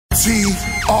TRPE.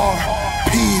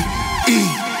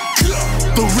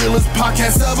 The realest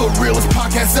podcast ever, realest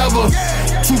podcast ever.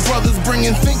 Two brothers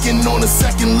bringing thinking on a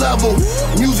second level.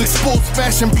 Music, sports,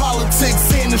 fashion,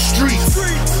 politics, and the streets.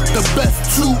 The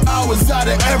best 2 hours out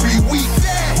of every week.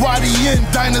 YDN,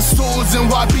 dinosaurs, and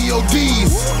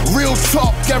YBODs. Real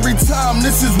talk every time,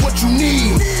 this is what you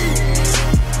need.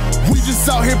 We just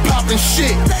out here popping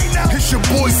shit. It's your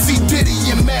boy C. Diddy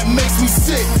and Matt makes me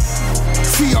sick.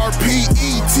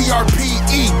 TRPE,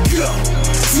 TRPE, go.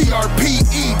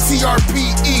 TRPE,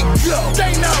 TRPE, go.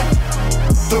 They know.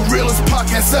 The realest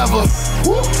podcast ever.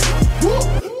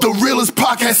 The realest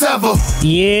podcast ever.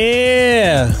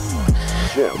 Yeah.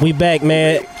 We back,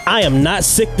 man. I am not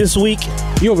sick this week.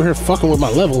 You over here fucking with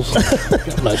my levels.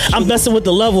 I'm messing with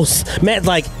the levels. Matt's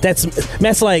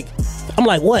like, I'm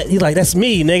like, what? He's like, that's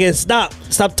me, nigga. Stop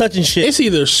touching shit. It's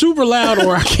either super loud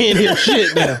or I can't hear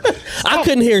shit now. I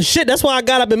couldn't hear shit. That's why I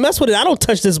got up and messed with it. I don't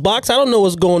touch this box. I don't know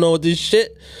what's going on with this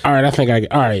shit. All right,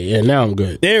 all right, yeah, now I'm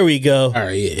good. There we go. All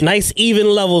right, yeah. Nice even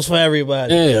levels for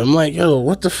everybody. Yeah, I'm like, yo,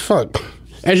 what the fuck?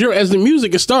 As the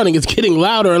music is starting, it's getting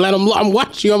louder, and I'm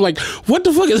watching you. I'm like, what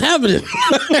the fuck is happening?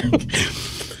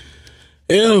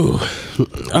 Ew.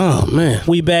 Oh, man.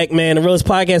 We back, man. The realest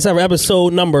podcast ever,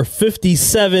 episode number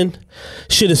 57.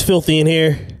 Shit is filthy in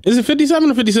here. Is it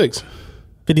 57 or 56?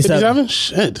 57?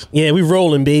 Shit. Yeah, we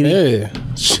rolling, baby. Yeah.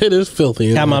 Shit is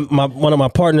filthy. Got one of my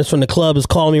partners from the club is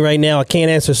calling me right now. I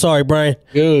can't answer. Sorry, Brian.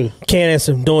 Good. Can't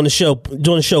answer. Doing the show,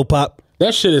 Pop.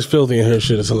 That shit is filthy and her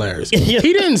shit is hilarious. He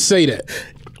didn't say that.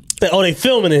 Oh, they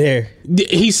filming in here.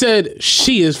 He said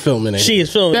she is filming it. She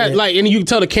is filming that, it. like, and you can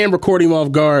tell the camera caught him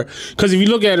off guard because if you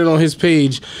look at it on his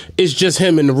page, it's just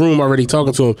him in the room already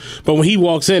talking to him. But when he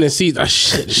walks in and sees,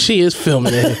 shit, she is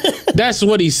filming it. That's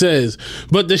what he says.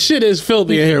 But the shit is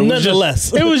filthy in here.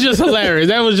 Nonetheless, it was just hilarious.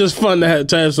 That was just fun to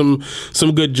have some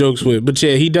good jokes with. But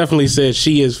yeah, he definitely said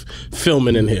she is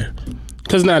filming in here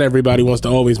because not everybody wants to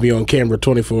always be on camera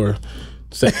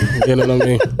 24/7. You know what I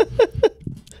mean?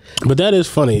 But that is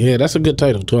funny. Yeah, that's a good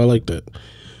title too. I like that.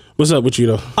 What's up with you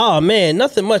though? Oh man,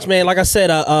 nothing much, man. Like I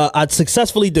said, I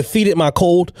successfully defeated my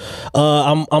cold.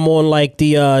 I'm on like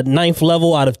the 9th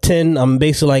level out of 10. I'm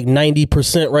basically like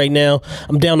 90% right now.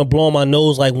 I'm down to blowing my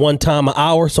nose like 1 time an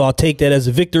hour, so I'll take that as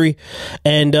a victory.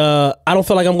 And I don't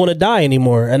feel like I'm going to die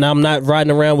anymore. And I'm not riding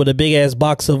around with a big ass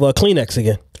box of Kleenex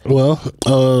again. Well,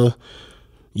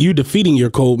 you defeating your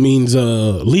cold means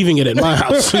leaving it at my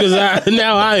house because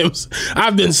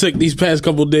I've been sick these past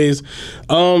couple of days.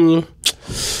 I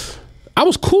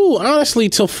was cool honestly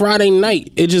till Friday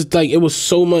night. It just like it was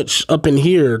so much up in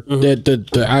here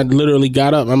that I literally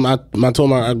got up. I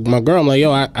told my girl, I'm like,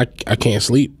 yo, I can't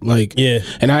sleep. Like, yeah.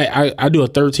 And I do a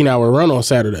 13-hour run on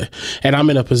Saturday, and I'm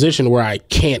in a position where I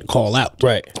can't call out,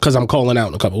 right? Because I'm calling out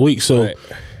in a couple of weeks, so. Right.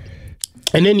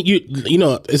 And then you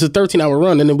know it's a 13-hour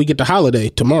run, and then we get the holiday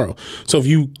tomorrow. So if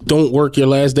you don't work your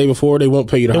last day before, they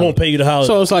won't pay you the holiday. They won't pay you the holiday.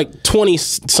 So it's like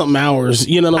 20-something hours.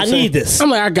 You know what I'm saying? I need this. I'm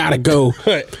like, I gotta go.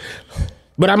 Right.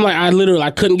 But I'm like,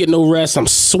 I couldn't get no rest. I'm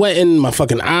sweating. My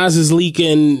fucking eyes is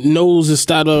leaking. Nose is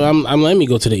starting. I'm let me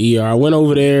go to the ER. I went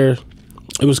over there.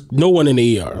 It was no one in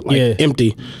the ER, like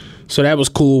empty. So that was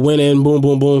cool. Went in, boom,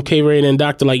 boom, boom. Came right in.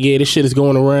 Doctor like, yeah, this shit is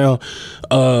going around.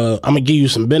 I'm going to give you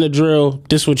some Benadryl.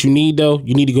 This is what you need, though.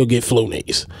 You need to go get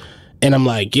Flonase. And I'm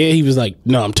like, yeah. He was like,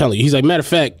 no, I'm telling you. He's like, matter of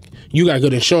fact, you got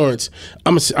good insurance.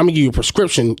 I'm going to give you a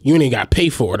prescription. You ain't got to pay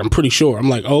for it. I'm pretty sure. I'm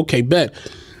like, oh, okay, bet.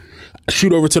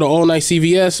 Shoot over to the all-night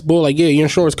CVS. Boy, like, yeah, your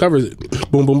insurance covers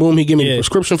it. Boom, boom, boom. He give me a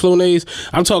prescription Flonase.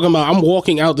 I'm talking about I'm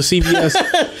walking out the CVS.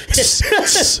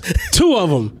 2 of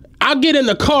them. I get in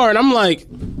the car, and I'm like...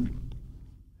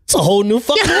 It's a whole new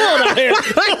fucking world out here.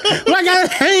 Like I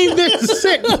ain't been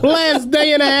sick the last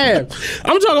day and a half.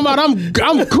 I'm talking about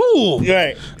I'm cool.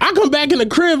 Right. I come back in the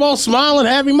crib all smiling,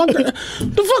 happy. The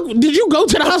fuck? Did you go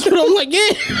to the hospital? I'm like,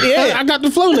 yeah. I got the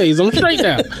Flonase. I'm straight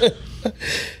now.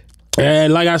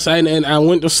 And like I said, and I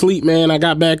went to sleep, man. I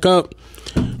got back up,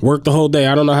 worked the whole day.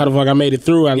 I don't know how the fuck I made it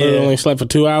through. I literally only slept for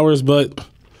 2 hours, but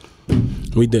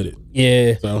we did it.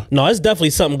 Yeah. So. No, it's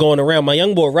definitely something going around. My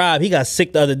young boy Rob, he got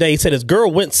sick the other day. He said his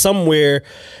girl went somewhere,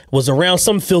 was around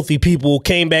some filthy people,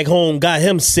 came back home, got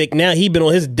him sick. Now he been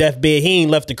on his deathbed. He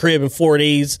ain't left the crib in 4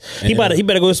 days. Yeah. He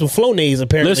better go get some Flonase,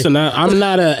 apparently. Listen, I'm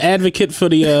not an advocate for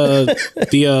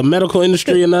the medical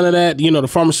industry and none of that, the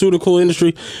pharmaceutical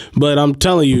industry, but I'm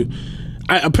telling you,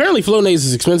 apparently Flonase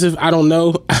is expensive. I don't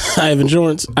know. I have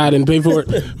insurance. I didn't pay for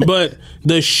it. But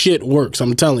the shit works.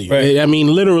 I'm telling you. Right. I mean,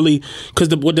 literally,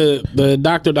 because what the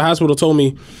doctor at the hospital told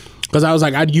me, because I was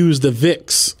like, I'd use the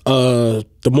Vicks,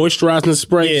 the moisturizing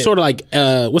spray, sort of like,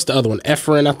 what's the other one?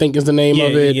 Ephrin, I think is the name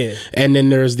of it. Yeah. And then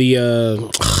there's the,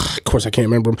 I Of course, I can't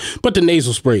remember them. But the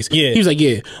nasal sprays. Yeah. He was like,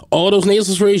 yeah, all those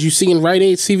nasal sprays you see in Rite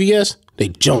Aid, CVS, they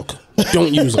junk.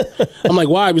 Don't use them. I'm like,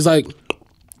 why? He was like,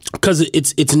 because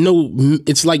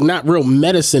it's like not real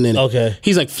medicine in it. Okay.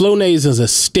 He's like, Flonase is a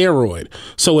steroid.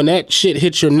 So when that shit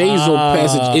hits your nasal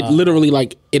passage, it literally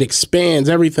like it expands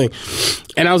everything.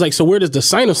 And I was like, so where does the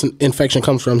sinus infection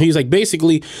come from? He's like,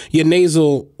 basically your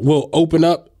nasal will open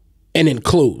up and then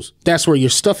close. That's where your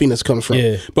stuffiness comes from.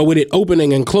 Yeah. But with it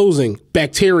opening and closing,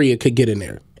 bacteria could get in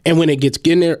there. And when it gets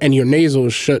in there and your nasal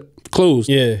is closed,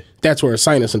 that's where a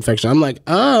sinus infection. I'm like,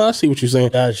 I see what you're saying.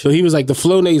 Gotcha. So he was like, the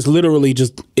Flonase literally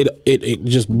just it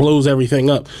just blows everything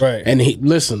up. Right. And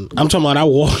listen, I'm talking about I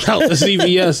walked out the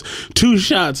CVS 2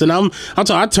 shots, and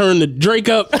I turned the Drake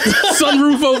up,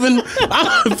 sunroof open,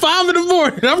 I'm 5 in the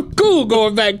morning. I'm cool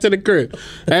going back to the crib.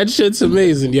 That shit's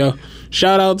amazing, yo.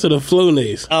 Shout out to the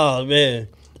Flonase. Oh man.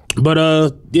 But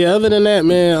yeah, other than that,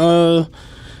 man,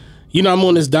 you know, I'm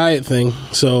on this diet thing,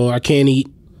 so I can't eat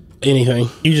anything.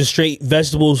 You just straight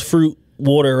vegetables, fruit,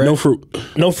 water, right? No fruit.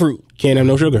 No fruit. Can't have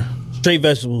no sugar. Straight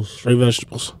vegetables. Straight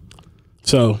vegetables.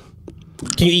 So,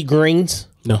 can you eat greens?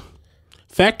 No.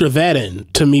 Factor that in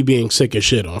to me being sick as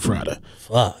shit on Friday.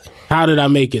 Fuck. How did I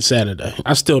make it Saturday?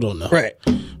 I still don't know. Right.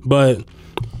 But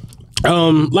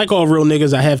like all real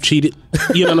niggas, I have cheated.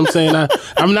 You know what I'm saying? I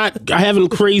haven't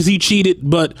crazy cheated,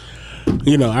 but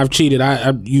you know, I've cheated.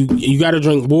 You got to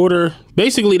drink water.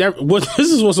 Basically, this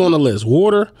is what's on the list: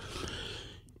 water,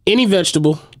 any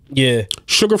vegetable,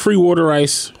 sugar-free water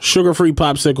ice, sugar-free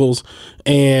popsicles,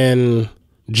 and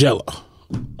Jello.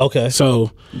 Okay.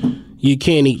 So you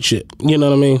can't eat shit. You know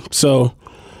what I mean? So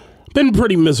been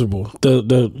pretty miserable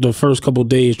the first couple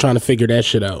days trying to figure that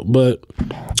shit out. But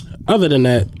other than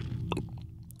that,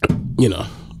 you know,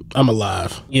 I'm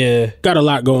alive. Yeah. Got a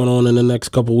lot going on in the next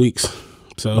couple weeks.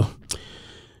 So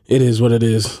it is what it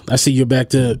is. I see you're back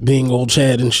to being old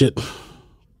Chad and shit.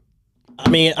 I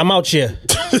mean, I'm out here.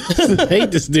 I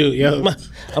hate this dude, yo.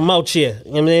 I'm out here.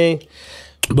 You know what I mean?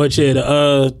 But yeah,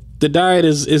 the diet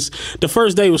is the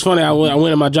first day was funny. I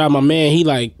went to my job. My man,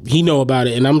 he know about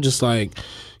it, and I'm just like,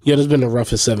 yo, this has been the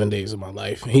roughest 7 days of my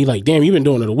life. He like, damn, you been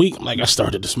doing it a week? I'm like, I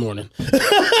started this morning.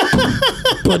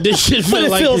 But this shit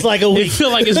feels like a week. It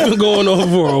feel like it's been going on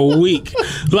for a week.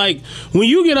 Like when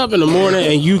you get up in the morning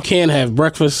and you can't have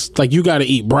breakfast, like you got to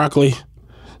eat broccoli.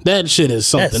 That shit is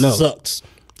something else. Sucks.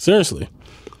 Seriously.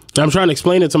 I'm trying to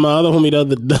explain it to my other homie the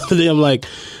other day. I'm like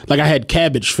I had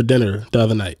cabbage for dinner the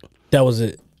other night. That was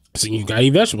it. So you got to eat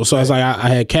vegetables. So I was like, I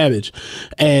had cabbage,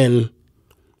 and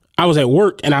I was at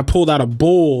work and I pulled out a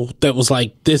bowl that was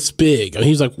like this big. And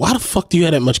he's like, why the fuck do you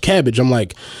have that much cabbage? I'm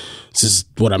like, this is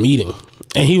what I'm eating.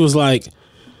 And he was like,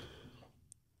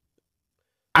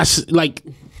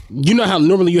 you know how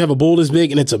normally you have a bowl this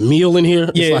big and it's a meal in here?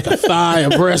 It's like a thigh, a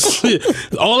breast.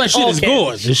 All that shit is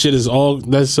gone. This shit is all,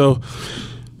 that's so,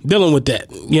 dealing with that.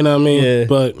 You know what I mean? Yeah.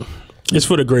 But it's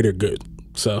for the greater good.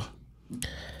 So,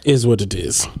 is what it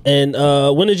is. And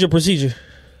when is your procedure?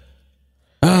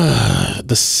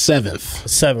 The 7th.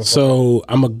 7th. So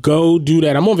I'm gonna go do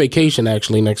that. I'm on vacation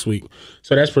actually next week.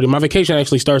 So that's my vacation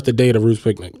actually starts the day of the Roots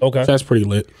picnic. Okay. So that's pretty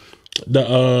lit.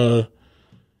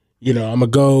 You know, I'm gonna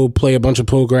go play a bunch of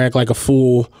poker, act like a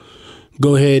fool,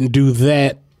 go ahead and do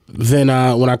that. Then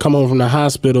when I come home from the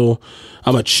hospital,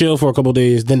 I'm gonna chill for a couple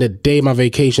days. Then the day my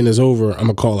vacation is over, I'm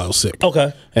gonna call out sick.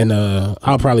 Okay. And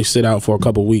I'll probably sit out for a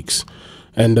couple weeks.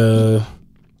 And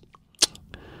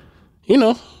you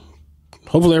know,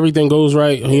 hopefully everything goes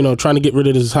right. You know, trying to get rid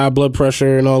of this high blood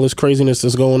pressure and all this craziness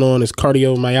that's going on, this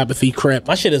cardiomyopathy crap.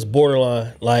 My shit is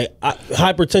borderline. Like,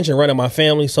 hypertension running my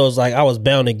family, so it's like I was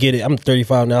bound to get it. I'm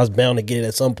 35 now. I was bound to get it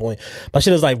at some point. My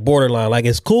shit is like borderline. Like,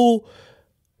 it's cool,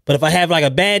 but if I have like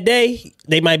a bad day,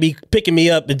 they might be picking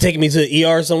me up and taking me to the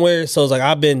ER somewhere. So it's like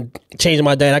I've been changing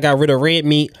my diet. I got rid of red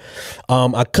meat.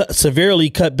 I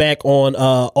severely cut back on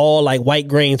all like white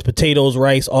grains, potatoes,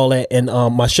 rice, all that, and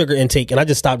my sugar intake. And I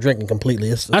just stopped drinking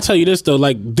completely. I tell you this though,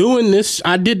 like doing this,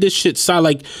 I did this shit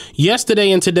like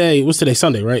yesterday and today. What's today?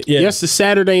 Sunday, right? Yeah. Yesterday,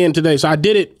 Saturday, and today. So I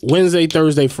did it Wednesday,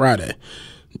 Thursday, Friday,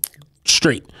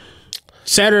 straight.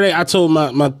 Saturday, I told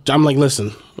I'm like,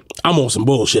 listen, I'm on some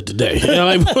bullshit today. You know,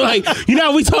 like you know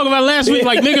how we talked about last week,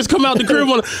 like niggas come out the crib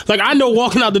like I know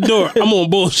walking out the door, I'm on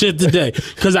bullshit today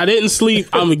because I didn't sleep,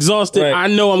 I'm exhausted. Right. I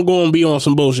know I'm going to be on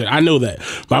some bullshit. I know that,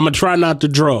 but I'm gonna try not to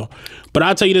draw. But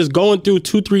I'll tell you this: going through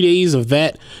 2-3 days of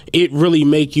that, it really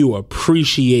make you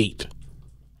appreciate.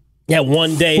 Yeah,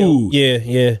 one day. Food.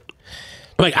 Yeah.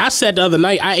 Like I said the other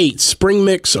night, I ate spring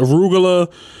mix,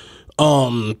 arugula.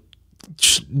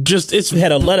 We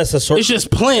had a lettuce assortment. It's just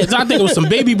plants. I think it was some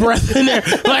baby breath in there.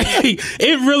 Like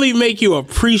it really make you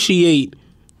appreciate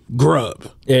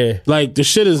grub. Yeah. Like, the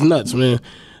shit is nuts, man.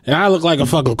 And I look like a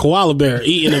fucking koala bear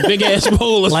eating a big ass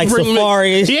bowl of like spring safari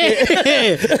mix.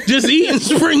 and Yeah, just eating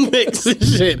spring mix and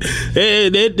shit.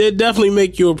 It definitely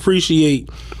make you appreciate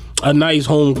a nice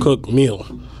home cooked meal.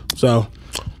 So,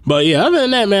 but yeah, other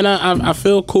than that, man, I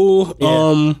feel cool.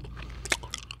 Yeah.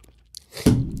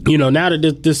 You know, now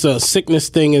that this sickness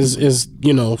thing is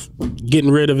you know, getting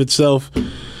rid of itself,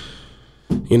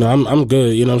 you know, I'm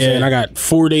good. You know what I'm saying? I got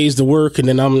 4 days to work, and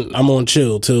then I'm on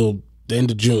chill till the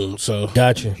end of June. So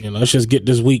gotcha. You know, let's just get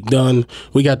this week done.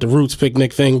 We got the Roots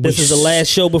Picnic thing. This is the last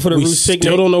show before the Roots Picnic. We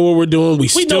still don't know what we're doing. We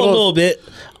know a little bit.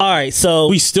 All right, so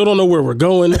we still don't know where we're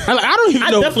going. I don't even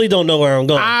know. I definitely don't know where I'm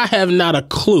going. I have not a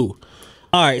clue.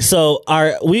 All right, so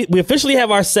we officially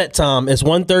have our set time. It's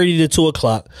 1:30 to 2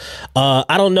 o'clock.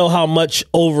 I don't know how much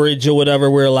overage or whatever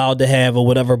we're allowed to have or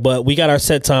whatever, but we got our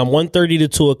set time 1:30 to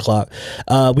 2 o'clock.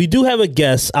 We do have a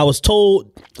guest. I was told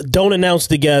don't announce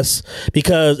the guest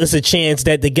because it's a chance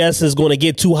that the guest is going to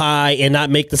get too high and not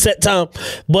make the set time.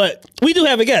 But we do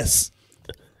have a guest.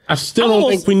 I still don't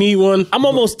think we need one. I'm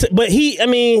almost, but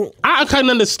I kind of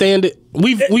understand it.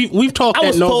 We've talked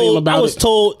ad nauseum about it. I was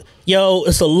told, yo,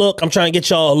 it's a look. I'm trying to get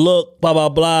y'all a look. Blah blah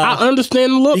blah. I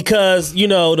understand the look because you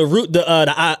know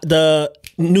the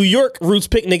New York Roots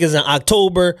Picnic is in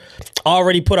October.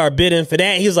 Already put our bid in for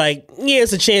that. He's like, yeah,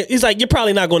 it's a chance. He's like, you're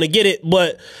probably not going to get it,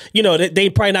 but you know they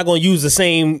probably not going to use the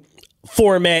same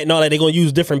format and all that. They're gonna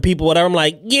use different people, whatever. I'm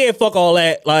like, yeah, fuck all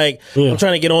that. Like, I'm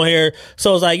trying to get on here.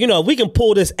 So it's like, you know, if we can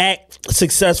pull this act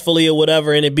successfully or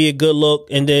whatever and it be a good look,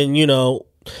 and then, you know,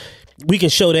 we can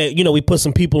show that, you know, we put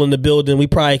some people in the building, we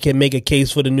probably can make a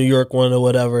case for the New York one or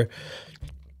whatever.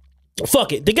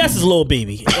 Fuck it. The guest is Lil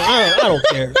Baby. I don't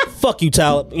care. Fuck you,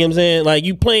 Tyler. You know what I'm saying? Like,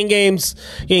 you playing games,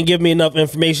 you ain't give me enough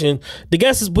information. The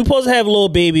guest is, we supposed to have Lil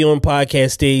Baby on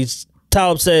podcast stage.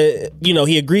 Talib said, you know,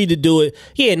 he agreed to do it.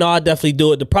 Yeah, no, I'll definitely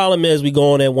do it. The problem is we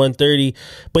go on at 1:30,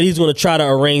 but he's going to try to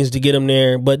arrange to get him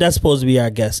there. But that's supposed to be our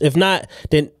guest. If not,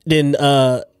 then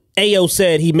Ayo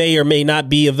said he may or may not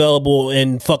be available,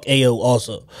 and fuck Ayo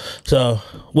also. So,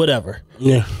 whatever.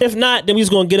 Yeah. If not, then we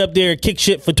just going to get up there, kick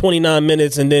shit for 29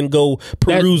 minutes, and then go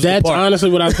peruse That's the park.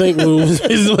 honestly what I think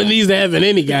is what needs to happen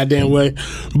any goddamn way.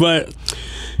 But...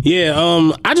 yeah,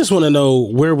 I just want to know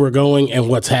where we're going and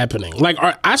what's happening. Like,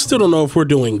 I still don't know if we're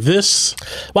doing this.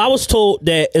 Well, I was told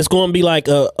that it's going to be like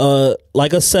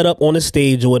a setup on a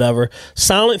stage or whatever.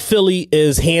 Silent Philly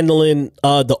is handling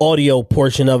the audio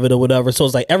portion of it or whatever. So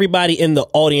it's like everybody in the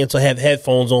audience will have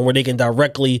headphones on where they can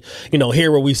directly, you know,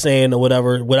 hear what we're saying or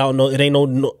whatever without it ain't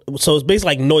no. So it's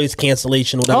basically like noise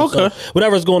cancellation or whatever. Okay. So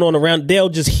whatever's going on around, they'll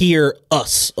just hear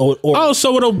us. Or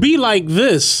so it'll be like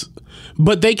this.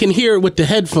 But they can hear it with the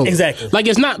headphones. Exactly. Like,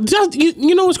 it's not just,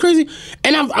 you know what's crazy?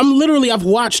 And I've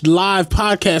watched live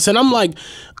podcasts, and I'm like,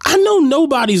 I know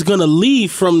nobody's gonna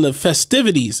leave from the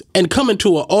festivities and come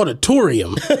into an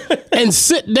auditorium and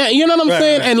sit down. You know what I'm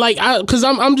saying? Right. And like, because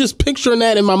I'm just picturing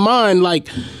that in my mind. Like,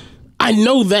 I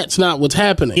know that's not what's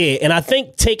happening. Yeah, and I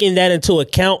think taking that into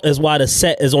account is why the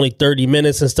set is only 30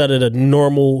 minutes instead of the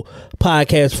normal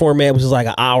podcast format, which is like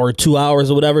an hour, 2 hours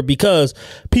or whatever, because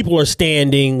people are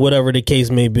standing, whatever the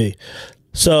case may be.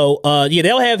 So, yeah,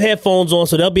 they'll have headphones on,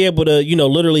 so they'll be able to, you know,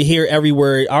 literally hear every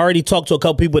word. I already talked to a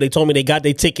couple people. They told me they got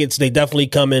their tickets. They definitely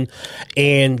coming,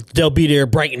 and they'll be there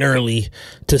bright and early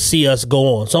to see us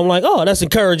go on. So I'm like, oh, that's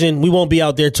encouraging. We won't be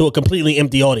out there to a completely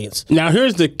empty audience. Now,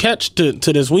 here's the catch to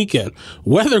this weekend.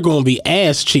 Weather going to be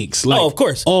ass cheeks. Like, of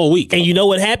course. All week. And you know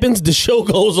what happens? The show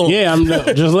goes on. Yeah, I'm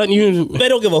just letting you... They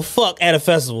don't give a fuck at a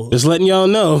festival. Just letting y'all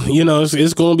know, you know,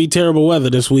 it's going to be terrible weather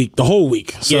this week, the whole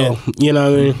week. So, yeah. You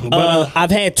know what I mean? But, I've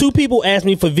had 2 people ask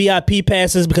me for VIP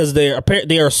passes because they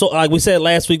are so, like we said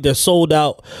last week, they're sold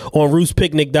out on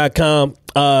rootspicnic.com.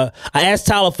 I asked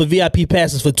Tyler for VIP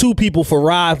passes for 2 people for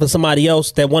Rod for somebody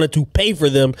else that wanted to pay for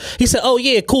them. He said, oh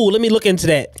yeah, cool, let me look into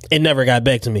that, and never got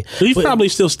back to me. He's probably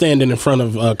still standing in front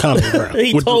of Comedy Ground.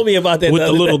 He told me about that with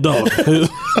the little dog.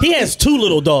 He has 2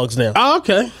 little dogs now. Oh,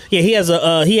 okay. Yeah,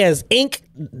 he has Ink,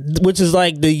 which is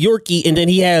like the Yorkie, and then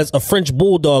he has a French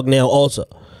Bulldog now also.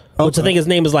 Which I think his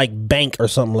name is like Bank or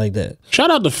something like that. Shout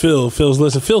out to Phil. Phil's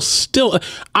listen. Phil still...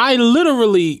 I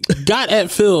literally got at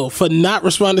Phil for not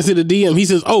responding to the DM. He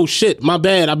says, oh shit, my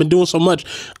bad. I've been doing so much.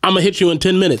 I'm going to hit you in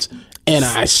 10 minutes. And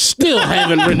I still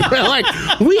haven't written... Like,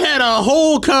 we had a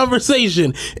whole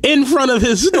conversation in front of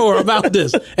his store about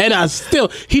this. And I still...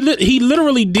 He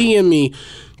literally DM'd me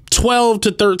 12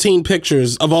 to 13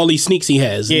 pictures of all these sneaks he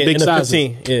has. Yeah, big in sizes.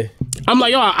 15, yeah. I'm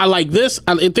like, yo, I like this.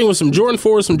 I think it was some Jordan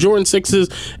 4s, some Jordan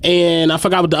 6s, and I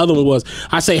forgot what the other one was.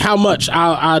 I say, how much?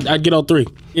 I'd get all 3.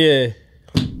 Yeah.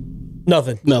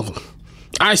 Nothing.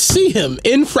 I see him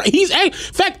in front. In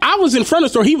fact, I was in front of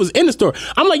the store. He was in the store.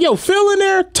 I'm like, yo, Phil in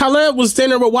there? Taleb was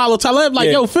standing there with Wallow. Taleb like,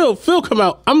 yo, Phil come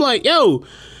out. I'm like, yo,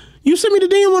 you sent me the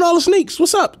DM with all the sneaks.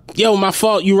 What's up? Yo, my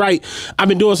fault. You right. I've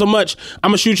been doing so much.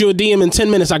 I'm going to shoot you a DM in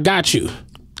 10 minutes. I got you.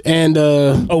 And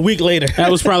a week later. That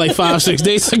was probably like 5-6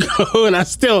 days ago, and I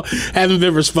still haven't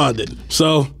been responded.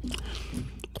 So,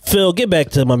 Phil, get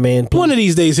back to my man, please. One of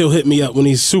these days he'll hit me up when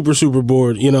he's super, super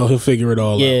bored. You know, he'll figure it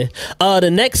all out. The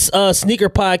next sneaker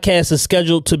podcast is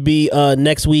scheduled to be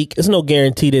next week. It's no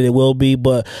guarantee that it will be,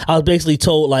 but I was basically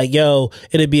told, like, yo,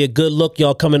 it'd be a good look,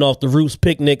 y'all coming off the Roots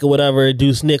picnic or whatever,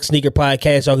 do sneaker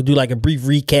podcast. Y'all could do like a brief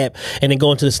recap and then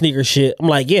go into the sneaker shit. I'm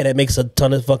like, yeah, that makes a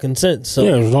ton of fucking sense. So,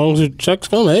 yeah, as long as the checks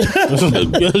come, hey. As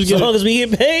long as we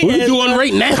get paid. We're doing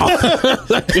right now.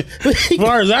 As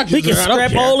far as I can, we can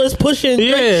scrap all this pushing.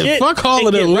 Yeah, fuck all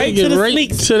of them. Right to the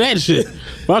sneaks. To that shit.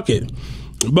 Fuck it.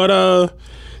 But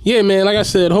yeah, man, like I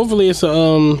said, hopefully it's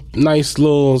a nice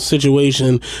little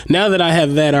situation. Now that I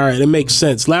have that, all right, it makes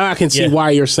sense. Now I can see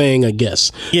why you're saying a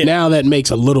guess. Yeah. Now that makes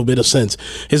a little bit of sense.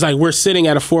 It's like we're sitting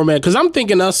at a format, because I'm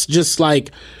thinking us just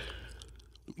like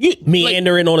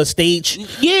meandering on a stage.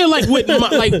 Yeah, like with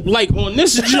like on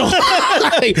this joint.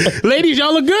 Like, ladies,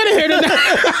 y'all look good in here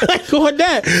tonight. Like on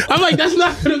that. I'm like, that's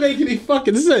not gonna make any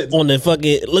fucking sense. On the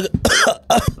fucking look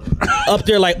up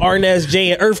there like Arnaz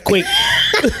J and Earthquake.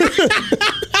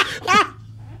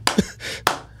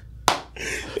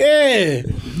 Yeah.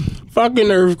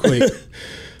 Fucking Earthquake.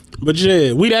 But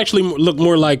yeah, we'd actually look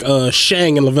more like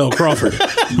Shang and Lavelle Crawford.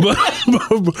 but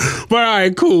all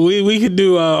right, cool. We could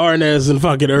do Arnaz and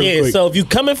fucking Earthquake. Yeah. So if you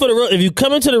come into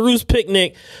the Roost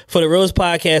picnic for the realest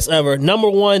podcast ever, number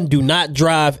 1, do not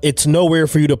drive. It's nowhere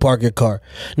for you to park your car.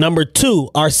 Number 2,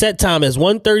 our set time is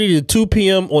 1:30 to 2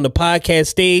 p.m. on the podcast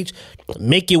stage.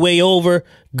 Make your way over.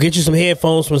 Get you some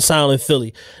headphones from Silent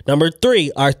Philly. Number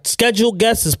 3, our scheduled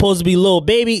guest is supposed to be Lil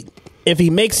Baby. If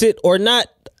he makes it or not,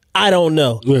 I don't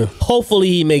know. Yeah. Hopefully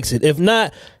he makes it. If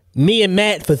not, me and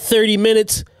Matt for 30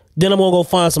 minutes, then I'm going to go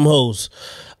find some hoes.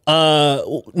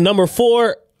 Number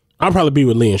 4. I'll probably be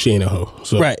with Lee and she ain't a hoe.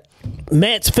 So. Right.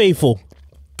 Matt's faithful.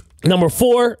 Number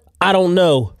 4, I don't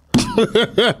know.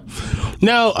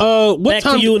 Now, what Back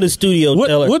time to you in the studio,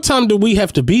 Taylor. What time do we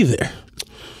have to be there?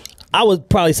 I would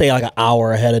probably say like an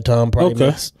hour ahead of time. Probably.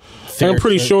 Okay. I'm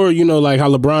pretty sure, you know, like how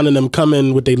LeBron and them come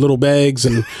in with their little bags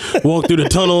and walk through the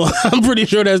tunnel. I'm pretty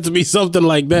sure there has to be something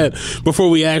like that before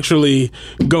we actually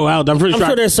go out. I'm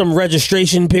sure there's some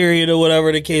registration period or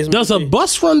whatever the case may be. Does a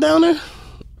bus run down there?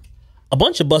 A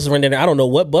bunch of buses run down there. I don't know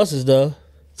what buses though.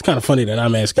 It's kind of funny that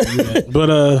I'm asking you that, but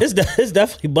it's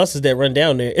definitely buses that run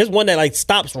down there. It's one that like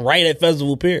stops right at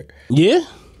Festival Pier. Yeah,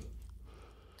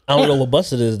 I don't know what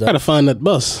bus it is though. Gotta find that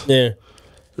bus. Yeah.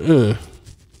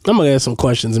 I'm gonna ask some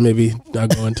questions and maybe I'll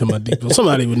go into my details.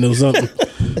 Somebody would know something.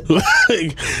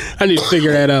 Like, I need to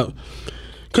figure that out.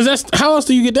 Cause that's how else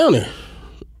do you get down there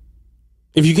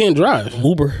if you can't drive?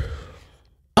 Uber.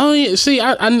 Oh yeah. See,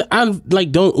 I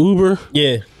like don't Uber.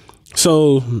 Yeah.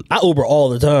 So I Uber all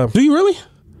the time. Do you really?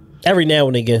 Every now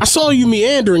and again. I saw you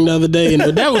meandering the other day, and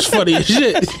that was funny as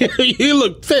shit. You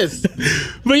look pissed.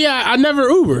 But yeah, I never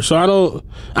Uber, so I don't.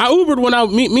 I Ubered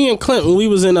when me and Clint when we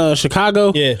was in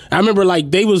Chicago. Yeah, I remember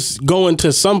like they was going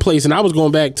to some place, and I was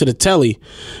going back to the telly,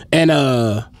 and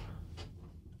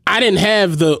I didn't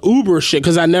have the Uber shit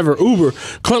because I never Uber.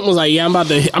 Clint was like, "Yeah, I'm about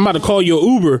to call you an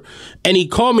Uber," and he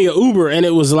called me an Uber, and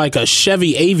it was like a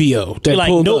Chevy Aveo that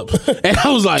pulled up, and I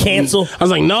was like, "Cancel." I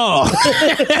was like, "No,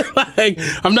 like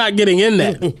I'm not getting in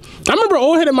that." I remember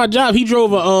old head at my job. He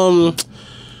drove a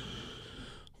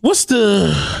what's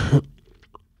the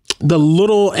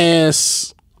little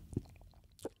ass?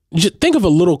 Just think of a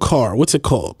little car. What's it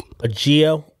called? A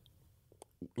Geo,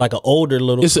 like an older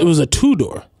little. It was a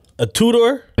 2-door. A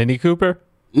 2-door? Mini Cooper?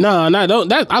 No, don't.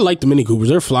 That I like the Mini Coopers.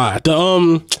 They're fly.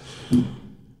 The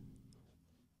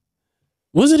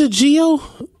was it a Geo?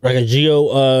 Like a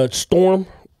Geo Storm?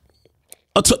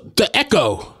 The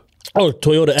Echo. Oh,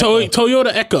 Toyota Echo.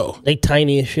 Toyota Echo. They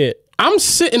tiny as shit. I'm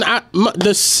sitting.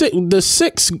 The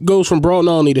 6 goes from Broad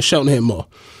Olney to Cheltenham Mall.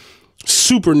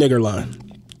 Super nigger line.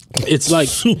 It's like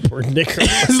super nigger.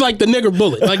 It's like the nigger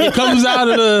bullet. Like it comes out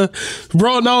of the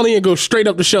Broad Olney and goes straight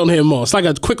up to Cheltenham Mall. It's like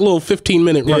a quick little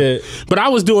 15-minute run. Yeah. But I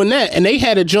was doing that, and they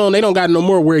had a joint. They don't got no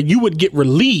more where you would get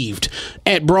relieved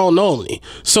at Broad Olney.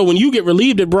 So when you get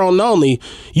relieved at Broad Olney,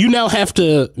 you now have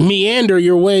to meander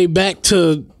your way back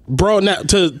to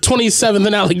 27th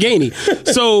and Allegheny.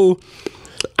 So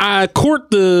I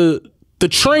court the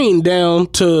train down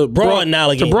to Broad and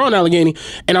Allegheny,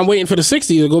 and I'm waiting for the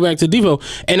 60 to go back to Depot,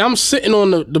 and I'm sitting on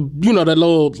the that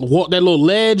little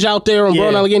ledge out there on Broad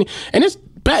and Allegheny, and it's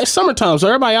back summertime, so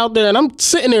everybody out there, and I'm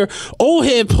sitting there, old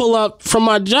head pull up from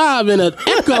my job in an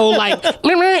echo like,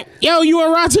 yo, you want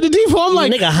to ride to the depot? I'm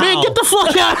like, nigga, man, get the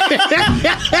fuck out of here.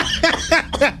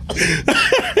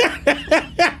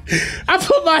 I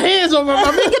put my hands over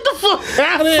my man, get the fuck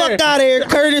out of here. Fuck out of here,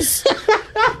 Curtis.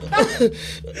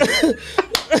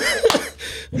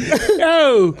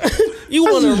 Yo, you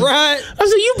want to ride? I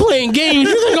said, you playing games.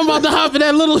 You think I'm about to hop in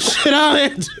that little shit out there?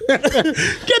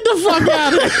 Get the fuck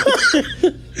out of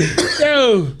here.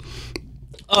 Yo.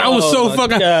 I was so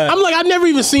fucking. I'm like, I've never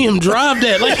even seen him drive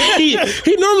that. Like he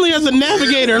normally has a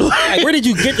navigator. Like, where did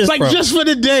you get this like, from? just for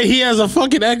the day, he has a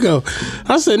fucking Echo.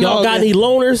 I said, no. Y'all got any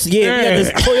loaners? Yeah, we got this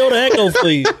Toyota Echo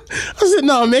fleet. I said,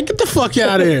 no, man, get the fuck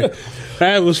out of here.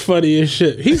 That was funny as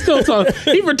shit. He's still talking.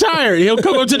 He retired. He'll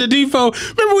come up to the depot.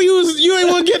 Remember when you ain't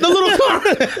want to get in the little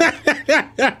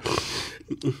car?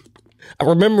 I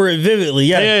remember it vividly.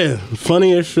 Yeah,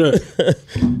 funny as shit.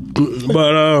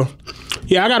 But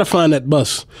yeah, I gotta find that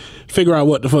bus. Figure out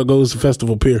what the fuck goes to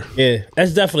Festival Pier. Yeah,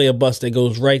 that's definitely a bus that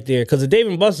goes right there because the Dave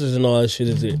and Buster's and all that shit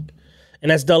is there, and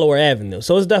that's Delaware Avenue.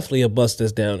 So it's definitely a bus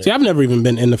that's down there. See, I've never even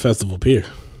been in the Festival Pier.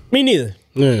 Me neither.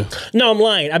 Yeah. No, I'm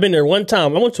lying. I've been there one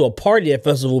time. I went to a party at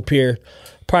Festival Pier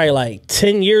probably like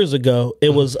 10 years ago.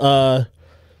 It was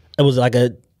like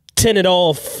a tenant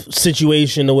off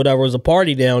situation or whatever. It was a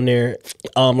party down there.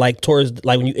 Like towards,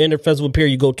 like when you enter Festival Pier,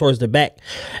 you go towards the back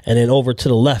and then over to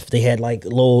the left they had like a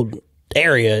little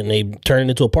area and they turned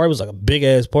it into a party. It was like a big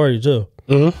ass party too.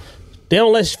 Mm-hmm. They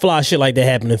don't let fly shit like that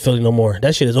happen in Philly no more.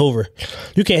 That shit is over.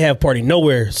 You can't have a party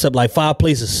nowhere except like 5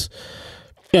 places.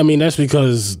 Yeah, I mean that's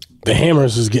because the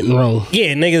hammers is getting wrong.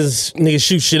 Yeah, niggas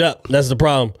shoot shit up. That's the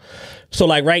problem. So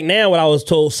like right now, what I was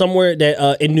told somewhere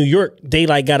that in New York, they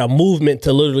like got a movement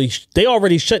to literally, they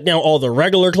already shut down all the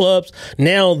regular clubs.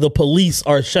 Now the police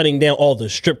are shutting down all the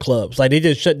strip clubs. Like they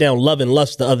just shut down Love and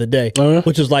Lust the other day,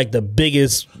 which is like the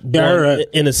biggest one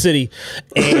in the city.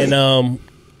 And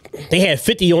they had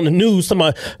 50 on the news.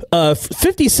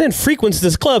 50 Cent frequents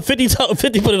this club. 50 put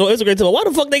it on Instagram. Why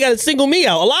the fuck they got to single me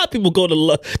out? A lot of people go to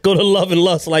Love and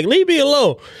Lust. Like, leave me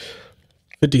alone.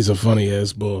 50's a funny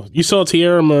ass boy. You saw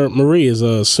Tierra Marie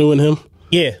is suing him?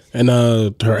 Yeah. And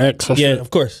her ex? Yeah, shit?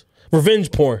 of course.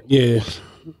 Revenge porn. Yeah.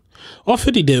 All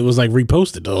 50 did was like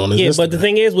repost it though on his Instagram. But the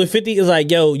thing is with 50 is like,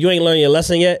 yo, you ain't learned your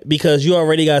lesson yet because you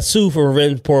already got sued for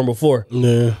revenge porn before.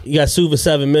 Yeah. You got sued for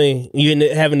 $7 million. You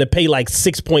ended up having to pay like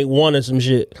 6.1 or some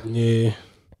shit. Yeah.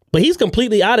 But he's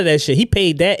completely out of that shit. He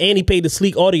paid that and he paid the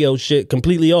Sleek Audio shit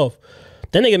completely off.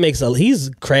 That nigga he's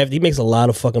crafty. He makes a lot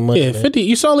of fucking money. Yeah, man. 50.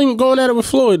 You saw him going at it with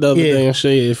Floyd the other day and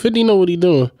shit. Yeah, 50 know what he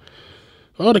doing.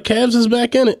 Oh, the Cavs is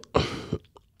back in it.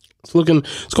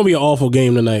 It's gonna be an awful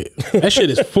game tonight. That shit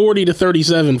is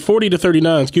 40-37,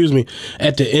 40-39, excuse me,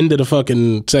 at the end of the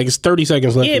fucking seconds, 30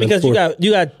 seconds left. Yeah, because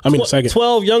you got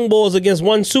 12 young boys against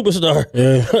one superstar.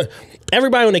 Yeah.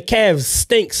 Everybody on the Cavs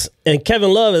stinks and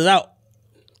Kevin Love is out.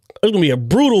 It's gonna be a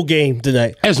brutal game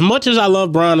tonight. As much as I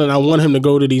love Bron and I want him to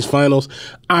go to these finals,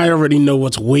 I already know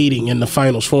what's waiting in the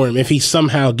finals for him if he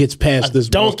somehow gets past this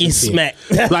donkey smack.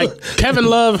 Like Kevin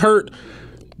Love hurt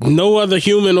no other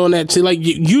human on that team. Like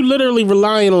you literally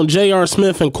relying on J.R.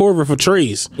 Smith and Korver for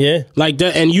trees. Yeah, like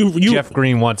that. And you Jeff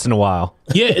Green once in a while.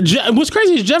 Yeah, what's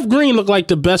crazy is Jeff Green looked like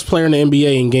the best player in the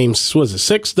NBA in games. Was it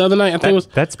 6 the other night? I think it was.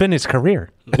 That's been his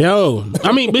career. Yo,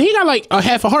 I mean, but he got like a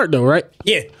half a heart though, right?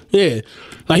 Yeah.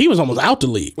 Like he was almost out the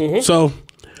league. Mm-hmm. So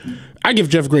I give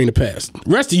Jeff Green a pass.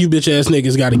 Rest of you bitch ass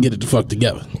niggas got to get it the fuck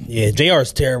together. Yeah,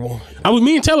 JR's terrible.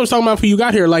 Me and Taylor was talking about before you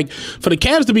got here. Like for the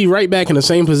Cavs to be right back in the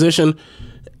same position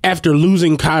after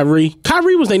losing Kyrie.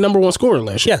 Kyrie was their number 1 scorer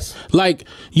last year. Yes. Like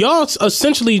y'all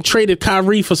essentially traded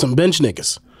Kyrie for some bench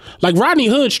niggas. Like Rodney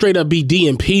Hood straight up be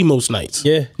DNP most nights.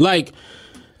 Yeah. Like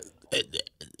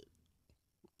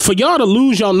for y'all to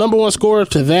lose y'all number 1 scorer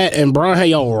to that and Bron had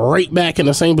y'all right back in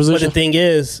the same position. But the thing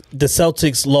is, the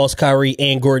Celtics lost Kyrie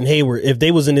and Gordon Hayward. If they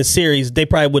was in this series, they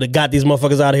probably would have got these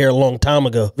motherfuckers out of here a long time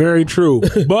ago. Very true.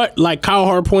 But like Kyle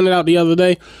Hart pointed out the other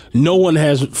day, no one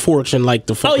has fortune like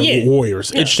the fucking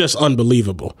Warriors. Yeah. It's just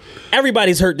unbelievable.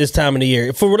 Everybody's hurt this time of the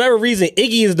year. For whatever reason,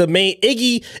 Iggy is the main.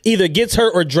 Iggy either gets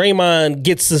hurt or Draymond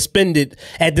gets suspended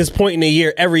at this point in the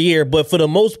year every year. But for the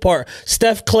most part,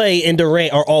 Steph, Clay, and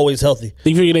Durant are always healthy.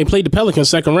 They played the Pelicans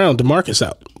second round. DeMarcus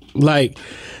out. Like,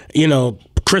 you know,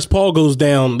 Chris Paul goes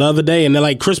down the other day, and they're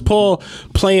like, Chris Paul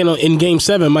playing in Game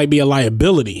 7 might be a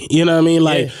liability. You know what I mean?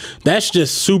 Like, that's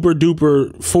just super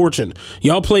duper fortune.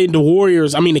 Y'all played the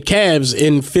Warriors, the Cavs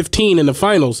in 15 in the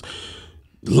finals.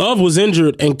 Love was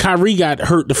injured and Kyrie got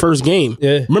hurt the first game.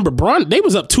 Yeah. Remember, they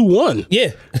was up 2-1.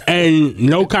 Yeah. And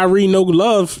no Kyrie, no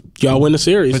Love. Y'all win the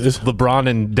series. It's LeBron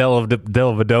and Della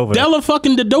Vadova. Della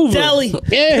fucking Vadova. Deli.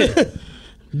 Yeah.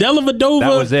 Della Vadova. That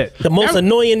was it. The most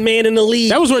annoying man in the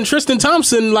league. That was when Tristan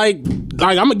Thompson, like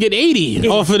I'm gonna get 80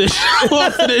 off of this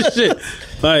shit.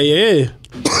 Like, yeah.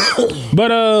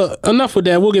 But enough with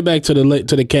that. We'll get back to the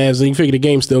Cavs. And you figure the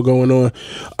game's still going on.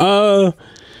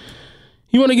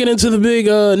 You want to get into the big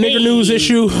nigger news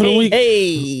issue of the week?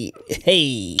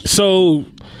 Hey. So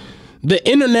the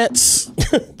internets,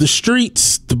 the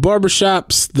streets, the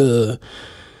barbershops, the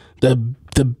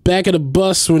back of the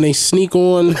bus when they sneak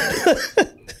on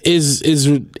is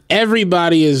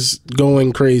everybody is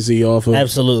going crazy off of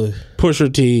Absolutely.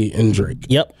 Pusha T and Drake.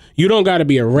 Yep. You don't got to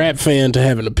be a rap fan to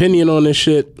have an opinion on this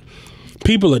shit.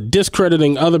 People are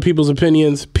discrediting other people's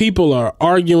opinions. People are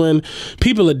arguing.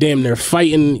 People are damn near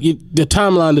fighting. The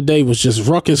timeline today was just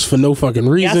ruckus for no fucking Yeah,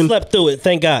 reason. I slept through it.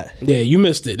 Thank God. Yeah, you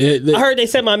missed it. I heard they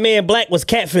said my man Black was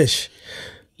catfish.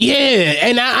 Yeah,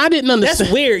 and I didn't understand.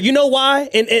 That's weird. You know why?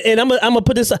 And I'm gonna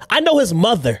put this. I know his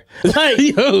mother. Like,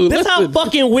 Yo, this how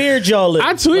fucking weird y'all is.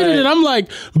 I tweeted it. I'm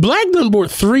like, Black done bought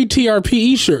 3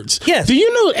 TRPE shirts. Yes. Do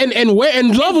you know? And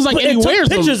Love was like, and he took wears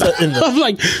pictures them. in them. I'm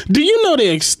like, do you know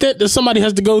the extent that somebody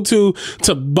has to go to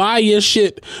buy your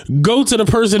shit? Go to the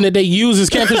person that they use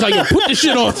as catfish. Like, yo, put the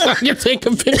shit on so I can take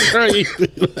a picture.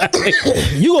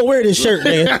 You gonna wear this shirt,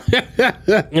 man? You know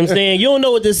what I'm saying? You don't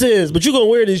know what this is, but you gonna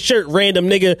wear this shirt, random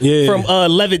nigga from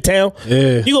Levittown.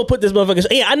 Yeah. You gonna put this motherfucker?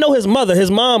 Yeah, I know his mother. His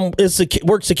mom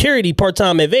works security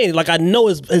part-time at Vandy. Like, I know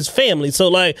his family. So,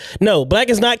 like, no, Black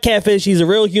is not catfish. He's a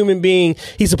real human being.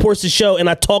 He supports the show, and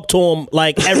I talk to him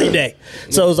like every day.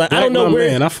 So it's like, Black I don't know my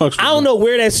where man. I don't know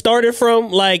where that started from.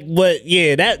 Like, but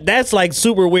yeah, that's like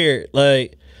super weird.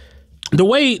 Like, the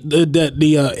way the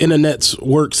internets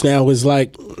works now is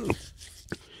like,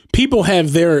 people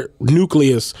have their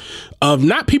nucleus of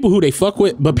not people who they fuck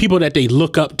with, but people that they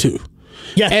look up to.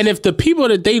 yes. And if the people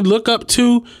that they look up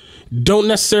to don't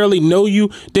necessarily know you,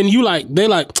 then they're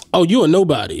like, oh, you a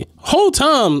nobody. Whole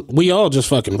time we all just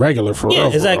fucking regular for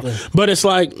real. exactly. But it's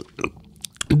like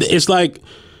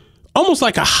almost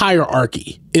like a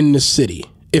hierarchy in the city.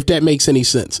 If that makes any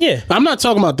sense. Yeah. I'm not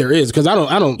talking about there is, because I don't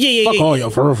fuck all y'all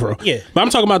for real. Yeah. But I'm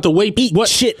talking about the way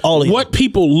what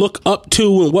people look up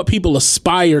to and what people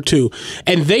aspire to.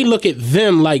 And they look at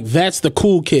them like, that's the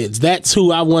cool kids. That's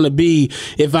who I want to be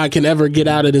if I can ever get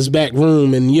out of this back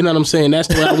room. And you know what I'm saying? That's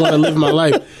the way I want to live my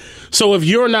life. So if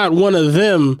you're not one of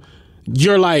them,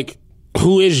 you're like,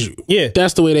 who is you? Yeah.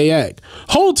 That's the way they act.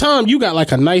 Whole time you got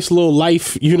like a nice little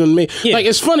life, you know what I mean? Yeah. Like,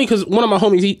 it's funny because one of my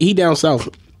homies, he down south.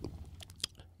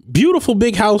 Beautiful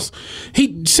big house.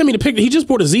 He sent me the picture. He just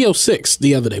bought a Z06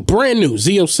 the other day. Brand new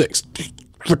Z06.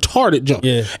 Retarded junk.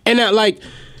 Yeah. And that, like,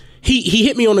 he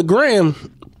hit me on the gram.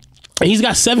 And he's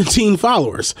got 17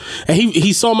 followers. And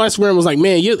he saw my Instagram and was like,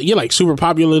 man, you're like super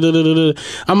popular. Da, da, da, da.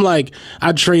 I'm like,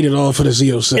 I'd trade it all for the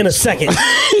Z06. in a second.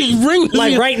 Ring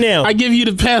Like, right now. I give you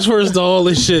the passwords to all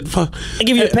this shit. I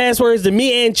give you the passwords to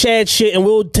me and Chad shit, and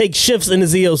we'll take shifts in the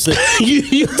Z06.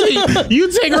 you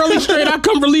take early straight. I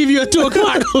come relieve you at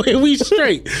 2:00 and we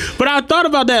straight. But I thought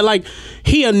about that. Like,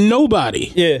 he a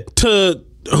nobody. Yeah. To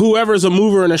whoever's a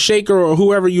mover and a shaker or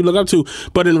whoever you look up to.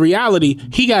 But in reality,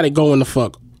 he got it going the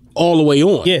fuck all the way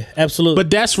on. Yeah, absolutely.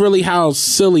 But that's really how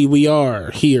silly we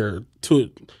are here.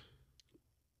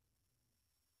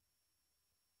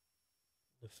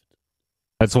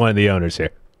 That's one of the owners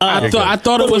here. I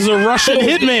thought it was a Russian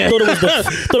hitman.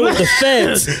 thought it was the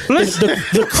feds.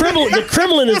 The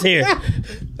Kremlin is here.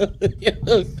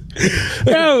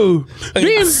 Yo,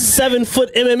 being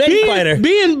 7-foot MMA fighter.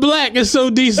 Being black is so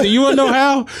decent. You wanna know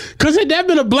how? Cause had that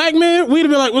been a black man, we'd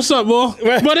have been like, "What's up, boy?"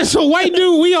 Right. But it's a white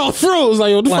dude. We all froze.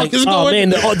 Like, what the fuck is oh going? man,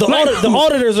 the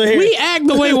auditors are here. We act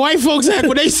the way white folks act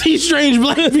when they see strange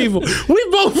black people. We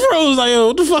both froze. Like, yo,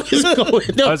 what the fuck is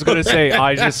going on? I was going to say,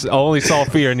 I just only saw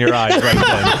fear in your eyes right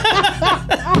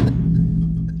then.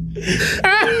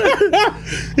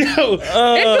 Yo,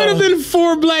 it could have been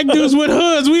 4 black dudes with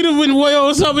hoods. We'd have been, yo,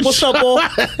 what's up with What's up, boy?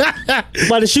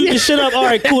 About to shoot this shit up. All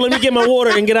right, cool. Let me get my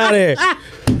water and get out of here.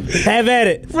 Have at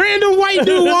it. Random white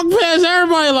dude walk past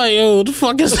everybody like, yo, what the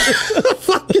fuck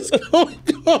is going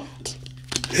on?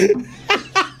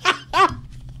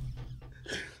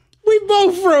 We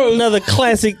both froze. Another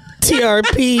classic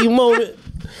TRPE moment.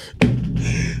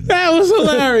 That was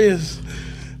hilarious.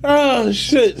 Oh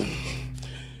shit.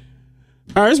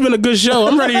 All right, it's been a good show.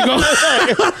 I'm ready to go.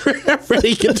 I'm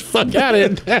ready to get the fuck out of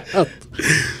here now.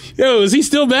 Yo, is he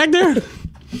still back there?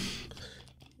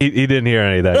 He didn't hear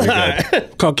any of that. You're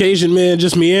good. Caucasian man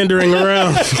just meandering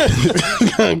around.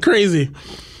 Going crazy.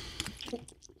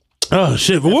 Oh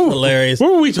shit! But hilarious.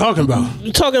 What were we talking about?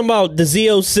 We're talking about the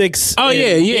Z06. Oh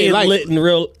yeah, like lit and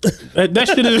real. that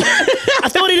shit is. I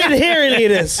thought he didn't hear any of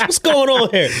this. What's going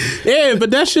on here? Yeah,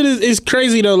 but that shit is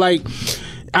crazy though. Like,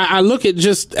 I look at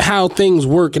just how things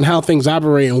work and how things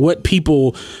operate and what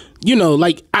people,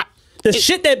 like. The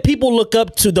shit that people look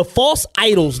up to, the false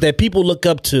idols that people look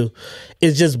up to,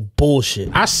 is just bullshit.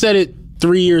 I said it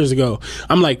 3 years ago.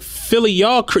 I'm like, Philly,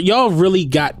 y'all really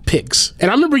got picks.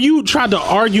 And I remember you tried to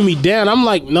argue me down. I'm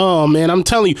like, no, man, I'm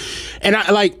telling you. And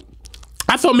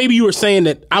I thought maybe you were saying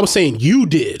that I was saying you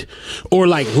did, or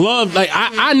like love. Like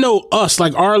I know us,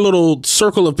 like our little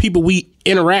circle of people we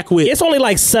interact with. It's only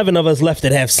like 7 of us left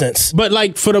that have sense. But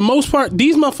like for the most part,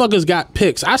 these motherfuckers got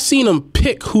picks. I seen them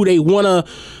pick who they wanna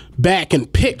back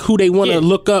and pick who they want to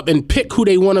look up and pick who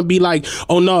they want to be like,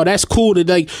 oh no, that's cool to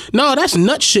like, no, that's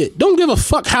nut shit. Don't give a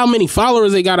fuck how many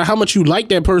followers they got or how much you like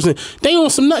that person. They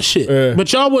on some nut shit.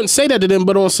 But y'all wouldn't say that to them.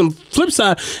 But on some flip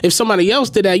side, if somebody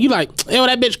else did that, you like, yo,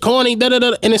 that bitch corny, da da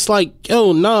da. And it's like,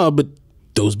 yo, nah, but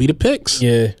those be the picks.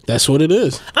 Yeah. That's what it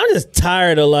is. I'm just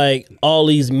tired of like all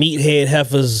these meathead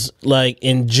heifers, like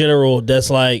in general, that's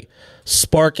like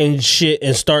sparking shit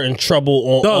and starting trouble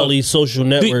on all these social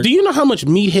networks. Do you know how much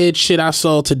meathead shit I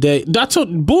saw today?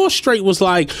 Bull Straight was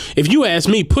like, if you ask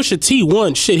me, Pusha T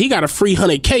won shit. He got a free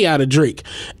 100K out of Drake.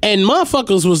 And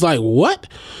motherfuckers was like, what?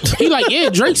 He like, yeah,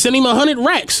 Drake sent him 100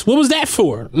 racks. What was that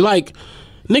for? Like,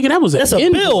 nigga, that's a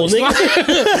bill,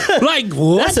 nigga. Like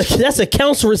what? That's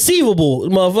accounts receivable,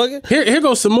 motherfucker. Here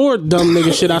goes some more dumb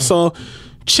nigga shit I saw.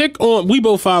 Chick we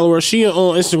both follow her. She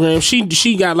on Instagram.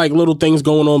 She got like little things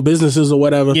going on, businesses or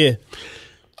whatever. Yeah.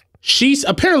 She's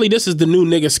apparently this is the new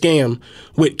nigga scam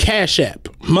with Cash App.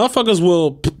 Motherfuckers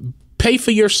will pay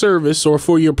for your service or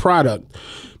for your product,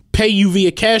 pay you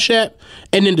via Cash App,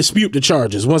 and then dispute the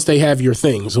charges once they have your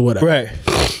things or whatever. Right.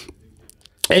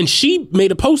 And she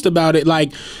made a post about it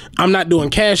like, I'm not doing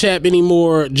Cash App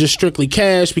anymore, just strictly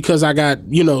cash because I got,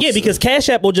 Yeah, because Cash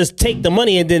App will just take the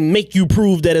money and then make you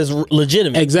prove that it's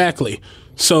legitimate. Exactly.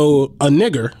 So a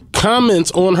nigger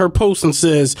comments on her post and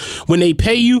says, when they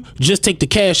pay you, just take the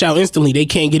cash out instantly. They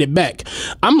can't get it back.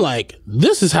 I'm like,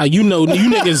 this is how you know you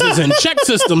niggas is in check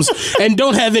systems and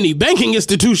don't have any banking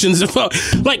institutions.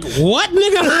 Like, what,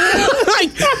 nigga?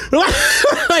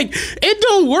 like, it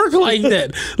don't work like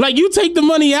that. Like, you take the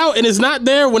money out and it's not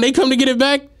there when they come to get it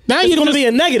back. Now it's going to be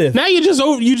a negative. Now you just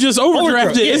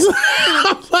overdrafted.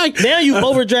 Yeah. Like, now you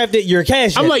overdrafted your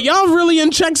cash. I'm like, y'all really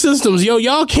in check systems, yo.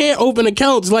 Y'all can't open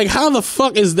accounts. Like, how the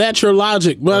fuck is that your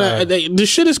logic? But the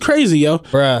shit is crazy, yo.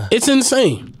 Bruh. It's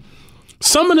insane.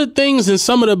 Some of the things and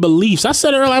some of the beliefs. I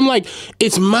said earlier, I'm like,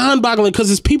 it's mind-boggling because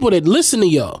it's people that listen to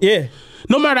y'all. Yeah.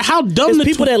 No matter how dumb the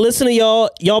people that listen to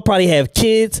y'all probably have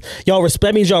kids.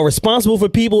 That means y'all responsible for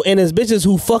people, and it's bitches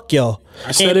who fuck y'all.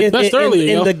 I said it best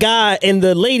earlier. And the guy and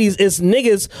the ladies, it's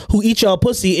niggas who eat y'all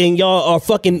pussy, and y'all are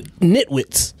fucking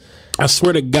nitwits. I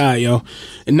swear to God, yo.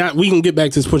 And we can get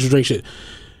back to this Pusha Drake shit.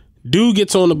 Dude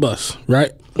gets on the bus,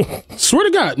 right? Swear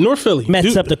to God, North Philly. Matt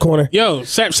Septa Corner. Yo,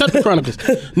 Septa Chronicles.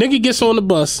 Nigga gets on the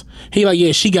bus. He like,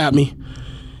 yeah, she got me.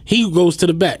 He goes to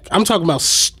the back. I'm talking about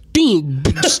steam.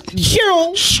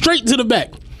 Straight to the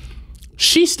back.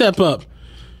 She step up.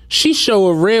 She show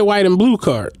a red, white, and blue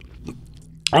card.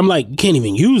 I'm like, you can't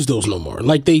even use those no more.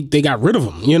 Like, they got rid of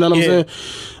them. You know what I'm saying?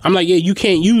 I'm like, yeah, you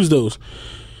can't use those.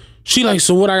 She like,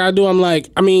 so what I gotta do? I'm like,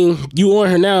 I mean, you on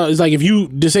her now. It's like, if you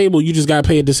disabled, you just gotta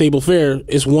pay a disabled fare.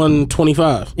 It's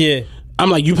 $125. Yeah. I'm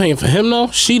like, you paying for him though?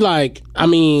 She like, I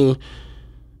mean,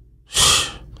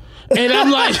 and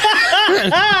I'm like,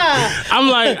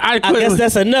 I guess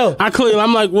that's a no.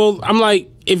 I'm like,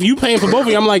 if you paying for both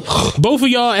of you, I'm like, both of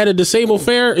y'all at a disabled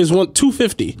fare is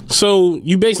 $250. So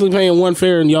you basically paying one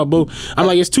fare and y'all both. I'm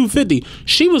like, it's $250.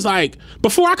 She was like,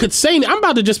 before I could say anything, I'm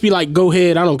about to just be like, go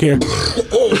ahead, I don't care.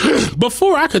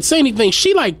 Before I could say anything,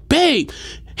 she like, babe,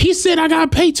 he said I gotta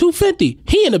pay $250.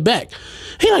 He in the back.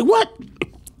 He like, what?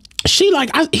 She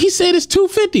like, he said it's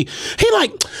 $250. He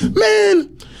like,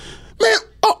 man,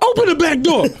 open the back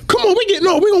door. Come on, we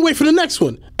gonna wait for the next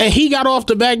one. And he got off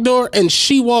the back door and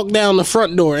she walked down the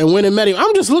front door and went and met him.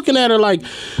 I'm just looking at her like,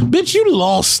 bitch, you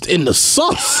lost in the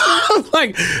sauce. I'm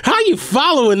like, how you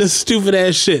following this stupid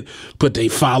ass shit? But they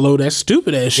follow that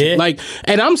stupid ass shit. Yeah. Like,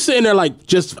 and I'm sitting there like,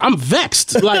 I'm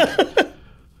vexed. Like,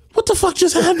 what the fuck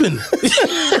just happened?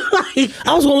 Like,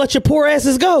 I was gonna let your poor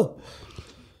asses go.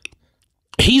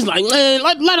 He's like, man,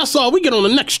 let us all. We get on the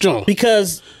next joint.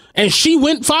 Because... And she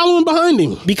went following behind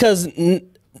him. Because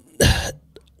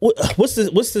what's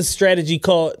the strategy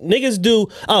called? Niggas do.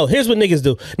 Oh, here's what niggas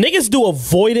do. Niggas do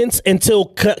avoidance until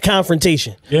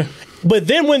confrontation. Yeah. But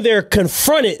then when they're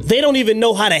confronted, they don't even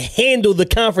know how to handle the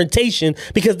confrontation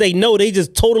because they know they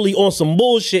just totally on some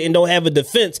bullshit and don't have a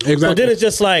defense. Exactly. So then it's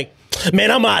just like, man,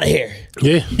 I'm out of here.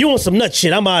 Yeah. You want some nut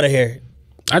shit? I'm out of here.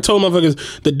 I told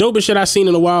motherfuckers the dopest shit I seen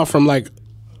in a while from like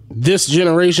this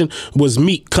generation was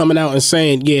Meek coming out and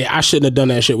saying, yeah, I shouldn't have done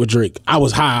that shit with Drake. I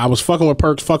was high. I was fucking with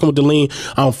perks, fucking with the lean.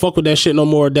 I don't fuck with that shit no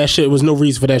more. That shit was no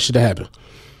reason for that shit to happen.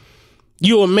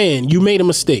 You a man. You made a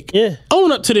mistake. Yeah.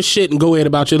 Own up to this shit and go ahead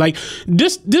about you. Like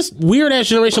this weird ass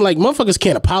generation, like motherfuckers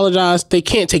can't apologize. They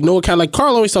can't take no account. Like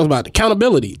Carl always talks about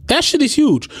accountability. That shit is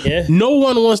huge. Yeah. No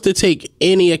one wants to take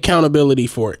any accountability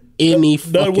for it. Any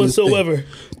None fucking whatsoever. thing.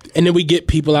 And then we get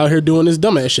people out here doing this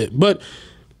dumbass shit. But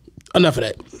enough of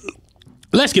that.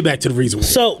 Let's get back to the reason.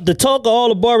 So the talk of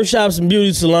all the barbershops and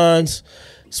beauty salons,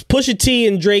 Pusha T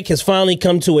and Drake has finally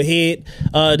come to a head.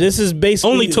 This is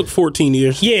basically Only took 14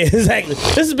 years. Yeah, exactly.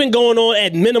 This has been going on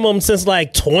at minimum since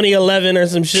like 2011 or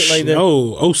some shit like that.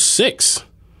 No, 06.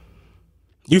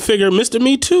 You figure Mr.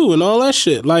 Me Too and all that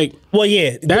shit. Like, well,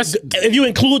 yeah. That's if you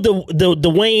include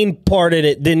the Wayne part in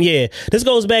it, then yeah, this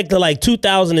goes back to like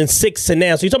 2006 to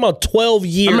now. So you're talking about 12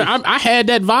 years. I mean, I had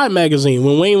that Vibe magazine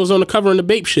when Wayne was on the cover in the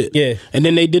Bape shit. Yeah, and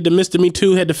then they did the Mr. Me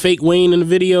Too, had the fake Wayne in the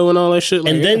video and all that shit.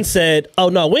 Like, and then said, "Oh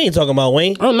no, we ain't talking about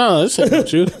Wayne. Oh no, this ain't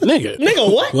about you, nigga.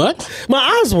 Nigga, what? What?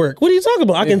 My eyes work. What are you talking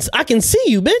about? I can see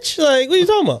you, bitch. Like, what are you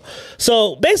talking about?"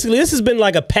 So basically, this has been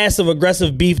like a passive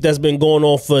aggressive beef that's been going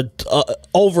on for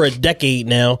over a decade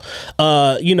now.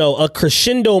 A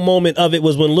crescendo moment of it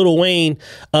was when Lil Wayne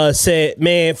said,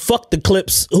 "Man, fuck the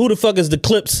Clips. Who the fuck is the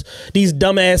Clips? These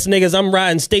dumbass niggas. I'm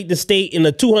riding state to state in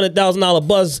a $200,000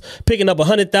 bus, picking up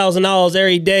 $100,000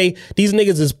 every day. These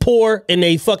niggas is poor and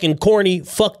they fucking corny.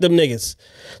 Fuck them niggas."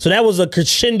 So that was a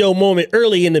crescendo moment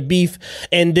early in the beef,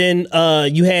 and then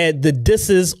you had the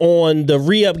disses on the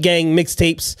Re-Up Gang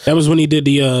mixtapes. That was when he did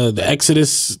the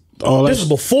Exodus. All This that. was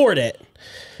before that.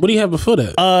 What do you have before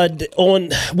that? On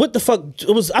what the fuck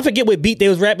it was, I forget what beat they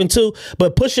was rapping to,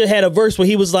 but Pusha had a verse where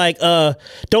he was like,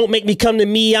 "Don't make me come to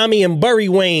Miami and bury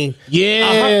Wayne."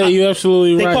 Yeah, you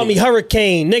absolutely they right. They call me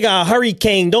Hurricane, nigga, a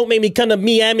hurricane. Don't make me come to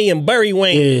Miami and bury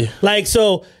Wayne. Yeah. Like,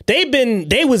 so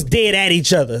they was dead at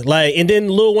each other. Like, and then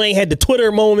Lil Wayne had the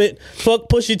Twitter moment, fuck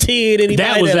Pusha T and anybody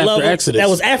That was after loved him. Exodus. That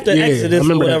was after Yeah, Exodus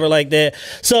or whatever that. like that.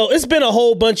 So it's been a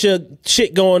whole bunch of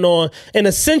shit going on, and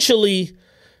essentially,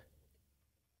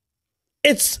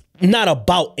 it's not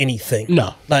about anything.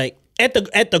 No. Like at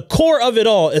the core of it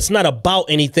all, it's not about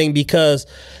anything because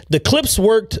the Clips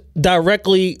worked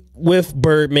directly with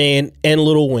Birdman and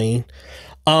Lil Wayne.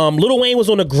 Lil Wayne was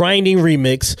on a Grinding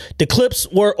remix. The Clips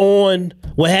were on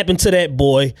What Happened to That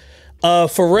Boy.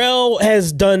 Pharrell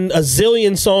has done a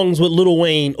zillion songs with Lil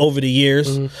Wayne over the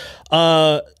years.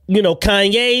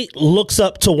 Kanye looks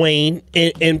up to Wayne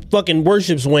and fucking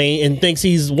worships Wayne and thinks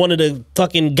he's one of the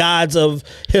fucking gods of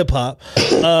hip hop.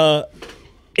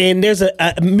 And there's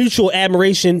a mutual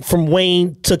admiration from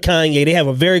Wayne to Kanye. They have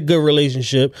a very good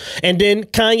relationship. And then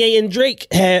Kanye and Drake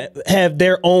have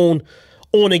their own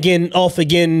on again, off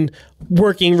again,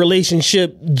 working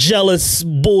relationship, jealous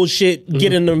bullshit,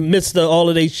 get in the midst of all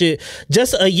of their shit.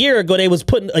 Just a year and a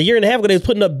half ago, they was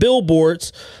putting up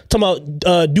billboards talking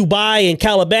about Dubai and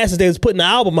Calabasas. They was putting the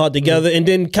album out together, and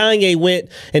then Kanye went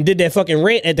and did that fucking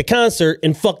rant at the concert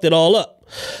and fucked it all up.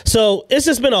 So it's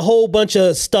just been a whole bunch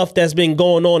of stuff that's been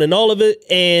going on in all of it,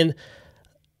 and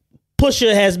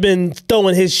Pusha has been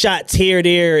throwing his shots here,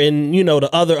 there, and the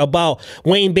other about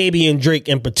Wayne Baby and Drake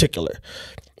in particular.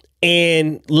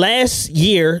 And last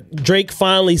year, Drake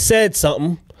finally said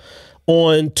something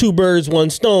on Two Birds,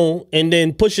 One Stone, and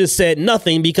then Pusha said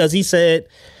nothing because he said,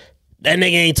 "That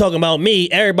nigga ain't talking about me.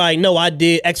 Everybody know I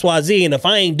did XYZ, and if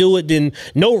I ain't do it, then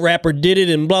no rapper did it,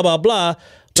 and blah, blah, blah."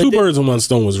 Two Birds and One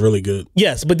Stone was really good.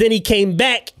 Yes, but then he came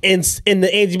back in the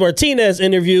Angie Martinez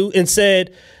interview and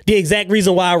said the exact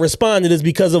reason why I responded is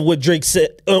because of what Drake said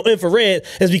on Infrared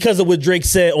is because of what Drake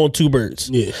said on Two Birds.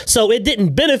 Yeah. So it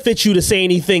didn't benefit you to say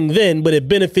anything then, but it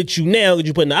benefits you now because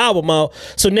you're putting the album out.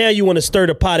 So now you want to stir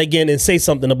the pot again and say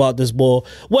something about this bull.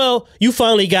 Well, you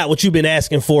finally got what you've been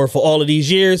asking for all of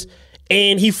these years.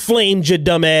 And he flamed your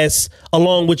dumb ass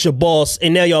along with your boss,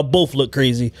 and now y'all both look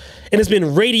crazy. And it's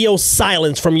been radio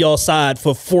silence from y'all side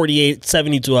for 48,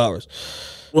 72 hours.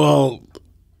 Well,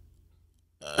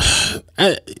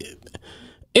 I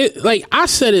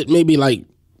said it maybe like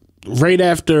right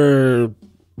after.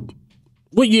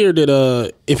 What year did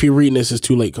If You're Reading This Is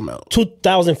Too Late come out?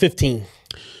 2015.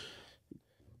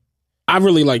 I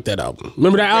really like that album.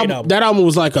 Remember that album? album. That album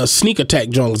was like a sneak attack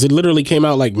joint. It literally came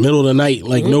out like middle of the night,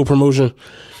 like no promotion.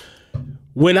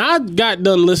 When I got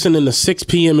done listening to 6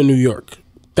 p.m. in New York,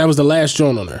 that was the last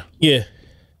joint on there. Yeah.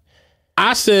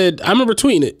 I said, I remember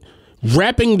tweeting it,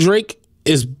 rapping Drake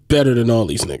is better than all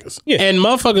these niggas. Yeah. And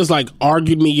motherfuckers like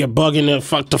argued me, you're bugging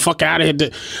the fuck out of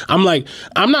here. I'm like,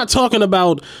 I'm not talking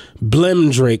about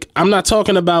Blem Drake. I'm not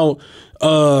talking about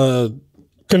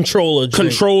Controller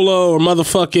or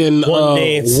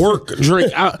motherfucking work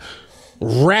Drake.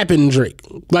 Rapping Drake.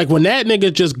 Like when that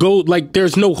nigga just go, like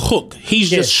there's no hook. He's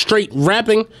just straight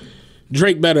rapping.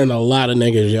 Drake better than a lot of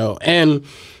niggas, yo. And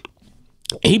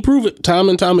he proved it time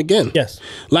and time again. Yes.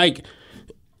 Like,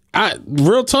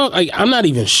 real talk, like, I'm not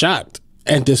even shocked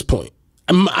at this point.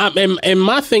 And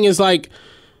my thing is like,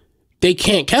 they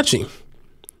can't catch him.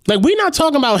 Like, we're not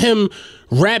talking about him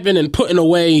rapping and putting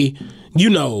away, you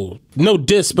know, no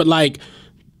diss, but like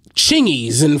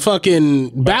chingies and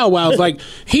fucking bow wows. Like,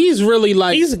 he's really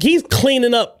like he's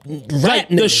cleaning up rap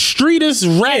the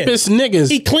streetest, rappest niggas.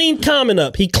 He cleaned Common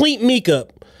up. He cleaned Meek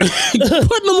up. Putting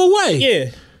them away.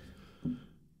 Yeah.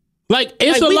 Like,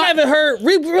 it's a lot.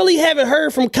 We really haven't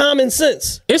heard from Common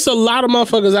since. It's a lot of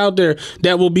motherfuckers out there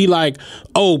that will be like,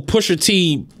 oh, Pusha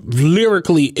T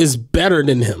lyrically is better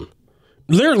than him.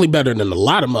 Lyrically better than a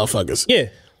lot of motherfuckers. Yeah.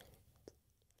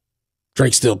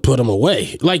 Drake still put him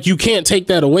away. Like, you can't take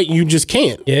that away. You just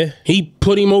can't. Yeah. He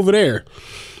put him over there.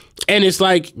 And it's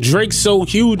like, Drake's so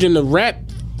huge in the rap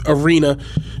arena,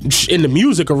 in the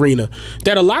music arena,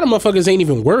 that a lot of motherfuckers ain't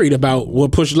even worried about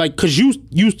what Pusha, like, because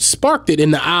you sparked it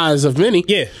in the eyes of many.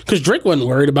 Yeah. Because Drake wasn't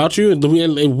worried about you.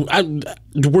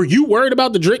 Were you worried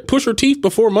about the Drake Pusha teeth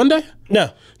before Monday? No.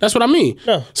 That's what I mean.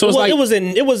 No. So it's like,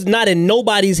 it was not in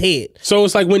nobody's head. So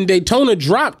it's like when Daytona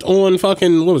dropped on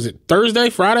fucking, what was it,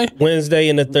 Friday? Wednesday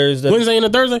and a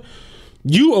Thursday.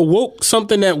 You awoke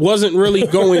something that wasn't really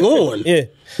going on. Yeah.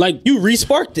 Like, you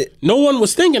re-sparked it. No one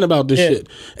was thinking about this shit.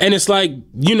 And it's like,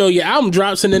 you know, your album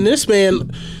drops and then this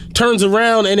man turns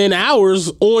around and in hours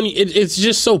on, it's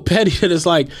just so petty that it's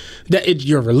like, that it's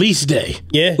your release day.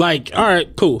 Yeah. Like, all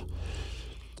right, cool.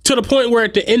 To the point where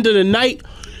at the end of the night,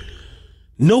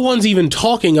 no one's even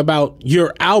talking about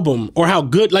your album or how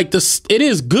good, like, it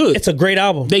is good. It's a great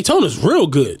album. Daytona's real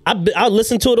good. I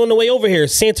listened to it on the way over here.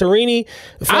 Santorini.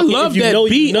 I love that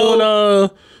beat on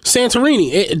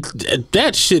Santorini.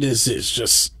 That shit is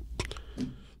just...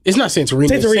 It's not Santorini.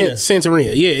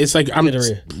 Santorini. Yeah, it's like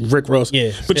Rick Ross.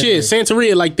 Yeah, but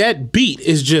Santorini, like that beat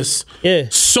is just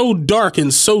so dark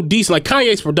and so decent. Like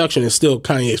Kanye's production is still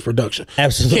Kanye's production.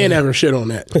 Absolutely. Can't ever shit on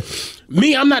that.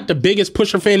 Me, I'm not the biggest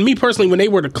Pusha fan. Me personally, when they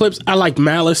were the clips, I liked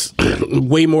Malice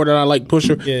way more than I like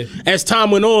Pusha. Yeah. As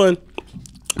time went on,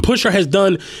 Pusha has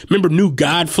done, remember, New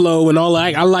God Flow and all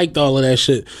that. I liked all of that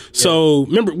shit. So,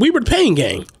 remember, we were the Pain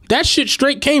Gang. That shit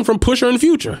straight came from Pusha and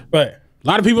Future. Right. A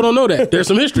lot of people don't know that. There's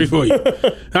some history for you.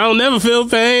 I don't never feel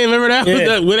pain. Remember that?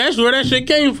 Yeah. That's where that shit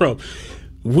came from.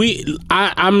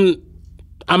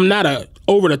 I'm not a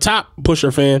over the top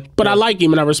Pusha fan, but I like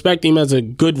him and I respect him as a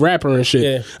good rapper and shit.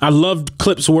 Yeah. I loved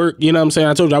Clip's work. You know what I'm saying?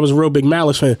 I told you I was a real big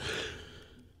Malice fan.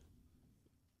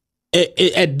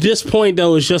 At this point,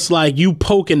 though, it's just like you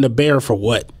poking the bear for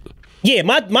what? Yeah,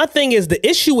 my thing is the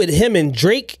issue with him and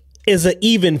Drake is an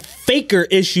even faker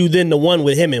issue than the one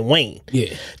with him and Wayne.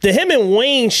 Yeah. The him and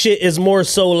Wayne shit is more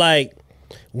so like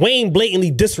Wayne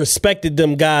blatantly disrespected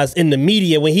them guys in the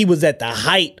media when he was at the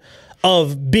height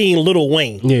of being Lil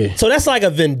Wayne. Yeah. So that's like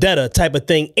a vendetta type of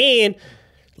thing. And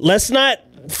let's not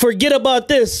forget about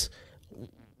this.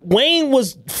 Wayne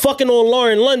was fucking on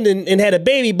Lauren London and had a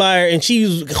baby by her, and she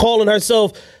was calling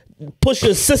herself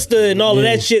Pusha's sister and all of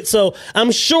that shit. So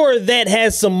I'm sure that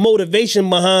has some motivation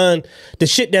behind the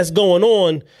shit that's going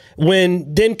on.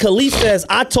 When then Khalif says,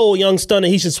 I told Young Stunner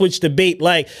he should switch to Bape,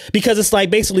 like, because it's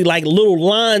like basically like little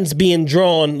lines being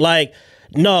drawn, like,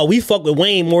 no, we fuck with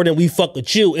Wayne more than we fuck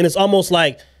with you. And it's almost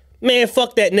like, man,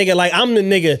 fuck that nigga, like I'm the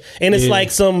nigga. And it's like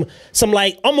some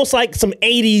like almost like some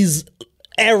 80s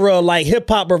era like hip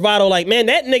hop bravado, like, man,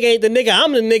 that nigga ain't the nigga,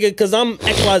 I'm the nigga because I'm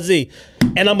XYZ.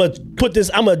 And I'm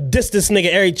gonna diss this nigga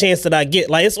every chance that I get.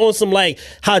 Like, it's on some like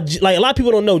how like a lot of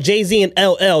people don't know Jay-Z and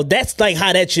LL. That's like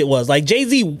how that shit was. Like,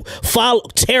 Jay-Z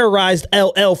terrorized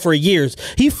LL for years.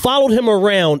 He followed him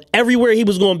around everywhere he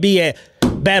was gonna be at.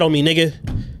 Battle me, nigga.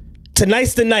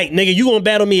 Tonight's the night, nigga. You gonna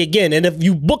battle me again. And if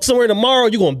you book somewhere tomorrow,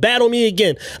 you gonna battle me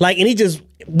again. Like, and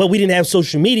but we didn't have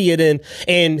social media then.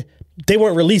 And they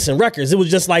weren't releasing records. It was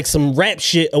just like some rap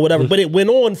shit or whatever, but it went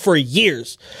on for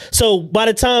years. So by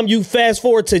the time you fast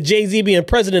forward to Jay-Z being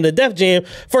president of Def Jam,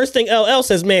 first thing LL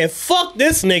says, man, fuck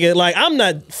this nigga. Like, I'm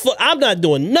not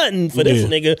doing nothing for this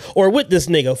nigga or with this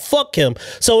nigga. Fuck him.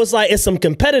 So it's like, it's some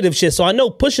competitive shit. So I know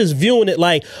Pusha's viewing it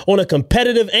like on a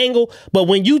competitive angle, but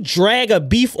when you drag a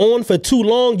beef on for too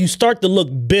long, you start to look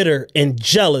bitter and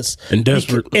jealous. And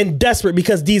desperate. And desperate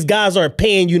because these guys aren't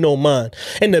paying you no mind.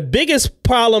 And the biggest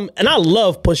problem, and I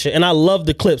love Pusha and I love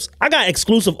the clips. I got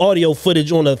exclusive audio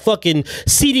footage on a fucking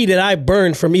CD that I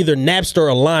burned from either Napster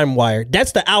or LimeWire.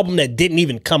 That's the album that didn't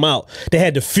even come out. They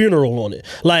had the funeral on it.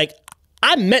 Like,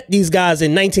 I met these guys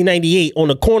in 1998 on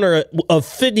the corner of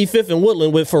 55th and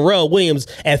Woodland with Pharrell Williams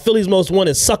at Philly's Most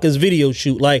Wanted Suckers video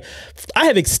shoot. Like, I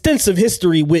have extensive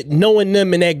history with knowing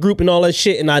them and that group and all that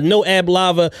shit. And I know Ab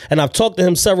Lava, and I've talked to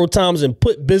him several times and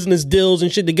put business deals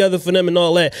and shit together for them and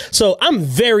all that. So I'm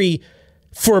very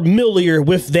familiar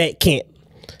with that camp.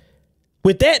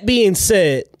 With that being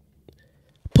said,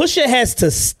 Pusha has to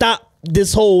stop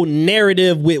this whole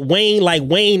narrative with Wayne, like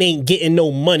Wayne ain't getting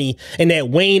no money and that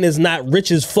Wayne is not rich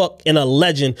as fuck and a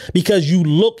legend because you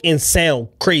look and sound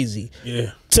crazy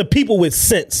to people with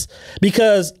sense.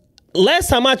 Because last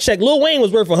time I checked, Lil Wayne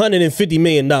was worth $150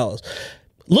 million.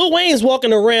 Lil Wayne's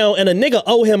walking around and a nigga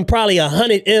owe him probably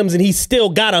 100 M's and he still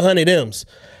got 100 M's.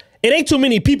 It ain't too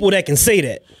many people that can say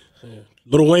that.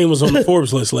 Lil Wayne was on the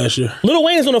Forbes list last year. Lil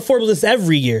Wayne's on the Forbes list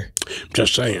every year.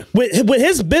 Just saying. With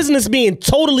his business being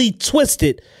totally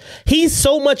twisted, he's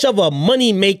so much of a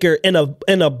money maker and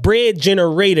a bread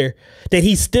generator that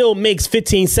he still makes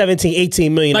 15, 17,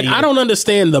 18 million. Like, I don't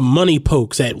understand the money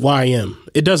pokes at YM.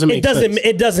 It doesn't make sense.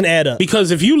 It doesn't add up.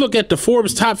 Because if you look at the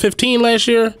Forbes top 15 last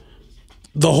year,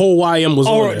 the whole YM was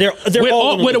on there. They're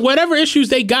with whatever issues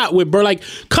they got with Burr, like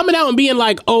coming out and being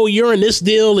like, oh, you're in this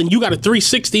deal and you got a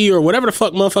 360 or whatever the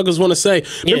fuck motherfuckers want to say.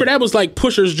 Remember that was like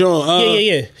Pusher's joint.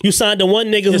 Yeah. You signed to one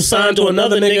nigga who signed to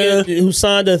another nigga who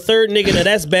signed to a third nigga. Now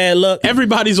that's bad luck.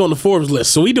 Everybody's on the Forbes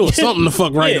list, so we doing something to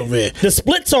fuck right over here. The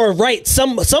splits are right.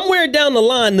 Somewhere down the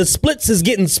line, the splits is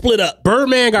getting split up.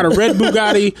 Birdman got a red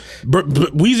Bugatti,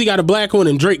 Weezy got a black one,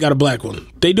 and Drake got a black one.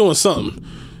 They doing something.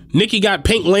 Nicki got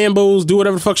pink Lambos, do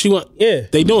whatever the fuck she want. Yeah.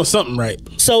 They doing something right.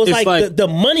 So it's like the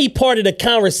money part of the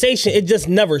conversation, it just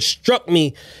never struck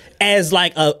me as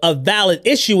like a valid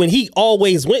issue. And he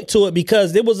always went to it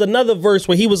because there was another verse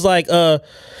where he was like,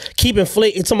 keep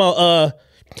inflating, talking about,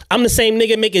 I'm the same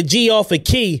nigga make a G off a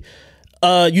key.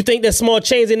 You think that small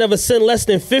chains, they never send less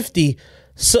than 50.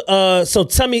 So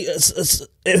tell me,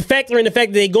 factoring the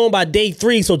fact that they going by day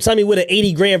 3, so tell me what an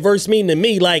 80 grand verse mean to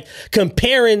me, like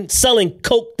comparing selling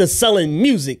coke to selling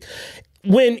music.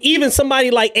 When even somebody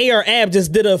like AR Ab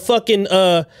just did a fucking,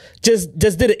 just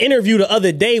did an interview the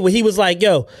other day where he was like,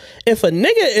 yo, if a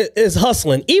nigga is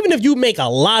hustling, even if you make a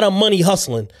lot of money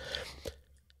hustling,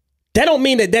 that don't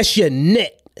mean that that's your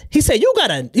net. He said you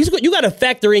gotta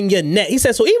factor in your net. He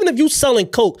said, so even if you selling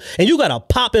coke and you got a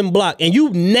popping block and you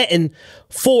netting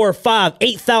 $4,000,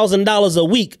 $5,000, $8,000 a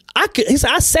week, he said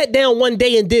I sat down one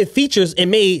day and did features and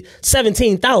made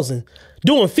 $17,000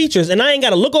 doing features, and I ain't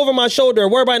gotta look over my shoulder or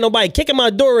worry about nobody kicking my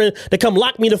door in to come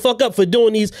lock me the fuck up for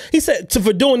doing these. He said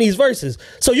for doing these verses.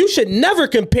 So you should never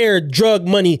compare drug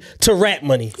money to rap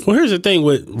money. Well, here's the thing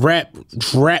with rap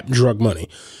drug money.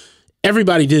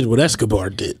 Everybody did what Escobar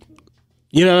did.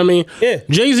 You know what I mean? Yeah.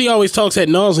 Jay-Z always talks ad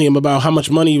nauseum about how much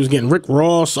money he was getting. Rick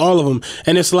Ross, all of them.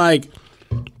 And it's like,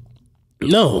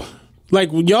 no. Like,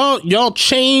 y'all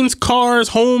chains, cars,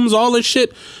 homes, all this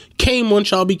shit came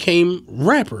once y'all became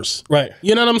rappers. Right.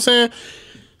 You know what I'm saying?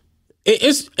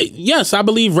 Yes, I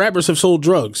believe rappers have sold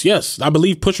drugs. Yes, I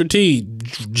believe Pusha T,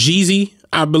 Jeezy,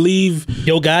 I believe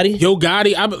Yo Gotti.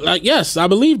 Yes, I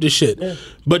believe this shit. Yeah.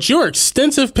 But your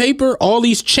extensive paper, all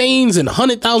these chains and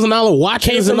 $100,000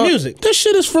 watches came from music. This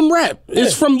shit is from rap. Yeah.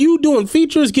 It's from you doing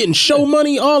features, getting show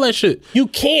money, all that shit. You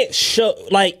can't show,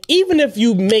 like, even if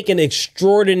you make an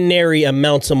extraordinary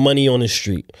amounts of money on the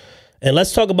street, and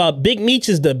let's talk about Big Meech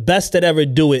is the best that ever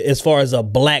do it as far as a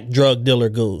black drug dealer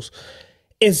goes.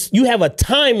 You have a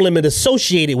time limit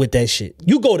associated with that shit.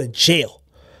 You go to jail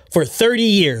for 30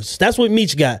 years. That's what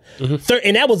Meech got. Mm-hmm.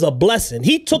 And that was a blessing.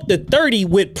 He took the 30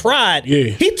 with pride.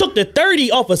 Yeah. He took the 30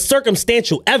 off of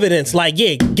circumstantial evidence. Like,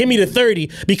 yeah, give me the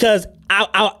 30 because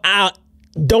I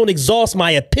don't exhaust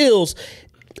my appeals.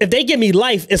 If they give me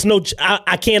life,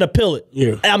 I can't appeal it.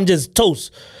 Yeah. I'm just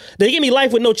toast. They give me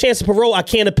life with no chance of parole, I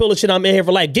can't appeal the shit. I'm in here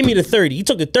for life. Give me the 30. He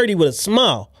took the 30 with a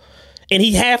smile. And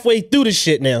he halfway through the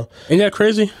shit now. Ain't that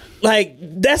crazy? Like,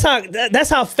 that's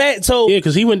how fat. So yeah,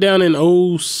 because he went down in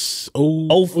 05.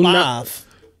 I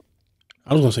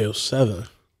was gonna say 07.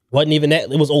 Wasn't even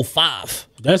that. It was 05.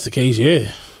 That's the case,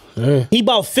 yeah. He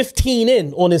about 15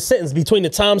 in on his sentence between the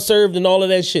time served and all of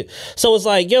that shit. So it's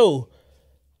like, yo,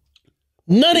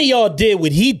 none of y'all did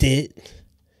what he did.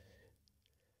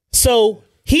 So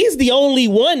he's the only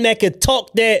one that could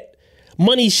talk that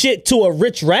money shit to a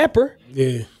rich rapper.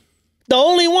 Yeah. The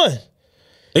only one.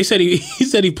 They said he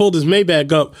said he pulled his Maybach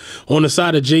up on the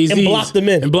side of Jay-Z's and blocked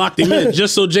him in.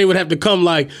 just so Jay would have to come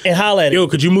like and holler at him. Yo,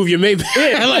 could you move your Maybach?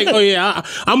 Yeah. Like, oh yeah,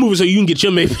 I'll move it so you can get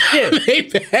your Maybach,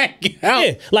 Maybach out.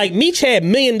 Yeah. Like Meech had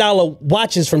 $1 million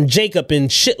watches from Jacob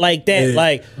and shit like that. Yeah.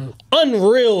 Like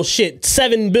unreal shit.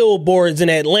 7 billboards in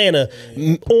Atlanta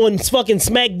on fucking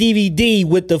Smack DVD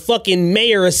with the fucking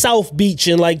mayor of South Beach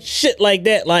and like shit like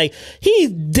that. Like he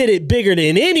did it bigger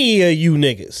than any of you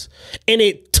niggas. And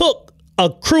it took a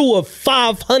crew of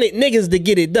 500 niggas to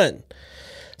get it done.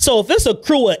 So if it's a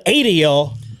crew of 80 of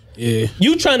y'all,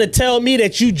 you trying to tell me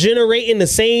that you generating the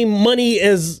same money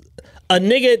as a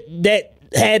nigga that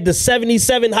had the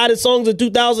 77 hottest songs of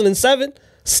 2007?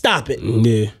 Stop it.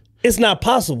 Yeah. It's not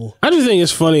possible. I just think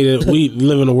it's funny that we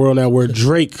live in a world now where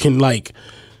Drake can like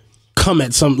come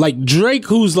at some, like Drake,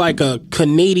 who's like a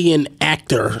Canadian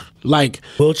actor, like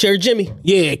Wheelchair Jimmy.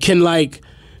 Yeah, can like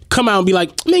come out and be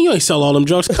like, man, you ain't sell all them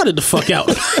drugs. Cut it the fuck out.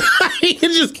 He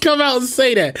can just come out and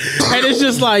say that. And it's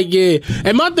just like, yeah.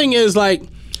 And my thing is like,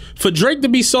 for Drake to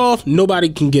be soft, nobody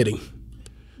can get him.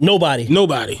 Nobody.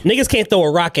 Niggas can't throw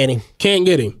a rock at him. Can't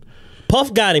get him.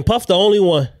 Puff got him. Puff the only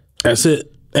one. That's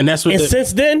it. And that's what. And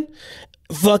since then,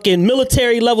 fucking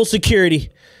military level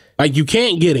security. Like you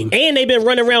can't get him. And they've been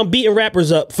running around beating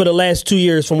rappers up for the last 2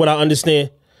 years, from what I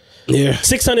understand. Yeah.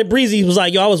 600 Breezy was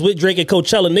like, yo, I was with Drake at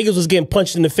Coachella. Niggas was getting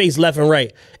punched in the face left and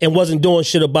right and wasn't doing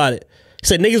shit about it. He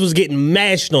said niggas was getting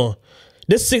mashed on.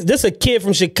 This a kid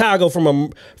from Chicago from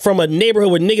a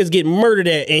neighborhood where niggas get murdered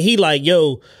at, and he like,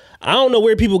 yo, I don't know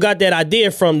where people got that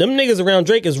idea from. Them niggas around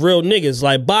Drake is real niggas,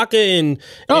 like Baca and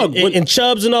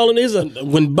Chubbs and all of this.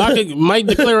 When Baca might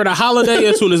declare it a holiday,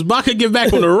 as soon as Baca get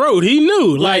back on the road, he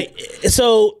knew. Like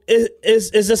so it's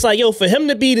just like, yo, for him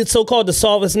to be the so-called the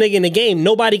softest nigga in the game,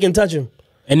 nobody can touch him.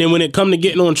 And then when it come to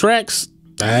getting on tracks,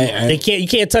 you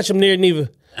can't touch him there neither.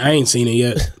 I ain't seen it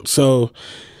yet. So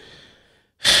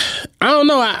I don't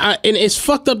know. And it's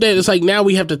fucked up that it's like now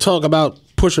we have to talk about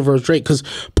Pusha versus Drake, because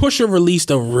Pusha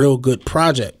released a real good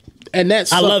project, and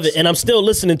that's I love it, and I'm still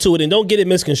listening to it. And don't get it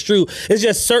misconstrued. It's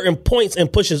just certain points in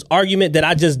Pusha's argument that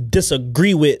I just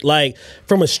disagree with. Like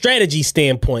from a strategy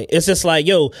standpoint, it's just like,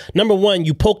 yo, number one,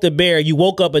 you poked the bear, you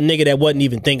woke up a nigga that wasn't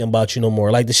even thinking about you no more.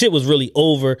 Like the shit was really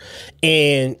over,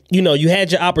 and you know you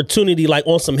had your opportunity, like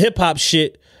on some hip hop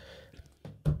shit,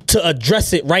 to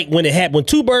address it right when it happened. When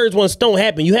Two Birds, One Stone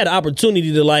happened, you had an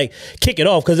opportunity to like kick it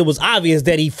off, because it was obvious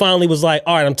that he finally was like,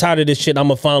 all right, I'm tired of this shit. I'm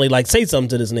gonna finally like say something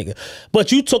to this nigga.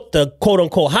 But you took the quote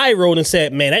unquote high road and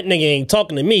said, man, that nigga ain't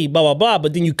talking to me, blah, blah, blah.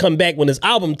 But then you come back when it's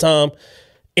album time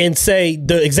and say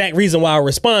the exact reason why I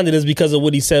responded is because of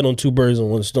what he said on Two Birds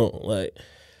and One Stone. Like,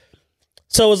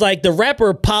 so it's like the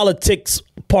rapper politics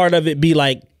part of it be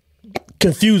like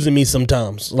confusing me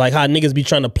sometimes. Like how niggas be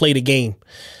trying to play the game.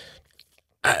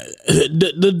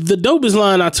 The dopest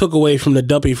line I took away from the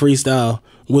Duppy freestyle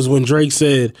was when Drake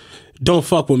said, don't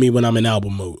fuck with me when I'm in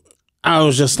album mode. I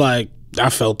was just like, I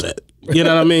felt that. You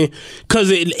know what I mean? Because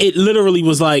it literally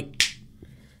was like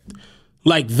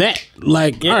that.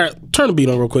 Like, yeah. All right, turn the beat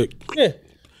on real quick. Yeah.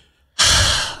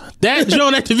 That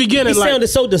joint at the beginning, he sounded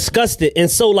so disgusted and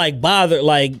so like bothered,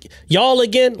 like y'all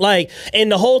again, like.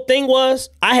 And the whole thing was,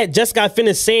 I had just got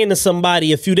finished saying to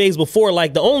somebody a few days before,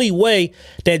 like the only way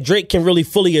that Drake can really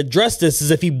fully address this is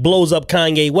if he blows up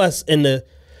Kanye West in the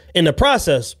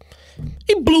process.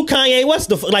 He blew Kanye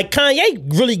West, like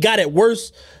Kanye really got it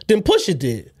worse than Pusha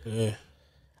did. Yeah.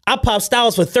 I popped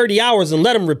Styles for 30 hours and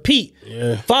let him repeat.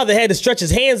 Yeah. Father had to stretch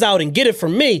his hands out and get it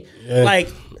from me. Yeah. Like.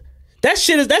 That's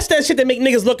that shit that make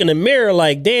niggas look in the mirror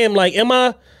like, damn, like, am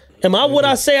I what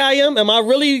I say I am? Am I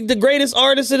really the greatest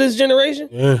artist of this generation?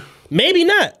 Yeah. Maybe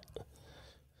not.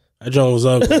 That joint was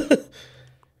ugly.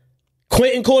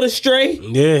 Quentin caught a stray.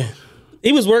 Yeah.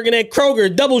 He was working at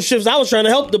Kroger, double shifts. I was trying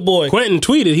to help the boy. Quentin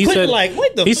tweeted. He said, like,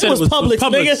 what the? He said it was Publix,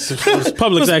 nigga. It was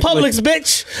Publix, it was Publix,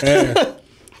 bitch. Yeah.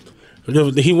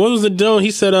 What was the deal?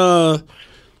 He said,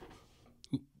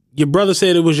 your brother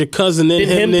said it was your cousin, then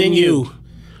him, then you.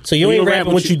 So you ain't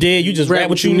rapping what you did. You just rap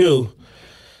what you knew.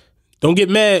 Don't get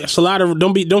mad. It's a lot of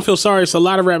don't feel sorry. It's a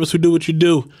lot of rappers who do what you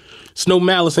do. It's no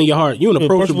malice in your heart. You an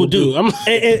approachable dude.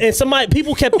 And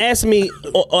people kept asking me.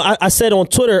 I said on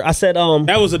Twitter. I said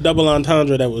that was a double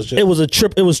entendre. That was just, it was a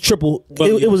trip. It was triple.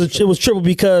 It was triple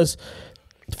because.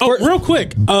 Real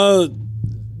quick,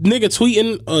 nigga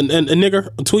tweeting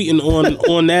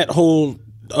on that whole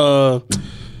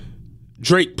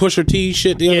Drake Pusha T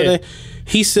shit the other day.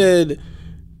 He said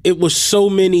it was so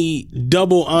many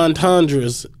double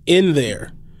entendres in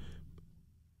there.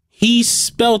 He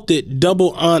spelt it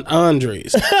double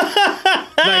entendres.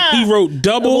 Like he wrote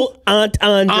double Aunt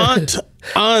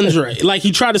Andre. Like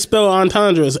he tried to spell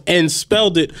entendres and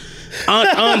spelled it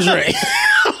Aunt Andre.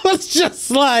 I was just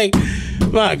like,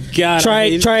 my God. Try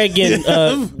again.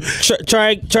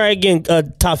 Try again,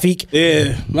 Tafik.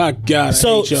 Yeah, my God.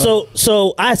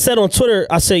 So I said on Twitter,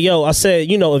 I said,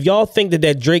 you know, if y'all think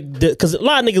that Drake, because a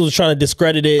lot of niggas was trying to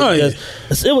discredit it.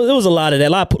 It was a lot of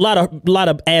that, a lot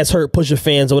of ass hurt Pusha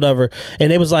fans or whatever,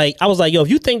 and I was like, yo, if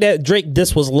you think that Drake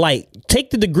this was light, take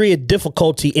the degree of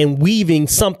difficulty in weaving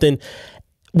something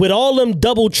with all them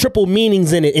double, triple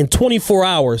meanings in it in 24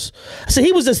 hours. I said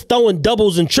he was just throwing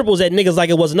doubles and triples at niggas like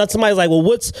it was nothing. Somebody's like, well,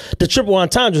 what's the triple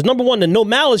entendres? Number one, the no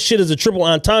malice shit is a triple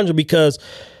entendre because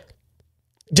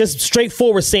just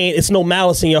straightforward saying it's no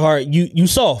malice in your heart. You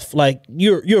soft, like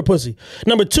you're a pussy.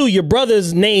 Number two, your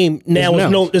brother's name now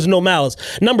is no malice.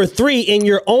 Number three, in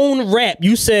your own rap,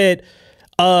 you said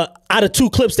out of two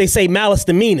clips they say malice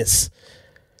the meanest.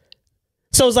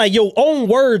 So it's like your own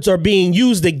words are being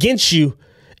used against you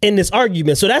in this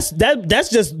argument. So that's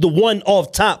just the one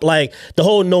off top, like the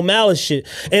whole no malice shit.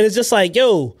 And it's just like,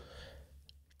 yo,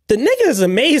 the nigga is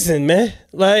amazing, man.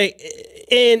 Like,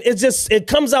 and it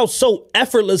comes out so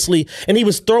effortlessly. And he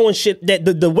was throwing shit that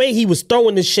the way he was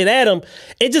throwing this shit at him,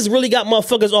 it just really got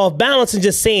motherfuckers off balance and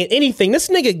just saying anything. This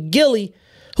nigga Gilly,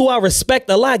 who I respect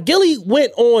a lot, Gilly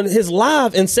went on his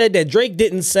live and said that Drake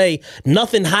didn't say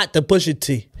nothing hot to Pusha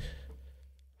T.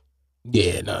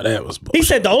 Yeah, no, that was bullshit. He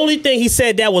said the only thing he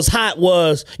said that was hot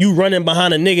was you running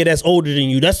behind a nigga that's older than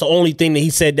you. That's the only thing that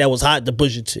he said that was hot to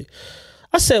Pusha T.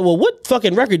 I said, well, what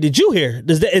fucking record did you hear?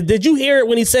 Did you hear it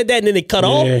when he said that and then it cut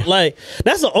off? Like,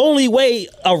 that's the only way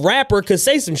a rapper could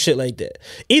say some shit like that.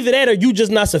 Either that or you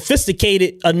just not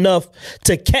sophisticated enough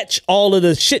to catch all of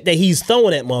the shit that he's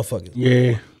throwing at motherfuckers.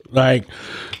 Yeah, like,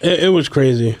 it was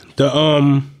crazy.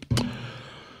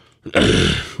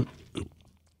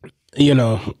 You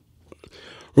know,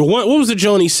 what was the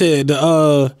joint he said?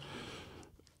 I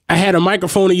had a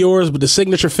microphone of yours, but the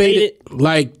signature faded.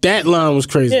 Like that line was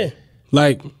crazy. Yeah.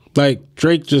 Like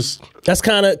Drake just. That's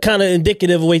kind of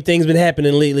indicative of the way things been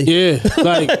happening lately. Yeah,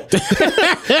 like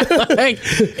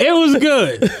it was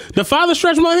good. The Father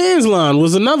Stretch My Hands line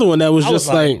was another one that was I was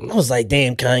like,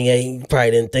 damn, Kanye, you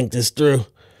probably didn't think this through.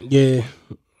 Yeah,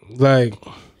 like.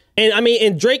 And I mean,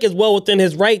 and Drake is well within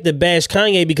his right to bash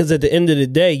Kanye because at the end of the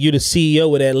day, you're the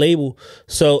CEO of that label.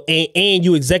 So, and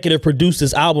you executive produced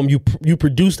this album. You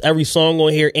produced every song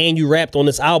on here and you rapped on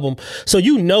this album. So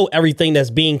you know everything that's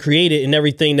being created and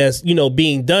everything that's, you know,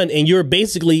 being done. And you're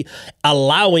basically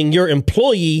allowing your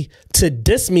employee to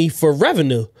diss me for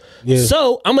revenue. Yeah.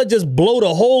 So I'm going to just blow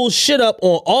the whole shit up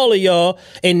on all of y'all.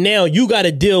 And now you got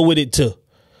to deal with it too.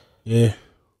 Yeah.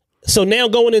 So now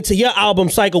going into your album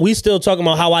cycle, we still talking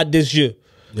about how I diss you.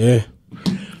 Yeah.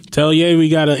 Tell Ye we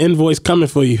got an invoice coming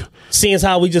for you. Seeing as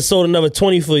how we just sold another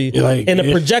 20 for you. Like, and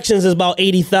the projections is about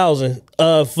 80,000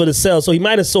 for the sale. So he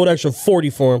might have sold extra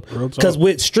 40 for him. Because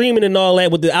with streaming and all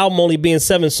that, with the album only being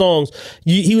 7 songs,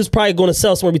 he was probably going to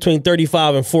sell somewhere between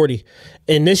 35 and 40.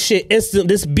 And this shit,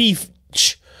 this beef...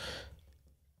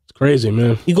 Crazy,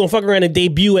 man. You gonna fuck around and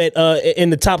debut at in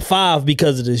the top 5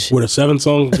 because of this shit. With a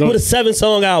 7-song with a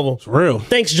 7-song album. It's real.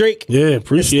 Thanks, Drake. Yeah,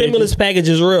 appreciate it. The stimulus package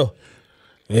is real.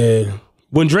 Yeah.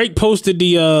 When Drake posted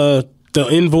the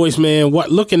invoice, man,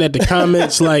 looking at the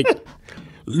comments, like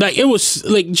it was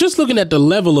like just looking at the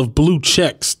level of blue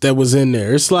checks that was in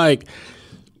there. It's like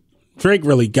Drake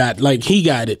really got he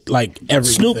got it like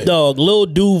everything. Snoop Dogg, Lil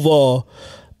Duval.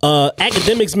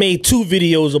 Academics made 2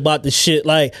 videos about the shit.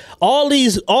 Like all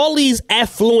these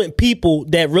affluent people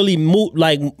that really move,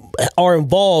 like are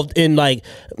involved in like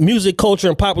music culture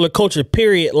and popular culture,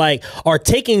 period, like are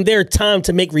taking their time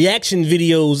to make reaction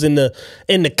videos in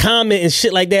the comment and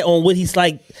shit like that on what he's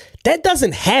like. That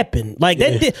doesn't happen. Like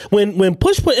that when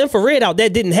Push put Infrared out,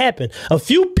 that didn't happen. A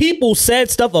few people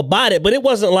said stuff about it, but it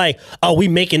wasn't like, oh,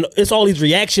 it's all these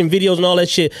reaction videos and all that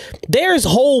shit. There's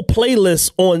whole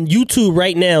playlists on YouTube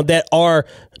right now that are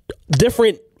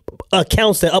different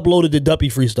accounts that uploaded the Duppy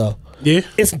freestyle. Yeah.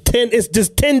 It's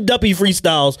just 10 Duppy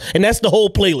freestyles, and that's the whole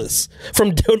playlist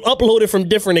uploaded from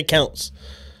different accounts.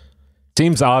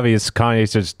 Seems obvious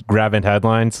Kanye's just grabbing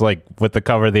headlines, like with the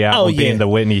cover of the album being the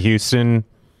Whitney Houston.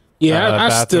 Yeah,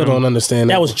 I still don't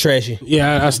understand that. That was trashy.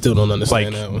 Yeah, I still don't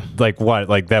understand that one. Like what?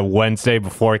 Like that Wednesday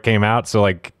before it came out? So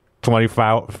like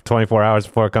 24 hours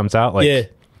before it comes out?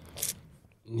 Like,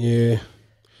 yeah.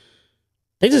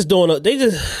 I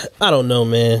don't know,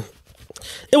 man.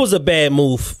 It was a bad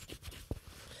move.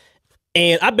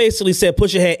 And I basically said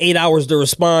Pusha had 8 hours to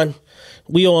respond.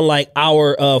 We on like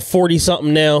hour 40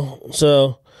 something now.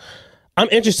 So I'm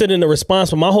interested in the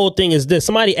response, but my whole thing is this.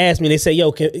 Somebody asked me, they say,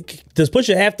 yo, does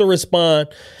Pusha have to respond?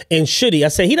 And should he? I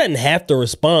say he doesn't have to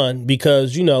respond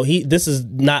because, you know, this is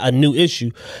not a new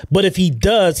issue. But if he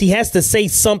does, he has to say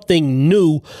something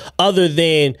new other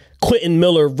than Quentin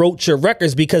Miller wrote your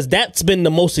records, because that's been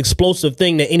the most explosive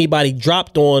thing that anybody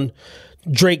dropped on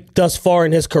Drake thus far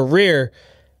in his career.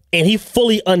 And he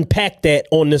fully unpacked that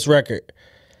on this record.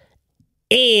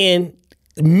 And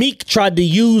Meek tried to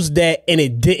use that and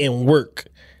it didn't work.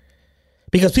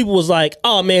 Because people was like,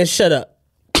 oh man, shut up.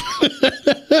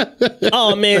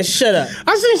 Oh man, shut up.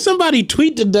 I seen somebody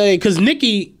tweet today, because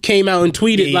Nicki came out and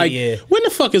tweeted when the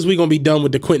fuck is we gonna be done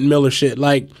with the Quentin Miller shit?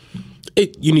 Like,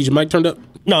 you need your mic turned up?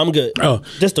 No, I'm good. Oh,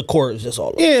 just the chorus, just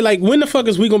all. Yeah, like when the fuck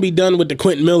is we gonna be done with the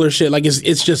Quentin Miller shit? Like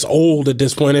it's just old at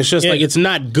this point. It's just like it's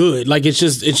not good. Like it's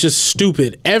just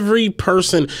stupid. Every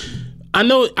person, I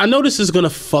know this is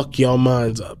gonna fuck y'all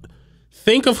minds up.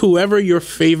 Think of whoever your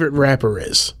favorite rapper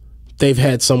is. They've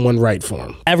had someone write for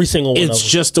him. Every single one. It's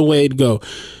just the way it go.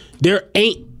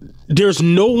 There's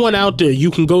no one out there you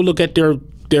can go look at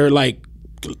their like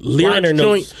lyric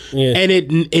joint, and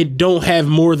it don't have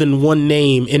more than one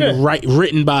name in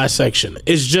written by a section.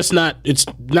 It's just not. It's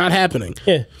not happening.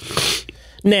 Yeah.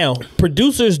 Now,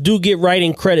 producers do get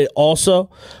writing credit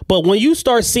also, but when you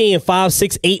start seeing 5,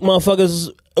 6, 8 motherfuckers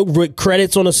with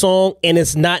credits on a song and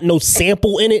it's not no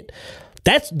sample in it,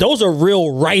 those are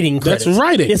real writing credits. That's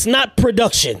writing. It's not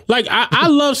production. Like I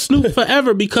love Snoop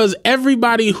forever because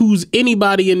everybody who's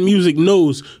anybody in music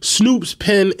knows Snoop's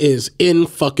pen is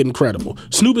fucking incredible.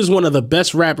 Snoop is one of the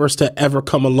best rappers to ever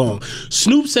come along.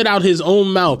 Snoop said out his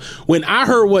own mouth, when I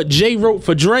heard what Jay wrote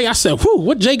for Dre, I said, whew,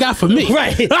 what Jay got for me?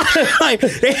 Right.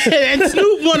 And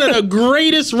Snoop, one of the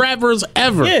greatest rappers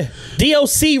ever. Yeah.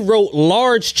 DLC wrote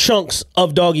large chunks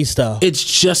of Doggy Style. It's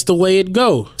just the way it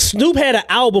go. Snoop had an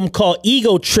album called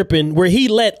Ego Trippin', where he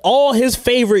let all his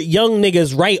favorite young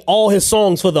niggas write all his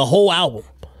songs for the whole album.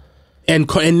 And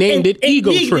named it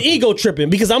Ego Trippin'. Ego Trippin',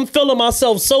 because I'm feeling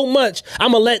myself so much,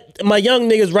 I'm gonna let my young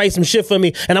niggas write some shit for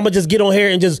me, and I'm gonna just get on here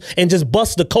and just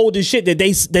bust the coldest shit that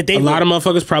they. A lot of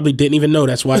motherfuckers probably didn't even know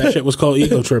that's why that shit was called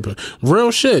Ego Trippin'.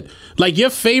 Real shit. Like your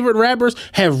favorite rappers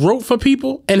have wrote for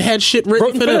people and had shit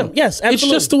written for them. Yes, absolutely. It's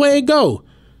just the way it go.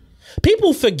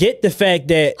 People forget the fact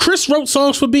that Chris wrote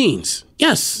songs for Beans.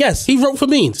 Yes. He wrote for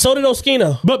Beans. So did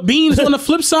Oskino. But Beans, on the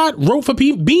flip side, wrote for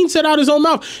Beans said out his own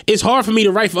mouth, it's hard for me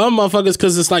to write for other motherfuckers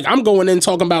because it's like I'm going in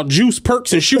talking about juice,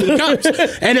 perks, and shooting cops.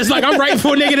 And it's like I'm writing for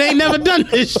a nigga that ain't never done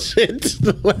this shit.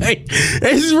 Like,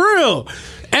 it's real.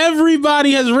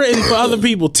 Everybody has written for other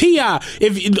people. T.I.,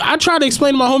 if I tried to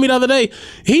explain to my homie the other day,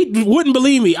 he wouldn't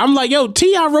believe me. I'm like, yo,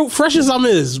 T.I. wrote Fresh As I'm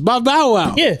Is by Bow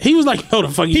Wow. Yeah. He was like, no, the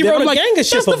fuck he did. wrote I'm a like, gang of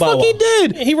shit that's for Bow Wow. the fuck he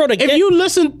did. He wrote a gang. If you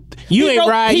listen, you ain't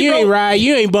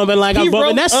ain't bumping like I'm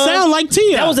bumping. That sound like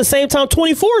T.I. That was the same time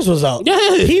 24s was out.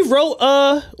 Yeah. He wrote,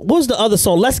 what was the other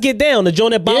song? Let's Get Down, the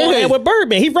joint that Bow Wow had with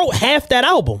Birdman. He wrote half that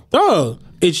album. Oh,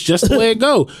 it's just the way it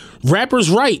go. Rappers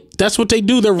write. That's what they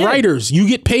do. They're writers. You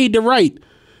get paid to write.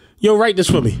 Yo, write this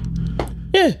for me.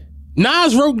 Yeah.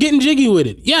 Nas wrote Getting Jiggy With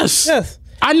It. Yes.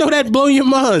 I know that blow your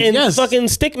mind. And yes. fucking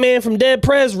Stickman from Dead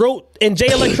Prez wrote, and Jay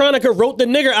Electronica wrote the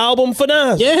Nigger album for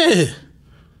Nas. Yeah.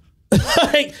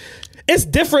 Like, it's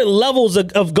different levels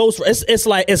of Ghost. It's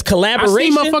like, it's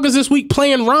collaboration. I see motherfuckers this week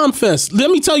playing Rhymefest. Let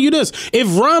me tell you this. If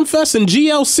Rhymefest and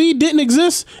GLC didn't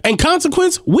exist, and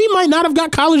Consequence, we might not have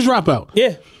got College Dropout.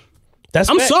 Yeah.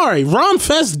 I'm sorry.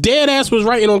 Rhymefest dead ass was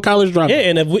writing on College Dropout. Yeah,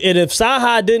 and if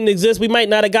Saha didn't exist, we might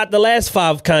not have got the last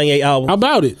 5 Kanye albums. How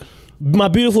about it? My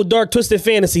Beautiful Dark Twisted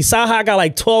Fantasy. Saha got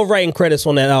like 12 writing credits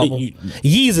on that album.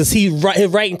 Yeezus,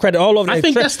 his writing credit all over. I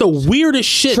think that's the weirdest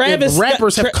shit that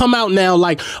rappers have come out now.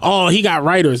 Like, oh, he got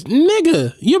writers.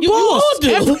 Nigga, your boss.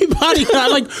 Everybody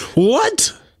got like,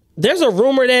 what? There's a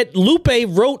rumor that Lupe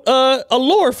wrote a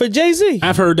lore for Jay-Z.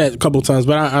 I've heard that a couple of times,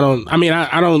 but I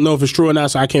don't know if it's true or not,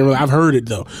 so I can't really. I've heard it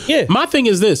though. Yeah. My thing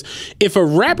is this: if a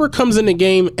rapper comes in the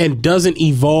game and doesn't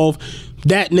evolve,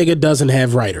 that nigga doesn't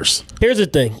have writers. Here's the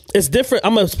thing. It's different.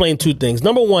 I'm going to explain 2 things.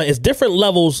 Number one, it's different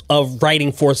levels of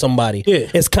writing for somebody.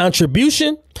 Yeah. It's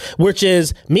contribution, which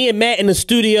is me and Matt in the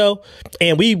studio,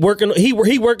 and he working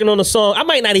on a song. I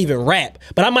might not even rap,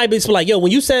 but I might be like, yo,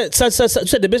 when you said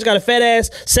the bitch got a fat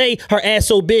ass, say her ass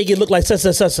so big it looked like such.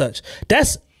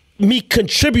 That's me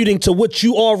contributing to what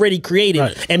you already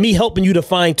created and me helping you to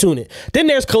fine tune it. Then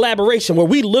there's collaboration where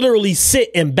we literally sit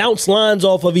and bounce lines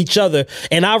off of each other,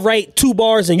 and I write 2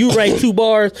 bars and you write 2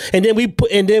 bars, and then we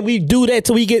do that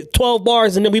till we get 12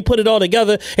 bars, and then we put it all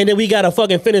together, and then we got a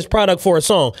fucking finished product for a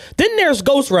song. Then there's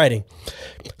ghostwriting.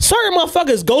 Certain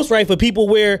motherfuckers ghostwrite for people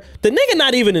where the nigga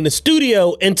not even in the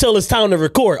studio until it's time to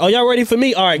record. Oh, y'all ready for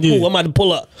me? All right, cool. I'm about to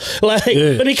pull up. Like,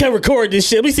 let me come record this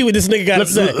shit. Let me see what this nigga got to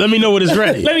say. Let me know when it's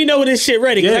ready. Let me know when this shit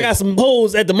ready, because I got some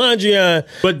hoes at the Mondrian.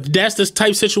 But that's this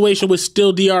type situation with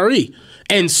Still DRE.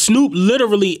 And Snoop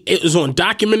literally, it was on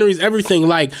documentaries, everything.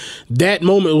 Like, that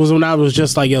moment was when I was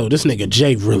just like, yo, this nigga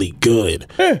Jay really good.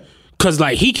 Because,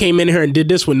 like, he came in here and did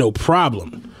this with no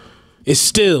problem. It's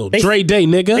still Dre Day,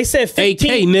 nigga. They said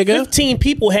 15, AK, nigga. 15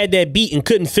 people had that beat and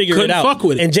couldn't figure it out. Fuck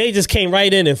with it. And Jay just came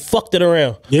right in and fucked it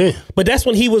around. Yeah. But that's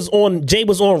when Jay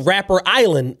was on Rapper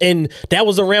Island, and that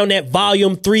was around that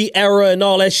Volume 3 era and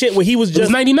all that shit where he was just... It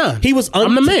was 99. He was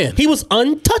I'm the man. He was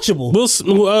untouchable.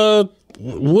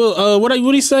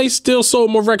 What he say? Still sold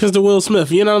more records than Will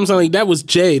Smith. You know what I'm saying? Like, that was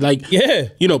Jay. Like,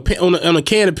 you know, on a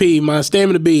Canopy, My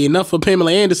Stamina Be, Enough for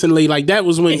Pamela Anderson Lee. Like, that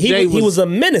was when Jay was... He was a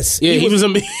menace. Yeah, he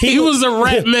was a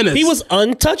rap menace. He was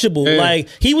untouchable. Yeah. Like,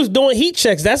 he was doing heat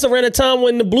checks. That's around the time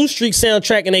when the Blue Streak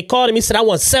soundtrack, and they called him. He said, I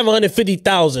want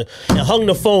 $750,000, and hung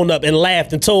the phone up and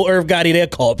laughed and told Irv Gotti their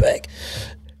call back.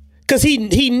 Cause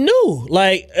he knew,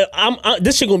 like,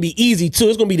 this shit gonna be easy too.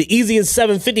 It's gonna be the easiest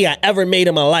 $750 I ever made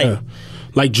in my life. Yeah.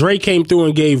 Like, Dre came through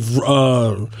and gave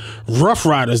Rough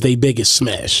Riders their biggest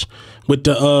smash with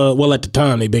the at the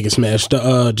time they biggest smash,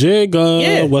 the Jig,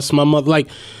 What's My Mother. Like,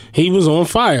 he was on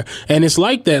fire, and it's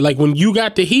like that. Like, when you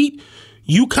got the heat,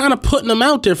 you kind of putting them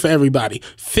out there for everybody.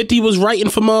 50 was writing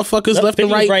for motherfuckers left and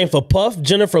right. 50 was writing for Puff,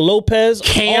 Jennifer Lopez.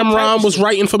 Cameron was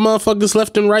writing for motherfuckers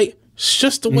left and right. It's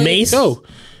just the way it go.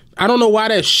 I don't know why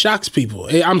that shocks people.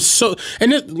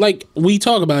 Like, we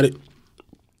talk about it.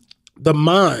 The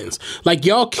minds. Like,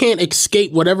 y'all can't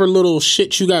escape whatever little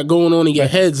shit you got going on in your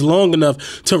heads long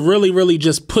enough to really, really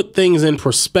just put things in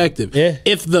perspective. Yeah.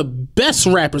 If the best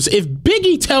rappers, if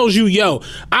Biggie tells you, yo,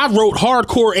 I wrote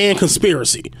Hardcore and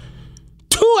Conspiracy,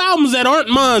 2 albums that aren't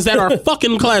mine that are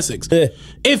fucking classics. Yeah.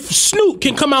 If Snoop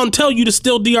can come out and tell you the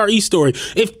Still DRE story,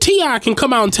 if T.I. can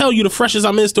come out and tell you the Fresh As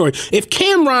I'm In story, if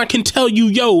Cameron can tell you,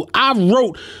 yo, I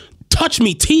wrote Touch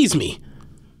Me, Tease Me,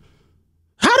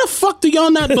 how the fuck do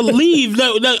y'all not believe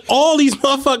that all these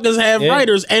motherfuckers have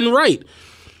writers and write?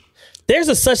 There's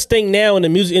a such thing now in the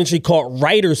music industry called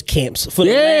writers camps for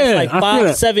the last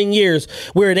 5-7 years,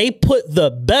 where they put the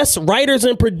best writers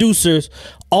and producers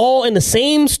all in the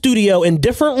same studio in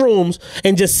different rooms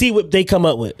and just see what they come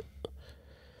up with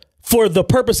for the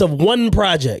purpose of one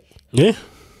project. Yeah.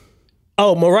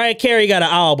 Oh, Mariah Carey got an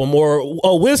album,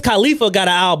 or Wiz Khalifa got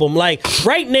an album. Like,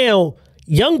 right now,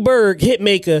 Young Berg,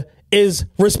 Hitmaker, is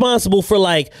responsible for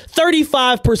like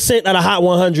 35% of the Hot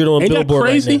 100 on Ain't Billboard that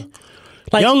crazy? right now.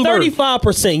 Like, Young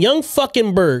 35%. Young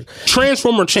fucking Berg.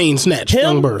 Transformer chain snatch.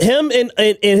 Young Berg. Him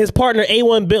and his partner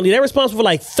A1 Bentley, they're responsible for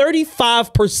like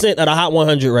 35% of the Hot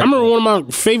 100 right now. I remember one of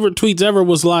my favorite tweets ever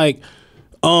was like,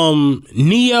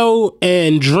 Neo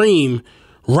and Dream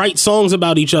write songs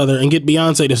about each other and get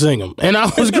Beyonce to sing them. And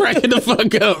I was cracking the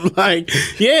fuck up. Like,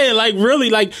 yeah, like, really,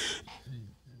 like,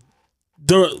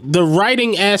 the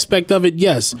writing aspect of it,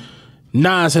 yes.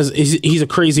 Nas he's a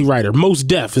crazy writer. Mos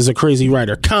Def is a crazy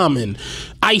writer. Common,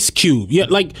 Ice Cube. Yeah,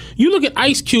 like, you look at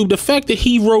Ice Cube, the fact that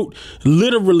he wrote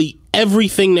literally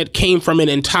everything that came from an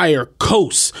entire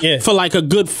coast for like a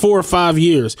good 4 or 5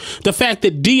 years. The fact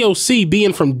that DOC,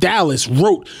 being from Dallas,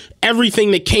 wrote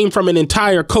everything that came from an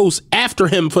entire coast after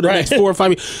him for the next 4 or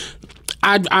 5 years.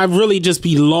 I'd really just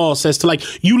be lost as to, like,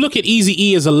 you look at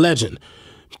Eazy-E as a legend,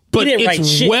 but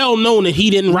it's well known that he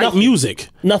didn't write music.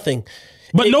 Nothing.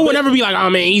 But no one ever be like, oh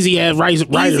man, Eazy has writers.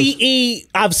 Eazy-E,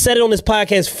 I've said it on this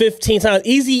podcast 15 times.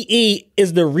 Eazy-E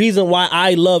is the reason why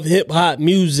I love hip hop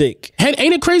music. Ain't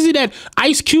it crazy that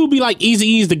Ice Cube be like,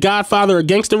 Eazy-E is the godfather of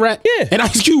gangster rap? Yeah. And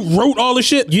Ice Cube wrote all the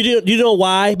shit? You know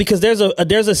why? Because there's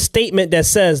a statement that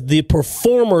says the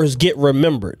performers get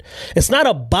remembered. It's not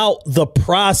about the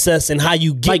process and how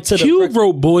you get like to Cube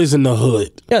wrote Boys in the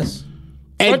Hood. Yes.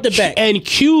 And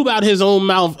Cube out his own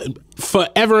mouth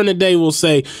forever and a day will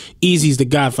say Eazy's the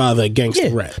godfather of gangster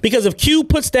rap. Because if Cube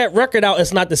puts that record out,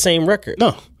 it's not the same record.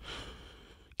 No.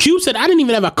 Cube said, I didn't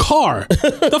even have a car.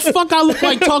 The fuck I look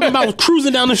like talking about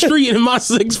cruising down the street in my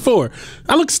 6'4"?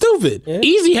 I look stupid. Yeah.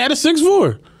 Eazy had a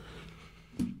 6'4".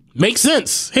 Makes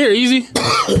sense. Here, Eazy.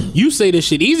 You say this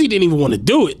shit. Eazy didn't even want to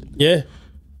do it. Yeah.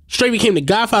 Straight became the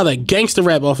godfather of gangster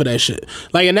rap off of that shit.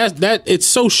 Like, and that it's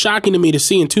so shocking to me to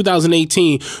see in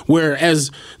 2018, where as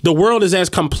the world is as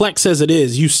complex as it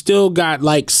is, you still got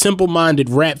like simple-minded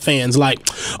rap fans like,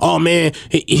 oh man,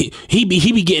 he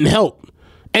be getting help.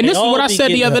 And this is what I said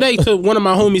the other day to one of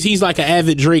my homies. He's like an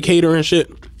avid Drake hater and shit.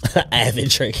 Avid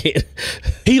Drake hater.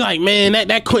 He like, man,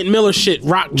 that Quentin Miller shit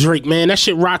rocked Drake, man. That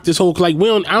shit rocked this whole, like, I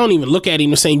don't even look at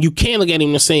him the same. You can't look at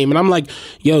him the same. And I'm like,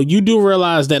 yo, you do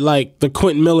realize that like the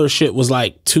Quentin Miller shit was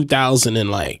like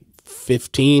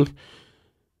 2015.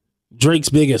 Drake's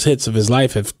biggest hits of his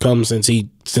life have come since he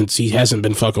hasn't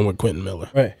been fucking with Quentin Miller.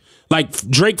 Right. Like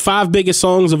Drake 5 biggest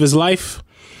songs of his life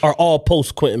are all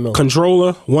post Quentin Miller.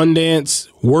 Controller, One Dance,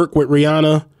 Work with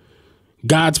Rihanna,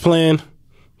 God's Plan.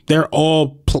 They're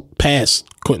all past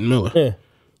Quentin Miller. Yeah.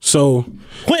 So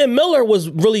Quentin Miller was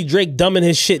really Drake dumbing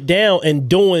his shit down and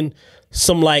doing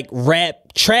some like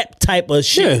rap trap type of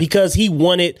shit because he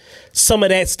wanted some of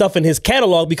that stuff in his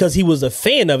catalog because he was a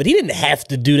fan of it. He didn't have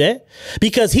to do that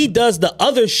because he does the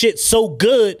other shit so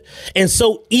good and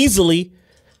so easily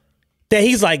that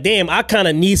he's like, damn, I kind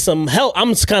of need some help.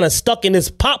 I'm kind of stuck in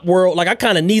this pop world. Like, I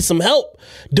kind of need some help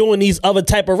doing these other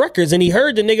type of records. And he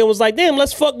heard the nigga was like, damn,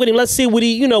 let's fuck with him. Let's see what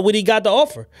he got to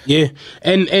offer. Yeah.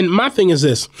 And my thing is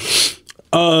this.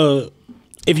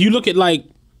 If you look at like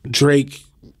Drake,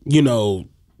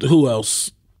 who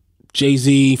else?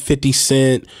 Jay-Z, 50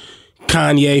 Cent,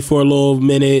 Kanye for a little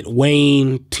minute,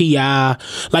 Wayne, T.I.,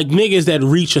 like niggas that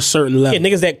reach a certain level. Yeah,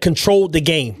 niggas that controlled the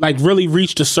game. Like really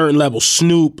reached a certain level.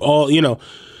 Snoop,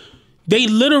 they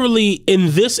literally,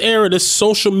 in this era, this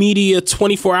social media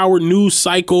 24-hour news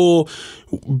cycle,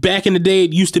 back in the day,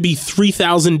 it used to be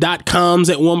 3,000.coms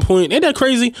at one point. Ain't that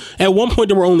crazy? At one point,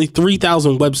 there were only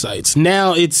 3,000 websites.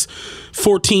 Now it's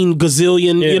 14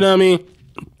 gazillion, you know what I mean?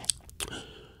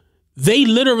 They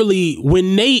literally,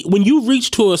 when you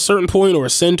reach to a certain point or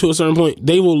ascend to a certain point,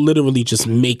 they will literally just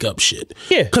make up shit.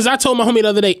 Yeah. Because I told my homie the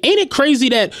other day, ain't it crazy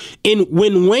that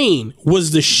when Wayne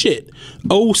was the shit,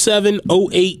 07,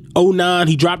 08, 09,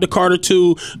 he dropped the Carter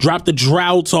 2, dropped the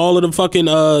Droughts, all of the fucking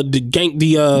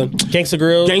Gangsta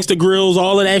Grills,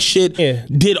 all of that shit. Yeah.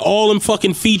 Did all them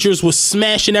fucking features, was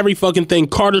smashing every fucking thing.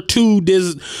 Carter 2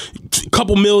 did a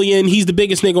couple million. He's the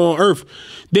biggest nigga on earth.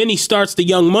 Then he starts the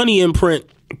Young Money imprint.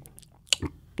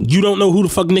 You don't know who the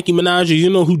fuck Nicki Minaj is. You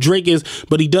know who Drake is,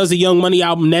 but he does the Young Money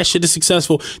album. That shit is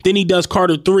successful. Then he does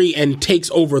Carter 3 and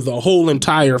takes over the whole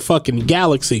entire fucking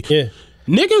galaxy. Yeah.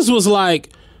 Niggas was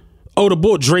like, oh, the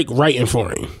boy Drake writing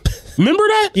for him. Remember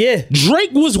that? Yeah.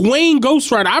 Drake was Wayne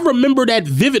ghostwriter. I remember that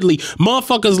vividly.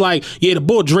 Motherfuckers like, yeah, the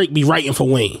boy Drake be writing for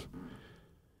Wayne.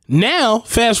 Now,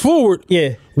 fast forward,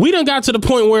 we done got to the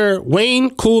point where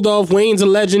Wayne cooled off. Wayne's a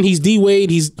legend. He's D-Wade.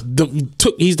 He's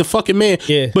the fucking man.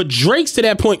 Yeah. But Drake's to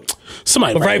that point,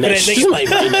 somebody writing that shit. Somebody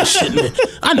writing that shit, man.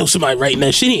 I know somebody writing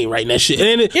that shit. He ain't writing that shit.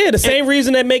 And the same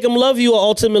reason that make him love you will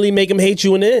ultimately make him hate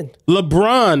you in the end.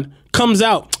 LeBron comes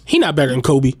out. He not better than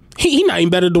Kobe. He not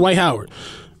even better than Dwight Howard.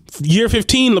 Year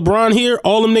 15, LeBron here.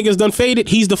 All them niggas done faded.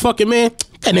 He's the fucking man.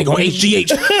 That nigga on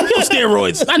HGH on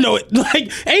steroids. I know it. Like,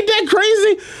 ain't that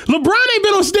crazy? LeBron ain't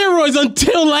been on steroids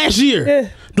until last year. Yeah.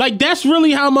 Like, that's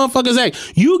really how motherfuckers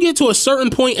act. You get to a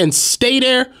certain point and stay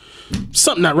there,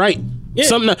 something not right. Yeah.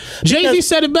 Something not. Jay-Z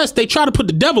said it best. They try to put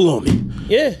the devil on me.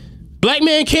 Yeah. Black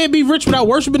man can't be rich without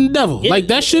worshiping the devil. Like,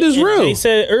 that shit is real. He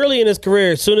said early in his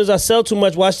career, as soon as I sell too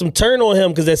much, watch them turn on him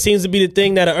because that seems to be the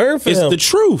thing that I earn for him. It's the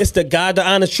truth. It's the God, the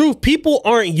honest truth. People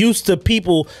aren't used to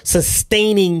people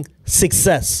sustaining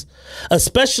success,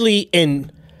 especially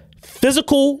in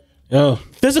physical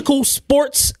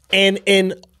sports and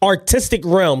in artistic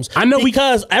realms. I know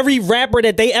because every rapper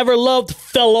that they ever loved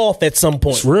fell off at some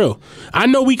point. It's real. I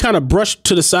know we kind of brush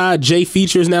to the side Jay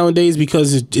features nowadays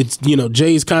because it's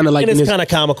Jay's kind of like, and it's kind of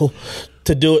comical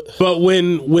to do it. But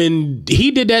when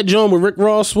he did that joint with Rick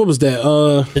Ross, what was that?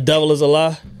 The Devil Is a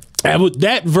Lie.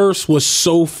 That verse was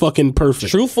so fucking perfect.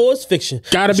 True force fiction.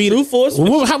 Gotta be true force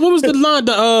fiction. What was the line?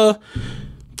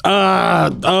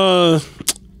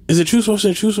 Is it true force?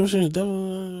 True force?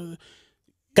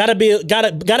 Gotta be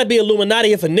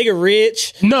Illuminati if a nigga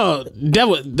rich. No,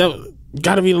 that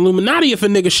gotta be Illuminati if a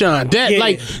nigga shine.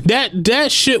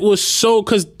 That shit was so,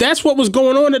 cause that's what was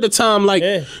going on at the time. Like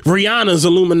Rihanna's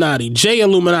Illuminati, Jay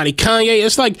Illuminati, Kanye.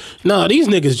 It's like, nah, these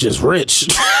niggas just rich.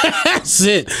 That's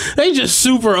it. They just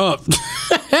super up.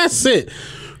 That's it.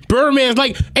 Birdman's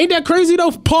like, ain't that crazy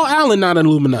though? Paul Allen not an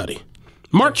Illuminati.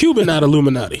 Mark Cuban not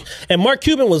Illuminati. And Mark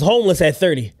Cuban was homeless at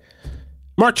 30.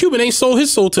 Mark Cuban ain't sold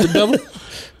his soul to the devil.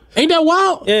 Ain't that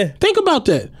wild? Yeah. Think about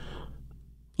that.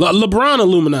 LeBron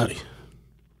Illuminati.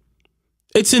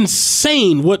 It's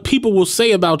insane what people will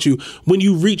say about you when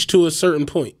you reach to a certain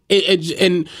point.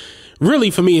 And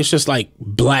really, for me, it's just like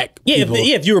black people.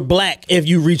 If you're black, if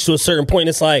you reach to a certain point,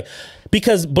 it's like,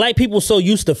 because black people so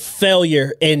used to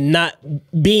failure and not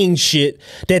being shit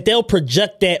that they'll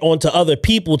project that onto other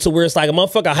people to where it's like a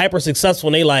motherfucker hyper successful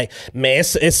and they like, man,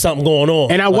 it's something going on.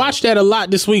 And I watched that a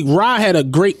lot this week. Ra had a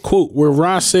great quote where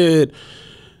Ra said,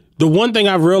 the one thing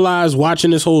I've realized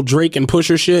watching this whole Drake and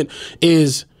Pusher shit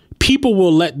is people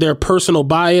will let their personal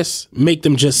bias make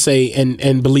them just say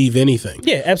and believe anything.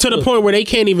 Yeah, absolutely. To the point where they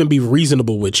can't even be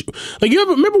reasonable with you. Like, you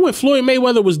ever remember when Floyd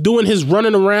Mayweather was doing his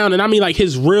running around, and I mean like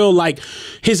his real, like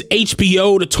his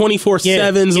HBO, the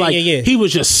 24/7s, he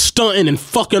was just stunting and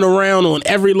fucking around on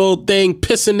every little thing,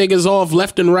 pissing niggas off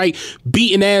left and right,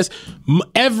 beating ass.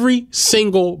 Every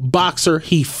single boxer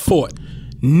he fought.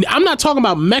 I'm not talking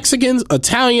about Mexicans,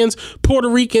 Italians, Puerto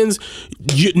Ricans,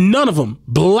 none of them.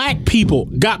 Black people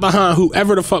got behind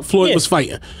whoever the fuck Floyd was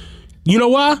fighting. You know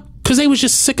why? Because they was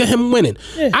just sick of him winning.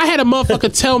 Yeah. I had a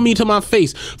motherfucker tell me to my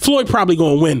face, Floyd probably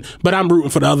gonna win, but I'm rooting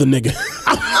for the other nigga.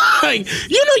 I'm like,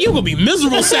 you know you gonna be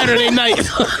miserable Saturday night.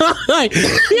 Like,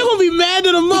 you gonna be mad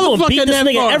at the motherfucker. You gonna beat this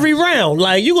nigga every round.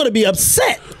 Like, you gonna be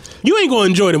upset. You ain't gonna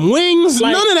enjoy them wings,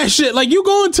 like, none of that shit. Like, you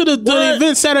going to the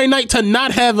event Saturday night to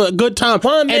not have a good time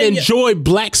and enjoy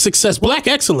black success, black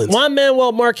excellence. Juan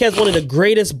Manuel Marquez, one of the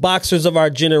greatest boxers of our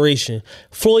generation.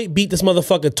 Floyd beat this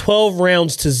motherfucker 12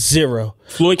 rounds to 0.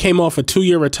 Floyd came off a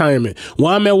 2-year retirement.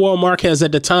 Juan Manuel Marquez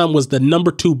at the time was the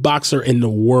number 2 boxer in the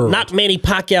world. Knocked Manny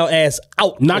Pacquiao ass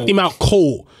out. Knocked him out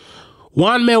cold.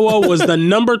 Juan Manuel was the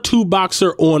number 2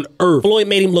 boxer on earth. Floyd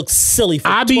made him look silly. For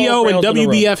IBO and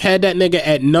WBF had that nigga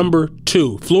at number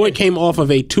 2. Floyd came off of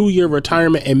a 2-year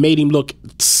retirement and made him look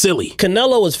silly.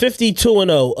 Canelo was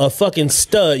 52-0, a fucking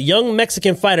stud, young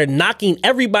Mexican fighter, knocking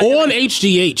everybody on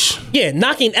HGH. Yeah,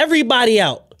 knocking everybody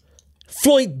out.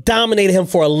 Floyd dominated him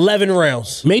for 11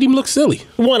 rounds. Made him look silly.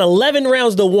 Won 11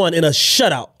 rounds to 1 in a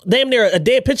shutout. Damn near a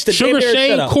dead pitch to Sugar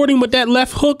Shane courting with that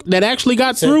left hook that actually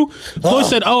got through. Floyd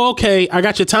said, "Oh, okay, I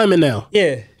got your timing now."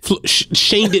 Yeah.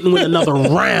 Shane didn't win another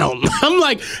round. I'm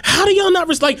like, how do y'all not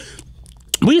like?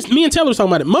 Me and Taylor was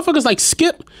talking about it. Motherfuckers like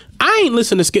Skip. I ain't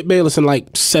listened to Skip Bayless in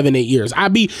like 7-8 years. I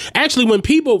be actually when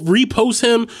people repost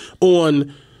him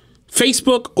on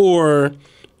Facebook or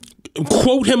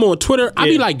quote him on Twitter, I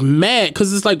be like mad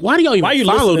because it's like, why do y'all even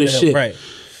follow this shit? Right.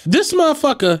 This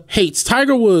motherfucker hates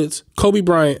Tiger Woods, Kobe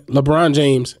Bryant, LeBron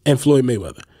James, and Floyd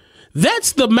Mayweather.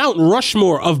 That's the Mount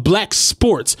Rushmore of black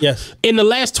sports. Yes. In the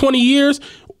last 20 years,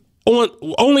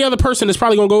 only other person that's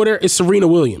probably gonna go there is Serena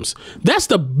Williams. That's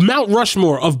the Mount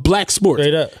Rushmore of black sports.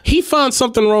 Straight up. He finds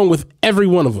something wrong with every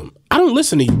one of them. I don't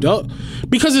listen to you, dog,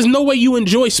 because there's no way you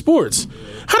enjoy sports.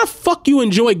 How the fuck you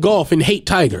enjoy golf and hate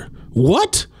Tiger?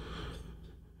 What?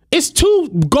 It's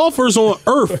 2 golfers on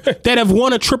earth that have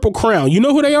won a triple crown. You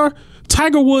know who they are?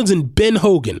 Tiger Woods and Ben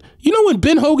Hogan. You know when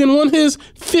Ben Hogan won his?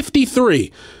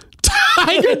 53.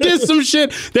 Tiger did some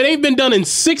shit that ain't been done in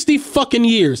 60 fucking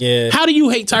years. Yeah. How do you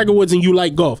hate Tiger Woods and you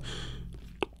like golf?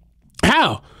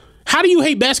 How? How do you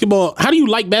hate basketball? How do you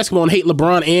like basketball and hate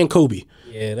LeBron and Kobe?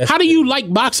 Yeah, how do you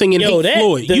like boxing and hate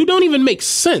Floyd? You don't even make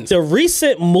sense. The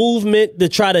recent movement to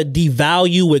try to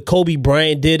devalue what Kobe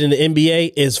Bryant did in the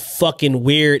NBA is fucking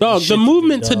weird. Dog, the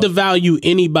movement to devalue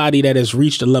anybody that has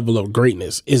reached a level of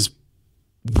greatness is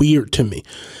weird to me.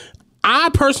 I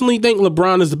personally think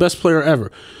LeBron is the best player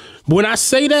ever. When I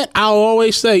say that, I'll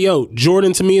always say, yo,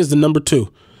 Jordan to me is the number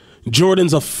 2.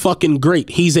 Jordan's a fucking great.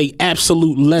 He's a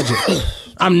absolute legend.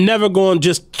 I'm never going to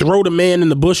just throw the man in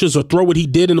the bushes or throw what he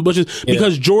did in the bushes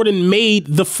because Jordan made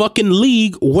the fucking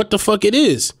league what the fuck it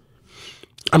is.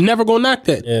 I'm never going to knock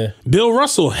that. Yeah. Bill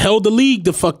Russell held the league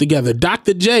the fuck together.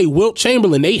 Dr. J, Wilt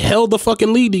Chamberlain, they held the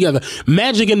fucking league together.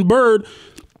 Magic and Bird,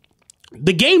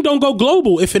 the game don't go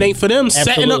global if it ain't for them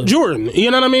setting up Jordan.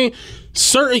 You know what I mean?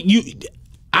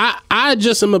 I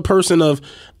just am a person of,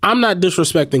 I'm not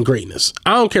disrespecting greatness.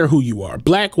 I don't care who you are.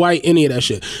 Black, white, any of that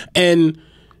shit. And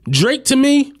Drake, to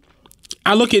me,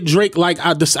 I look at Drake like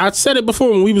I said it before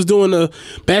when we was doing the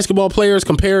basketball players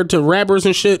compared to rappers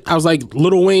and shit. I was like,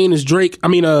 Lil Wayne is Drake. I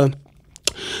mean,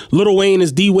 Lil Wayne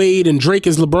is D Wade and Drake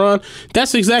is LeBron.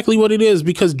 That's exactly what it is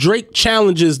because Drake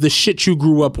challenges the shit you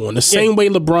grew up on the same way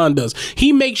LeBron does.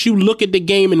 He makes you look at the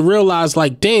game and realize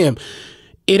like, damn,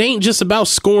 it ain't just about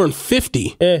scoring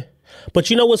 50. Yeah.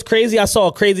 But you know what's crazy? I saw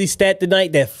a crazy stat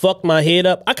tonight that fucked my head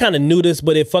up. I kind of knew this,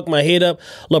 but it fucked my head up.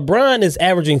 LeBron is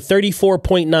averaging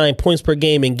 34.9 points per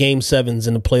game in Game 7s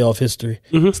in the playoff history.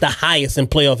 Mm-hmm. It's the highest in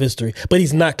playoff history, but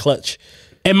he's not clutch.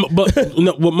 But what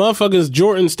motherfuckers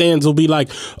Jordan stands will be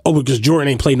like, oh, because Jordan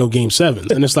ain't played no Game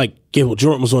 7s. And it's like, yeah, well,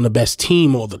 Jordan was on the best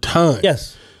team all the time.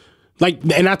 Yes. Like,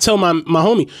 and I tell my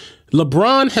homie,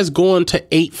 LeBron has gone to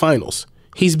 8 finals.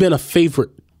 He's been a favorite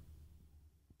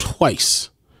twice.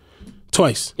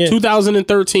 Yeah.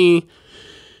 2013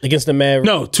 against the Mavericks.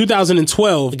 No,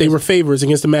 2012 they were favorites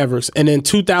against the Mavericks, and then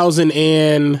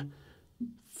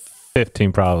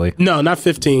 2015 probably. No, not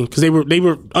 15 because they were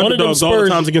underdogs all the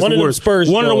times against the Warriors.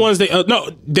 One of the ones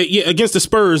against the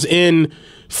Spurs in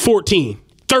 14.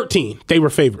 13, they were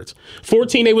favorites.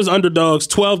 14, they was underdogs.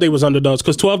 12, they was underdogs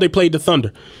because 12, they played the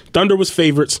Thunder. Thunder was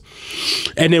favorites.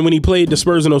 And then when he played the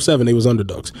Spurs in 07, they was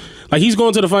underdogs. Like, he's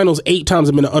gone to the finals 8 times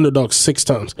and been an underdog 6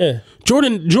 times. Yeah.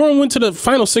 Jordan went to the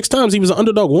finals 6 times. He was an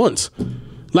underdog once.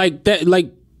 Like, that,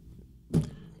 like...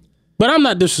 But I'm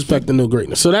not disrespecting no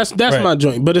greatness. So that's right. My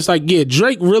joint. But it's like, yeah,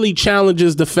 Drake really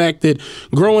challenges the fact that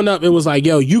growing up, it was like,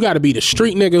 yo, you got to be the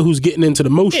street nigga who's getting into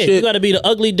the most shit. You got to be the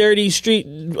ugly,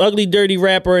 dirty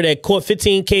rapper that caught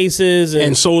 15 cases.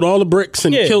 And sold all the bricks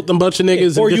and killed a bunch of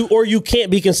niggas. Or you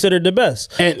can't be considered the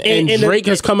best. And Drake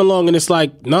has come along and it's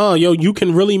like, nah, yo, you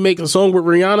can really make a song with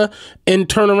Rihanna and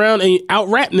turn around and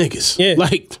out-rap niggas. Yeah.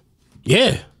 Like,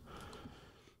 yeah.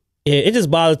 Yeah, it just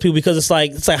bothers people because it's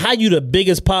like how you the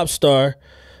biggest pop star,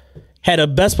 had the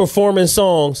best performing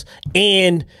songs,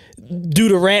 and do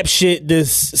the rap shit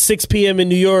this 6 p.m. in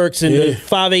New York's and the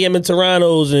 5 a.m. in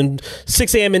Toronto's and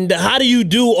 6 a.m. and how do you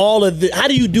do all of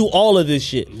this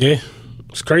shit? Yeah,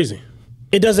 it's crazy.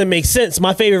 It doesn't make sense.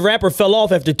 My favorite rapper fell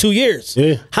off after 2 years.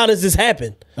 Yeah. How does this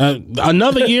happen?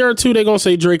 Another year or two, they're gonna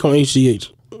say Drake on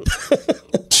HGH.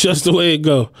 Just the way it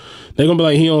go. They're gonna be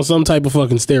like, he on some type of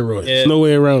fucking steroids. There's no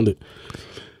way around it.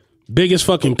 Biggest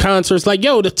fucking concerts. Like,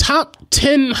 yo, the top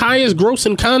 10 highest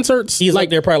grossing concerts. He's like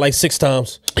there probably like 6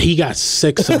 times. He got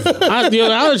 6 of them. How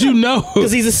did you know?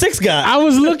 Because he's a 6 guy. I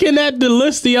was looking at the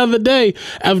list the other day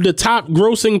of the top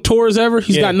grossing tours ever.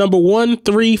 He's got number 1,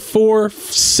 3, 4,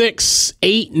 6,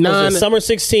 8, 9. Summer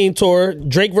 16 tour,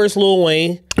 Drake versus Lil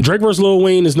Wayne. Drake vs. Lil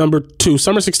Wayne is number 2.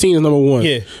 Summer 16 is number 1.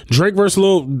 Yeah. Drake vs.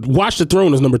 Watch the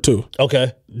Throne is number 2.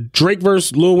 Okay. Drake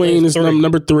vs. Lil Wayne is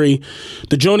number 3.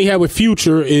 The joint he had with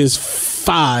Future is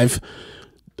 5.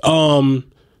 The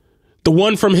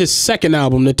one from his second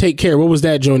album, The Take Care, what was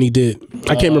that joint he did?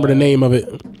 I can't remember the name of it.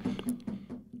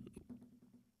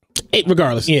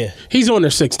 Regardless. Yeah. He's on there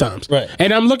 6 times. Right.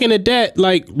 And I'm looking at that,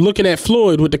 like looking at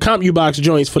Floyd with the CompuBox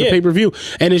joints for the pay-per-view.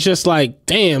 And it's just like,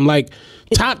 damn, like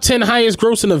top 10 highest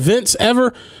grossing events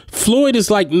ever. Floyd is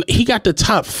like, he got the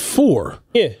top 4.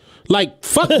 Yeah. Like,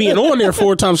 fuck being on there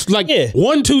 4 times. Like,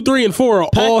 1, 2, 3, and 4 are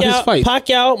all his fights.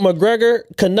 Pacquiao, McGregor,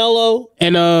 Canelo.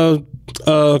 And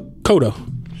Cotto.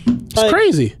 It's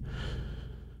crazy.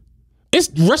 It's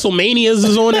WrestleManias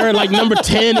is on there at like number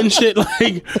 10 and shit.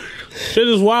 Like, shit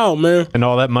is wild, man. And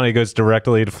all that money goes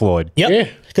directly to Floyd. Yep. Yeah.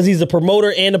 Because he's the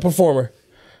promoter and the performer.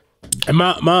 And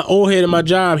my old head in my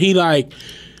job, he like,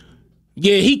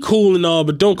 yeah, he cool and all,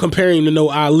 but don't compare him to no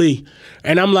Ali.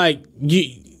 And I'm like,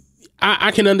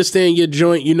 I can understand your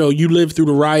joint. You know, you lived through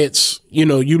the riots. You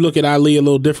know, you look at Ali a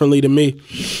little differently than me.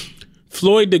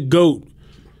 Floyd the GOAT,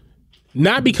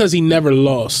 not because he never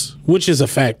lost, which is a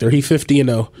factor. He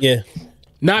 50-0. Yeah.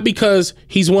 Not because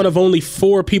he's one of only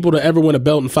 4 people to ever win a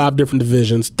belt in 5 different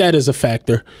divisions. That is a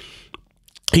factor.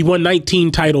 He won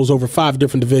 19 titles over 5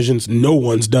 different divisions. No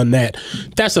one's done that.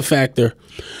 That's a factor.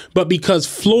 But because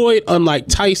Floyd, unlike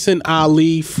Tyson,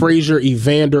 Ali, Frazier,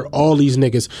 Evander, all these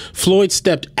niggas, Floyd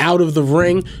stepped out of the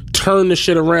ring, turned the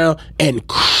shit around, and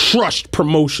crushed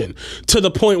promotion to the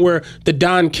point where the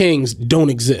Don Kings don't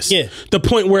exist. Yeah. The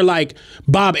point where, like,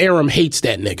 Bob Arum hates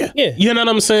that nigga. Yeah. You know what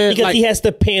I'm saying? Because like, he has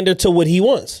to pander to what he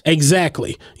wants.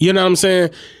 Exactly. You know what I'm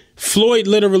saying? Floyd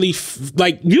literally,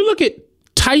 like, you look at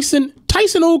Tyson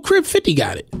old crib 50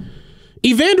 got it.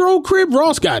 Evander old crib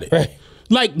Ross got it. Right.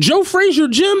 Like Joe Frazier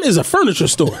gym is a furniture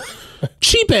store.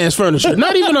 Cheap ass furniture.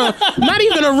 Not even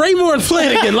a Raymore and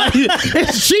Flanagan. Like,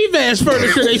 it's cheap ass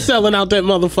furniture they selling out that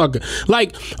motherfucker.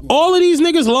 Like, all of these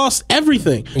niggas lost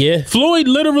everything. Yeah. Floyd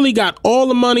literally got all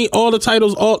the money, all the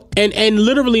titles, and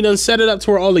literally done set it up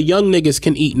to where all the young niggas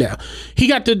can eat now. He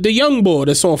got the young boy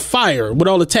that's on fire with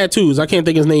all the tattoos. I can't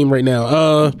think his name right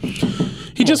now.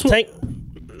 He just Tank.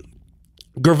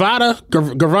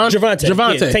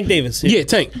 Gervonta. Yeah, Tank Davis. Yeah,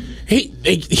 Tank.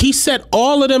 He set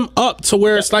all of them up to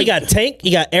where it's like, he got Tank, he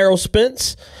got Errol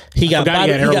Spence, he got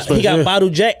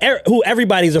Badu Jack, who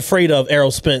everybody's afraid of.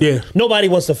 Errol Spence. Yeah. Nobody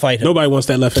wants to fight him. Nobody wants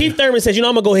that left. Keith Thurman says, you know,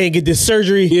 I'm gonna go ahead and get this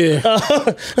surgery. Yeah.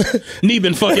 Knee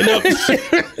been fucking up.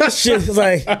 This shit is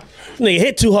like, nigga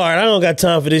hit too hard. I don't got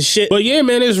time for this shit. But yeah,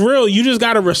 man, it's real. You just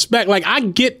gotta respect. Like, I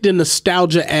get the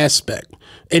nostalgia aspect.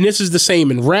 And this is the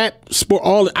same in rap, sport,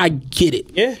 all. I get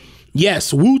it. Yeah.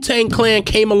 Yes, Wu-Tang Clan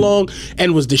came along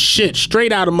and was the shit,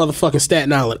 straight out of motherfucking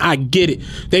Staten Island. I get it.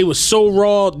 They was so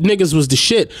raw, niggas was the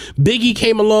shit. Biggie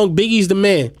came along, Biggie's the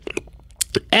man.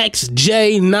 X,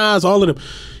 J, Nas, all of them.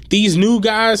 These new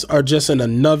guys are just in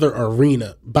another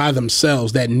arena by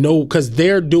themselves that because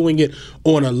they're doing it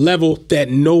on a level that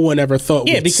no one ever thought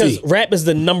we'd see. Because rap is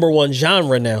the #1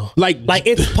 genre now. Like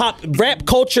it's rap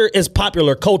culture is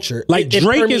popular culture. Like it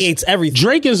permeates everything.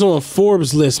 Drake is on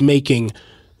Forbes list making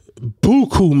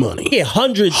buku money. Yeah,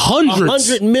 hundreds.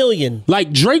 100 million.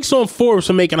 Like Drake's on Forbes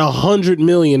for making 100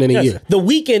 million in a year. The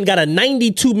Weeknd got a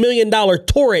 $92 million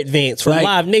tour advance from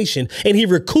Live Nation, and he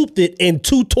recouped it in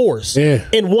 2 tours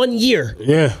in 1 year.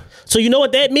 Yeah. So you know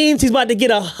what that means? He's about to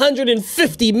get a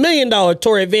 $150 million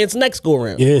tour advance next go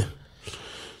around. Yeah.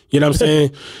 You know what I'm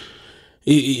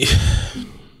saying?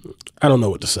 I don't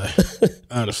know what to say,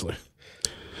 honestly.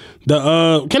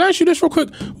 Can I ask you this real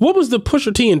quick? What was the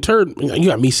Pusha T and Turd? You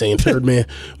got me saying Turd Man.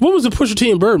 What was the Pusha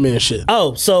T and Birdman shit?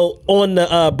 Oh, so on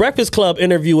the Breakfast Club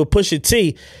interview with Pusha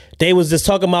T, they was just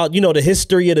talking about, the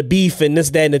history of the beef and this,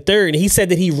 that, and the third. And he said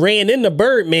that he ran into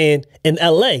Birdman in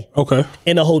L.A. Okay.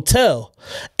 In a hotel.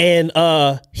 And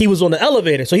he was on the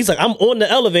elevator. So he's like, I'm on the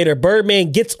elevator.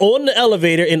 Birdman gets on the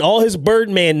elevator in all his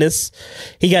Birdmanness.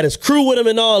 He got his crew with him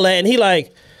and all that. And he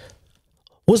like,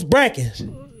 what's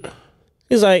brackin'?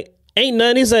 He's like, ain't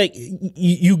nothing. He's like,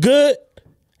 you good?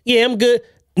 Yeah, I'm good.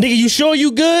 Nigga, you sure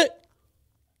you good?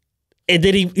 And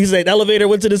then he's like, the elevator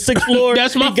went to the 6th floor.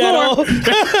 That's my floor. off.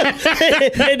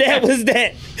 And that was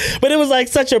that. But it was like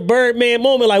such a Birdman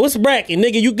moment. Like, what's brackin'?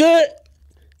 Nigga, you good?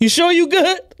 You sure you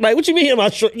good? Like, what you mean am I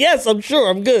sure? Yes, I'm sure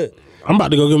I'm good. I'm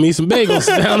about to go get me some bagels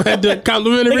down at the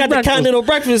complimentary breakfast. They got the continental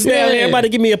breakfast down there. Everybody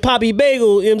give me a poppy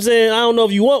bagel. You know what I'm saying? I don't know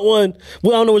if you want one.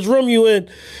 Well, I don't know which room you in.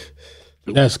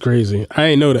 That's crazy. I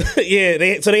ain't know that. Yeah,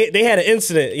 they had an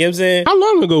incident. You know what I'm saying? How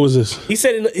long ago was this? He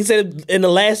said in the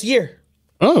last year.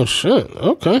 Oh shit.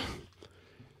 Okay.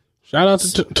 Shout out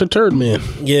to Turd Man.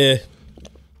 Yeah.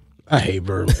 I hate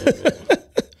Birdman.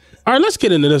 All right, let's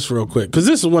get into this real quick because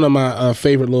this is one of my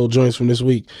favorite little joints from this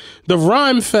week. The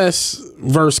Rhyme Fest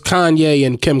versus Kanye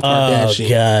and Kim Kardashian. Oh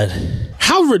God.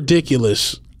 How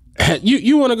ridiculous.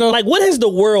 You want to go? Like, what has the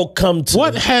world come to?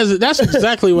 What has it? That's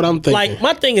exactly what I'm thinking. Like,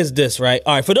 my thing is this, right?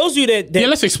 All right, for those of you that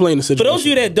let's explain the situation. For those of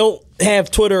you that don't have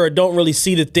Twitter or don't really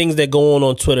see the things that go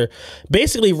on Twitter,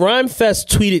 basically, Rhyme Fest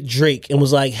tweeted Drake and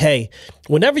was like, "Hey,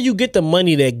 whenever you get the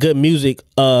money that good music,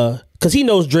 because he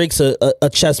knows Drake's a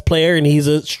chess player and he's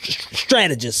a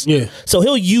strategist. Yeah. So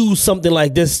he'll use something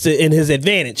like this in his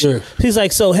advantage. Yeah. He's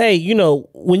like, so, hey,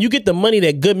 when you get the money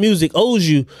that good music owes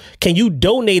you, can you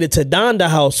donate it to Donda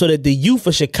House so that the youth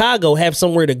of Chicago have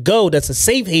somewhere to go that's a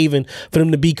safe haven for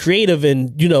them to be creative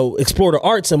and, explore the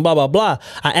arts and blah, blah, blah.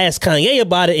 I asked Kanye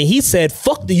about it and he said,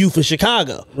 fuck the youth of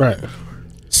Chicago. Right.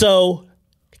 So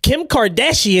Kim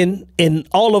Kardashian and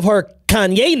all of her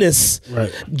Kanye-ness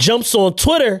jumps on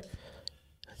Twitter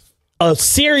a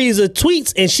series of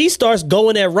tweets and she starts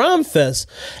going at Rhyme Fest.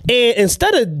 And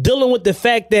instead of dealing with the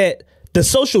fact that the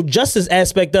social justice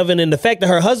aspect of it and the fact that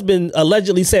her husband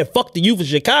allegedly said, fuck the youth of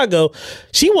Chicago,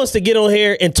 she wants to get on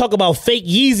here and talk about fake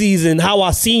Yeezys and how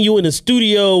I seen you in the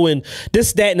studio and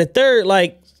this, that, and the third.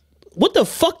 Like, what the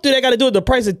fuck do that got to do with the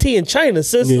price of tea in China,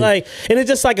 sis? Yeah. Like, and it's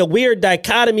just like a weird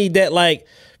dichotomy that like,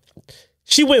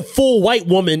 she went full white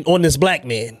woman on this black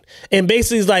man and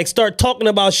basically like start talking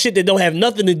about shit that don't have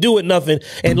nothing to do with nothing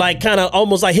and like kind of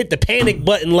almost like hit the panic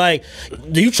button like,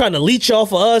 are you trying to leech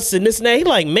off of us and this and that? He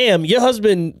like, ma'am, your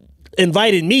husband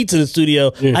invited me to the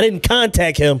studio. Yeah. I didn't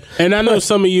contact him. And I know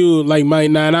some of you like might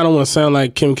not, and I don't want to sound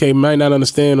like Kim K, might not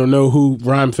understand or know who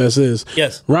Rhyme Fest is.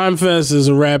 Yes. Rhyme Fest is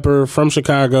a rapper from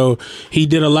Chicago. He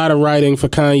did a lot of writing for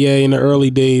Kanye in the early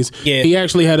days. Yeah. He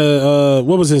actually had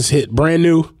what was his hit? Brand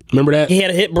New. Remember that? He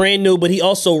had a hit, Brand New, but he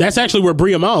also... That's actually where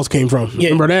Bria Miles came from. Yeah.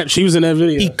 Remember that? She was in that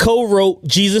video. He co-wrote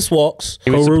Jesus Walks. He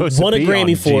was supposed to won a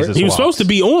Grammy for it. He was supposed to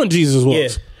be on Jesus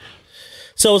Walks. Yeah.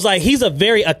 So it's like he's a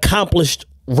very accomplished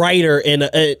writer and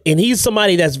he's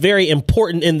somebody that's very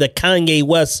important in the Kanye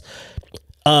West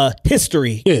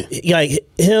history. Yeah. Like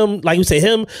him, like you say,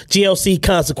 him, GLC,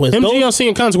 Consequence. GLC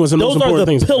and Consequence are those are the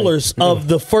things pillars of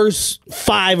the first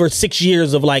 5 or 6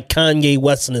 years of like Kanye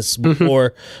Westness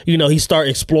before, he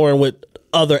started exploring with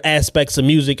other aspects of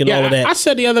music and all of that. I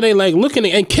said the other day, like looking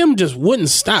at, and Kim just wouldn't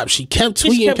stop. She kept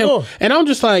tweeting. And I'm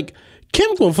just like,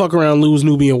 Kim gonna fuck around and lose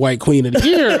Nubian White Queen of the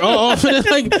Year.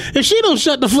 Like, if she don't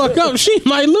shut the fuck up, she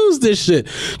might lose this shit.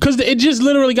 Because it just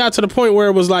literally got to the point where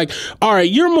it was like, all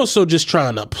right, you're more so just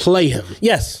trying to play him.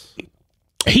 Yes.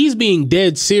 he's being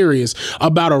dead serious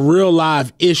about a real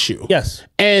live issue. Yes.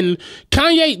 And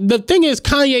Kanye, the thing is,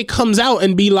 Kanye comes out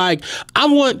and be like, I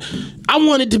want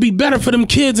it to be better for them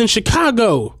kids in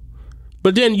Chicago.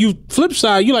 But then you flip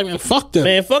side, you like, man, fuck them.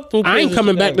 Man, fuck them. I ain't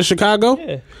coming back to Chicago.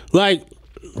 Yeah. Like,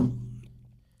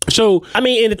 so. I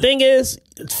mean, and the thing is,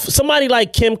 somebody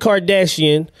like Kim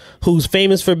Kardashian, who's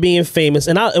famous for being famous,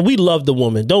 and we love the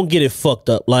woman. Don't get it fucked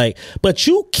up. Like, but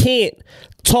you can't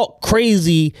talk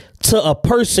crazy to a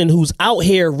person who's out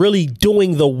here really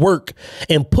doing the work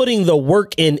and putting the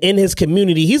work in his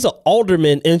community. He's an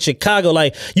alderman in Chicago.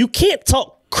 Like, you can't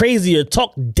talk crazy or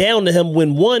talk down to him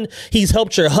when, one, he's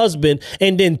helped your husband,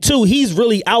 and then two, he's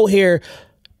really out here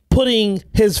putting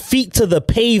his feet to the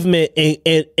pavement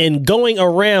and going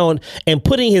around and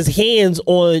putting his hands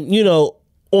on, you know,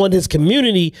 on his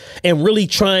community and really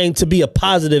trying to be a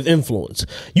positive influence.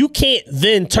 You can't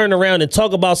then turn around and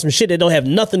talk about some shit that don't have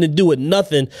nothing to do with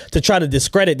nothing to try to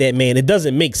discredit that man. It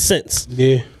doesn't make sense.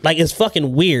 Yeah. Like, it's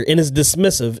fucking weird and it's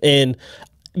dismissive. And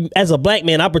as a black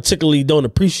man, I particularly don't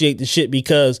appreciate the shit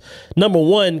because, number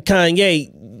one,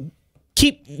 Kanye,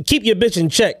 keep your bitch in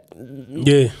check. Yeah.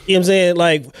 You know what I'm saying?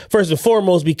 Like, first and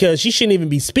foremost, because she shouldn't even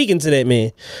be speaking to that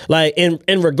man. Like,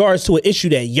 in regards to an issue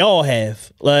that y'all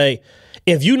have. Like,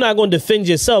 if you're not going to defend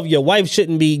yourself, your wife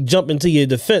shouldn't be jumping to your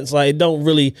defense. Like,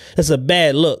 it's a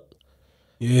bad look.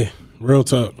 Yeah, real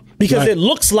talk. Because it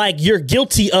looks like you're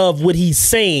guilty of what he's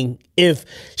saying if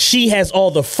she has all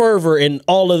the fervor and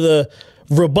all of the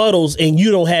rebuttals and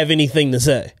you don't have anything to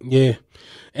say. Yeah.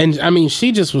 And I mean,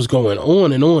 she just was going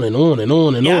on and on and on and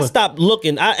on and on. I stopped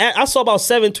looking. I saw about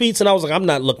 7 tweets and I was like, I'm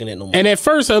not looking at no more. And at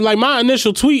first, like, my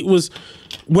initial tweet was,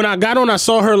 when I got on, I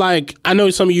saw her, like, I know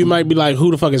some of you might be like,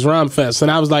 who the fuck is Rhymefest?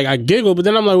 And I was like, I giggled, but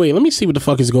then I'm like, wait, let me see what the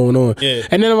fuck is going on. Yeah.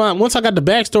 And then once I got the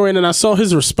backstory and then I saw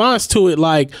his response to it,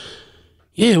 like,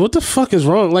 yeah, what the fuck is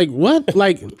wrong? Like, what?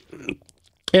 Like,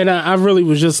 and I really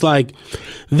was just like,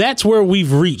 that's where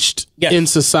we've reached in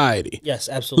society. Yes,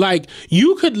 absolutely. Like,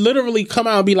 you could literally come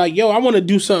out and be like, yo, I want to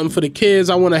do something for the kids.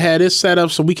 I want to have this set up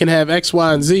so we can have X,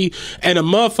 Y, and Z. And a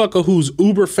motherfucker who's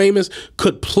uber famous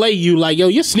could play you like, yo,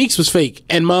 your sneaks was fake.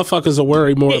 And motherfuckers will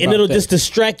worry more about and it'll that. just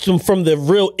distract them from the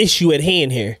real issue at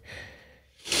hand here.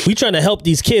 We trying to help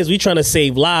these kids. We trying to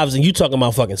save lives, and you talking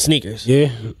about fucking sneakers.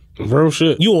 Yeah, real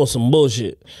shit. You on some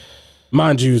bullshit.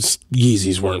 Mind you,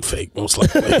 Yeezys weren't fake, most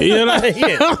likely. You know,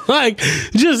 yeah. Like,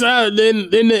 just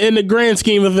in the grand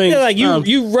scheme of things. Yeah, like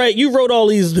you wrote all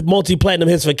these multi-platinum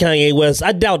hits for Kanye West.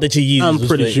 I doubt that your Yeezys. I'm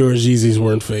pretty sure Yeezys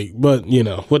weren't fake, but you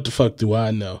know, what the fuck do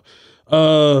I know?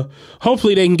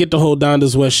 Hopefully they can get the whole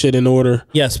Donda's West shit in order.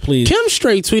 Yes, please. Kim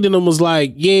straight tweeted and was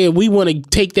like, yeah, we want to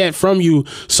take that from you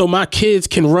so my kids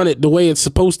can run it the way it's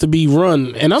supposed to be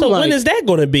run. And I'm so like, when is that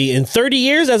going to be? In 30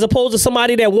 years as opposed to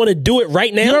somebody that want to do it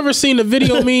right now? You ever seen the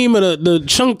video meme of the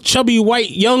chubby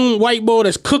young white boy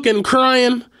that's cooking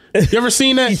crying? You ever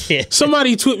seen that? Yeah.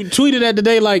 Somebody tweeted that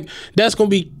today, like, that's going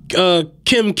to be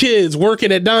Kim kids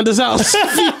working at Donda's house.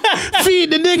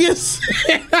 Feed the niggas.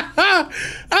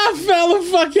 I fell the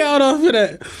fuck out off of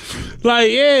that.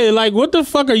 Like, yeah, like, what the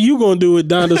fuck are you going to do at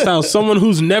Donda's house? Someone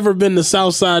who's never been to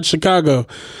Southside Chicago.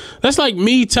 That's like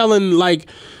me telling, like,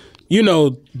 you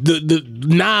know, the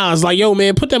Nas, like, yo,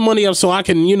 man, put that money up so I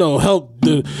can, you know, help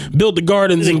build the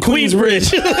gardens in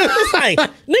Queensbridge. Like,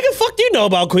 nigga, fuck you know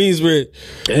about Queensbridge.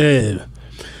 Yeah.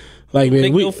 Like,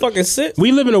 man, no fucking sense.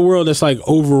 We live in a world that's like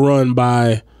overrun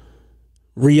by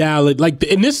reality. Like,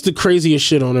 and this is the craziest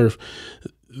shit on earth.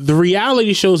 The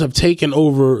reality shows have taken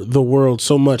over the world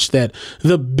so much that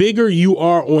the bigger you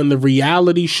are on the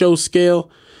reality show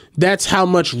scale, that's how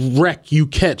much wreck you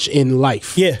catch in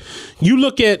life. Yeah. You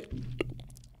look at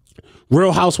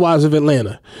Real Housewives of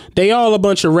Atlanta. They all a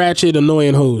bunch of ratchet,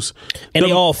 annoying hoes. And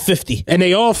they all 50. And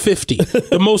they all 50.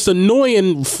 The most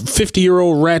annoying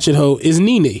 50-year-old ratchet hoe is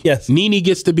Nene. Yes. Nene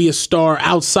gets to be a star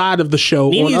outside of the show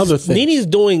on other things. Nene's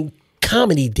doing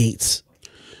comedy dates.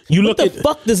 You What the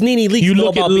fuck does Nene Leakes know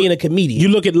about being a comedian? You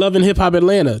look at Love and Hip Hop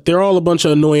Atlanta. They're all a bunch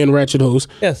of annoying ratchet hoes.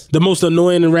 Yes. The most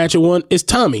annoying and ratchet one is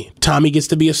Tommy. Tommy gets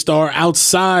to be a star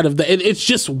outside of the... It's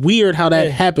just weird how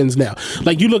that happens now.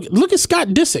 Like, you look at Scott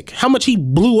Disick. How much he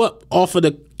blew up off of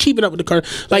the Keeping Up with the Car.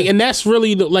 Like, and that's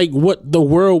really what the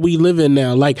world we live in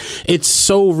now. Like, it's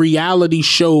so reality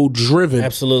show driven.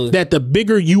 Absolutely. That the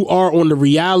bigger you are on the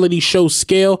reality show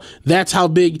scale, that's how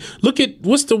big... Look at...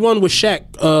 What's the one with Shaq?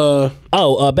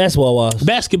 Basketball Wives.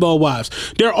 Basketball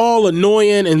Wives. They're all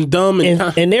annoying and dumb.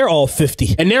 And they're all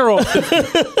 50. And they're all 50.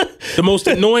 The most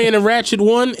annoying and ratchet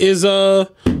one is,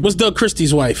 what's Doug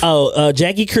Christie's wife?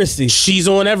 Jackie Christie. She's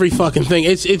on every fucking thing.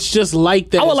 It's just like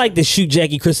that. I would like to shoot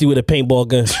Jackie Christie with a paintball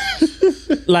gun.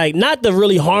 Like, not to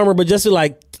really harm her, but just to,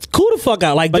 like, cool the fuck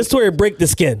out. Like, this is where it break the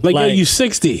skin. Like, yo, you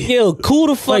 60. Yo, cool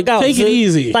the fuck out. Take it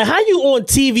easy. Like, how you on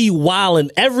TV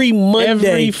wilding every Monday?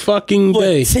 Every fucking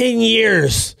day. 10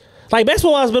 years. Like,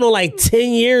 basketball has been on like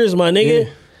 10 years, my nigga.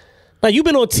 Yeah. Like, you've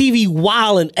been on TV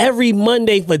wilding every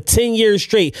Monday for 10 years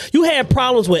straight. You had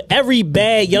problems with every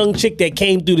bad young chick that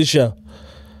came through the show.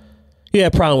 You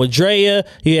had problem with Drea.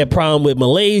 You had problem with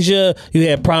Malaysia. You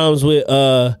had problems with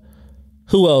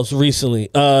who else recently?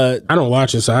 I don't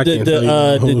watch it, so I can't tell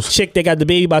you. The chick that got the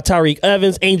baby by Tyreek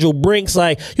Evans, Angel Brinks.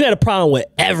 Like, you had a problem with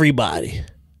everybody.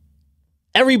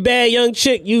 Every bad young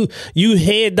chick, you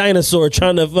head dinosaur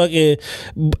trying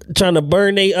to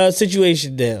burn their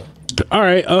situation down. All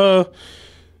right.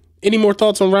 Any more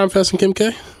thoughts on Rhyme Fest and Kim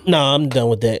K? Nah, I'm done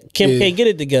with that. Kim K, get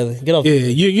it together. Get off. Yeah,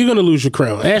 you're gonna lose your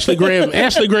crown. Ashley Graham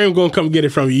gonna come get it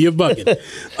from you. You're bugging.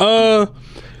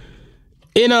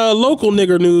 In local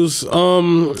nigger news,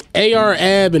 AR,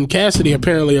 Ab, and Cassidy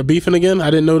apparently are beefing again. I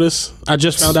didn't know this. I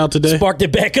just found out today. Sparked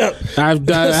it back up. I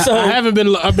haven't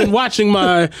been. I've been watching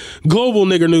my global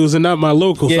nigger news and not my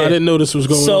local, so I didn't know this was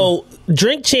going on. So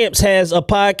Drink Champs has a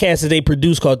podcast that they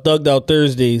produce called Thugged Out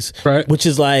Thursdays, right? Which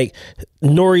is like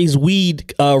Nori's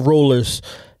weed rollers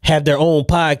have their own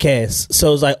podcast.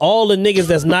 So it's like all the niggas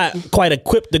that's not quite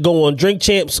equipped to go on Drink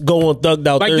Champs go on Thugged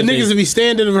Out Thursdays. Like the niggas that be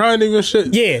standing behind niggas and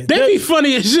shit? Yeah. They be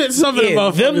funny as shit. Something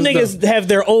about them niggas have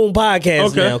their own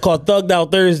podcast now called Thugged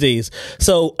Out Thursdays.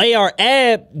 So AR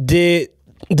Ab did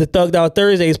the Thugged Out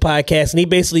Thursdays podcast, and he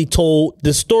basically told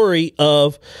the story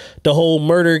of the whole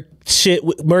murder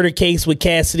case with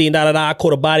Cassidy and I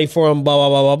caught a body for him, blah, blah,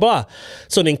 blah, blah, blah.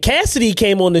 So then Cassidy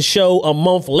came on the show a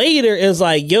month later and was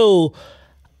like, yo,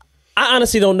 I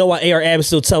honestly don't know why AR Ab is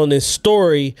still telling this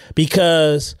story,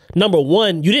 because number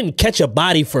one, you didn't catch a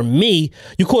body from me.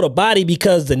 You caught a body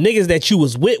because the niggas that you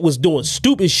was with was doing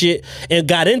stupid shit and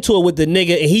got into it with the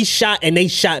nigga, and he shot and they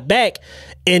shot back.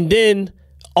 And then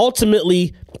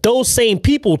ultimately those same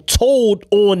people told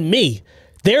on me.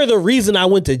 They're the reason I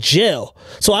went to jail.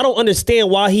 So I don't understand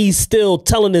why he's still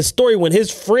telling this story when his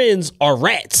friends are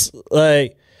rats.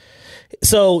 Like,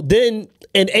 so then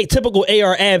in a typical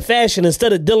AR Ab fashion,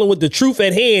 instead of dealing with the truth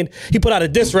at hand, he put out a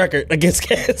diss record against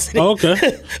Cassidy. Oh, okay.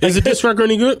 Is the diss record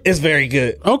any good? It's very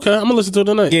good. Okay, I'm gonna listen to it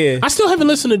tonight. Yeah. I still haven't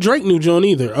listened to Drake new joint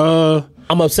either.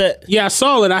 I'm upset. Yeah, I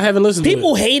saw it. I haven't listened to it.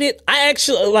 People hate it. I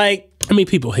actually like. I mean,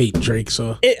 people hate Drake,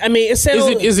 so. It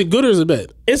sounds. Is it good or is it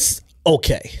bad? It's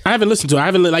okay. I haven't listened to it. I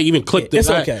haven't like even clicked it. It's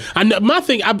okay. My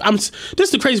thing. This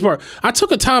is the crazy part. I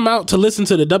took a time out to listen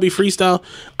to the W Freestyle.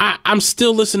 I'm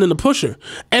still listening to Pusher,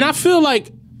 and I feel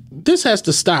like this has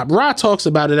to stop. Ra talks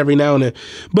about it every now and then,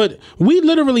 but we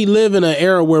literally live in an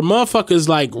era where motherfuckers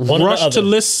like rush to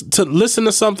listen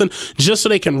to something just so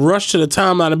they can rush to the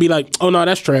timeline and be like, "Oh no,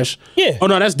 that's trash." Yeah. Oh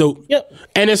no, that's dope. Yep.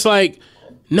 And it's like,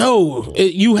 no,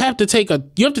 you have to take time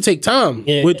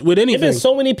with anything. There's been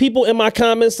so many people in my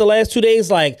comments the last 2 days,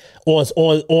 like on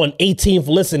 18th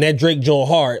listen, that Drake joint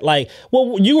hard. Like,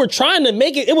 well, you were trying to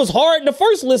make it. It was hard the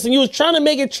first listen. You was trying to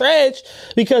make it trash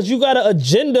because you got an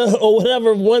agenda or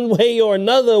whatever, one way or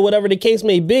another, whatever the case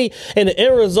may be. And the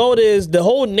end result is the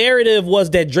whole narrative was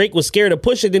that Drake was scared to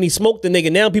push it. Then he smoked the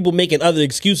nigga. Now people making other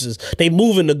excuses. They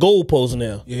moving the goalposts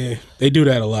now. Yeah, they do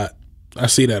that a lot. I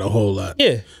see that a whole lot.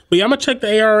 Yeah. But yeah, I'm gonna check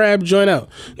the AR Ab joint out.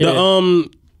 Yeah.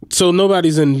 So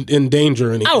nobody's in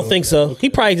danger or anything. I don't think so. He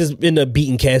probably just ended up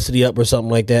beating Cassidy up or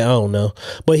something like that. I don't know.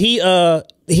 But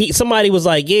somebody was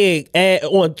like, somebody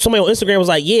on Instagram was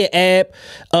like,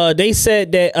 Ab, they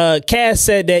said that Cass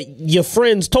said that your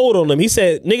friends told on him. He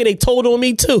said, nigga, they told on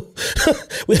me too.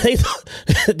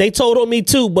 They told on me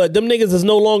too, but them niggas is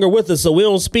no longer with us, so we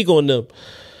don't speak on them.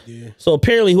 Yeah. So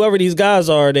apparently whoever these guys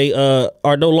are, they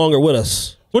are no longer with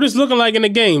us. What is looking like in the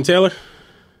game, Taylor?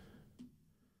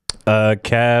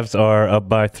 Cavs are up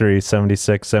by 3,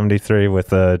 76-73 with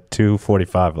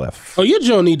 2:45 left. Oh, your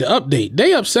Joe need to update.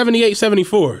 They up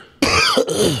 78-74.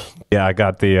 Yeah, I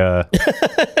got the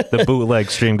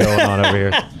bootleg stream going on over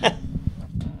here.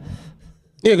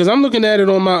 Yeah, because I'm looking at it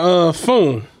on my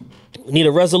phone. Need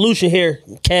a resolution here.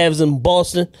 Cavs in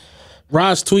Boston.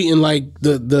 Roz tweeting like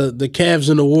the Cavs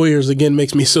and the Warriors again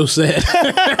makes me so sad.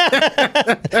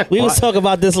 We was talking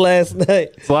about this last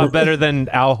night. It's a lot better than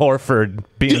Al Horford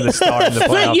being the star in the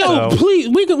playoffs. Yo, please,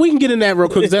 we can get in that real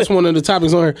quick. That's one of the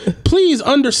topics on here. Please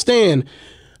understand,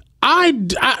 I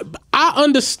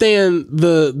understand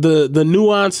the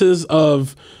nuances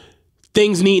of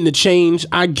things needing to change.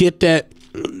 I get that,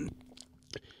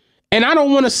 and I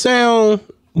don't want to sound,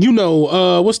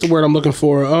 what's the word I'm looking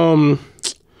for?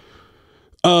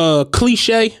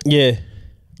 Cliche. Yeah.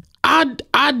 I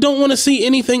I don't want to see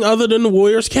anything other than the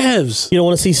Warriors Cavs. You don't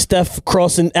want to see Steph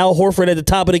crossing Al Horford at the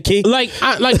top of the key?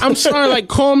 I'm sorry, like,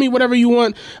 call me whatever you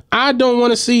want. I don't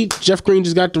want to see Jeff Green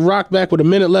just got the rock back with a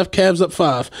minute left, Cavs up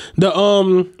 5.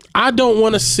 I don't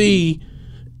want to see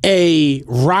a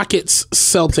Rockets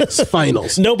Celtics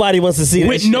finals. Nobody wants to see that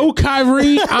with shit. no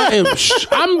Kyrie.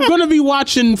 I'm gonna be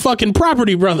watching fucking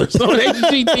Property Brothers on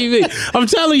HGTV. I'm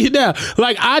telling you now.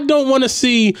 Like, I don't want to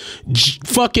see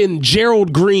fucking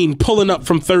Gerald Green pulling up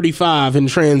from 35 in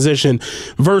transition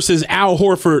versus Al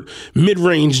Horford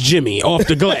mid-range Jimmy off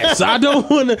the glass. I don't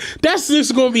want to. That's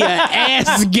just gonna be an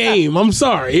ass game. I'm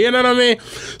sorry. You know what I mean?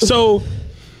 So,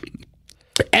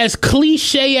 as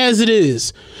cliche as it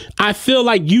is, I feel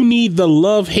like you need the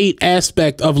love-hate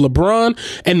aspect of LeBron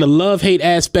and the love-hate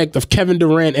aspect of Kevin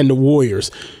Durant and the Warriors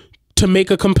to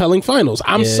make a compelling finals.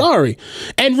 I'm sorry.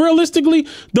 And realistically,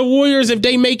 the Warriors, if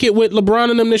they make it with LeBron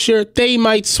and them this year, they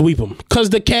might sweep them because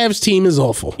the Cavs team is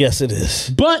awful. Yes, it is.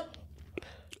 But,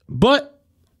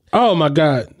 oh my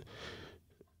God.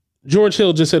 George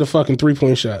Hill just hit a fucking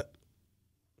 3-point shot.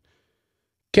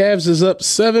 Cavs is up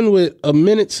 7 with a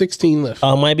minute 16 left.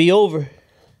 Might be over.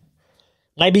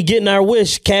 Might be getting our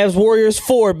wish. Cavs Warriors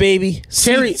 4, baby.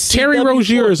 Terry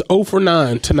Rozier is 0 for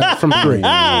 9 tonight from 3.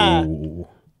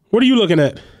 What are you looking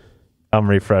at? I'm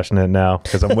refreshing it now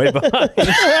because I'm way behind.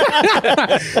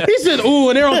 He said, ooh,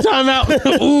 and they're on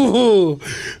timeout. Ooh.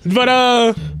 But,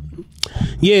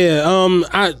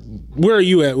 where are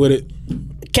you at with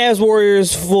it? Cavs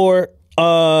Warriors 4.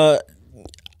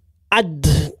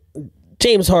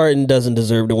 James Harden doesn't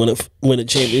deserve to win a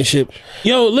championship.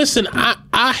 Yo, listen,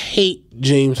 I hate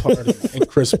James Harden and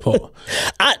Chris Paul.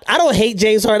 I don't hate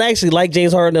James Harden. I actually like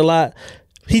James Harden a lot.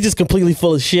 He's just completely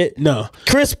full of shit. No.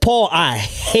 Chris Paul, I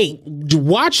hate.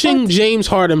 Watching James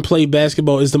Harden play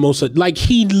basketball is the most, like,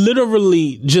 he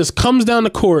literally just comes down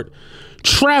the court,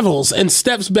 travels and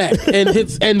steps back and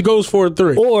hits and goes for a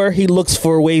 3. Or he looks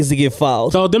for ways to get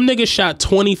fouled. So them niggas shot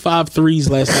 25 threes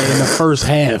last night in the first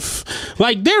half.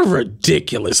 Like, they're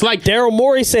ridiculous. Like, Daryl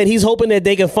Morey said he's hoping that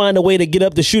they can find a way to get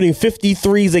up to shooting 50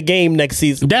 threes a game next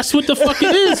season. That's what the fuck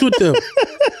it is with them.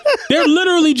 They're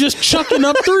literally just chucking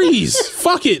up threes.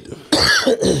 Fuck it.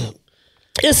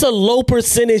 It's a low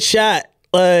percentage shot.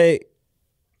 Like,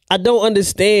 I don't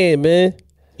understand, man.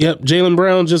 Yep, Jaylen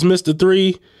Brown just missed a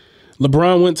 3.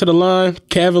 LeBron went to the line.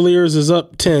 Cavaliers is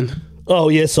up 10. Oh,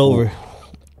 yeah, it's over.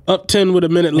 Up 10 with a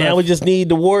minute left. Now we just need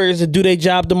the Warriors to do their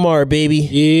job tomorrow, baby.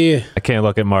 Yeah. I can't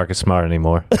look at Marcus Smart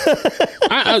anymore.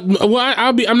 I'm not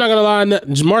gonna lie.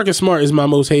 Marcus Smart is my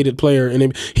most hated player,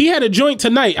 and he had a joint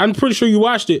tonight. I'm pretty sure you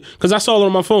watched it because I saw it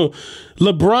on my phone.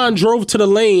 LeBron drove to the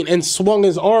lane and swung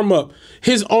his arm up.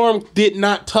 His arm did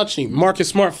not touch him. Marcus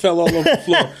Smart fell all over the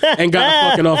floor and got a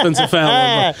fucking offensive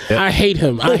foul. I hate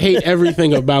him. I hate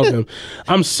everything about him.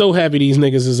 I'm so happy these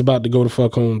niggas is about to go the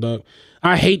fuck home, dog.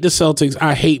 I hate the Celtics.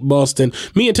 I hate Boston.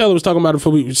 Me and Taylor was talking about it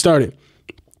before we started.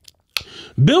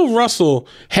 Bill Russell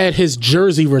had his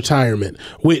jersey retirement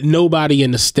with nobody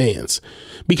in the stands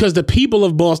because the people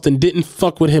of Boston didn't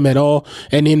fuck with him at all,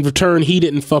 and in return, he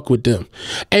didn't fuck with them.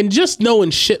 And just knowing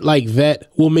shit like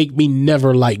that will make me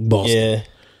never like Boston. Yeah.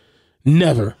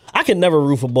 Never. I can never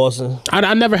root for Boston.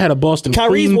 I never had a Boston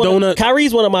cream donut.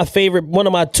 Kyrie's one of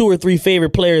my 2 or 3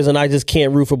 favorite players, and I just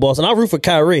can't root for Boston. I'll root for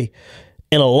Kyrie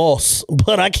in a loss,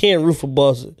 but I can't root for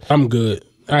Boston. I'm good.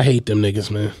 I hate them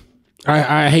niggas, man.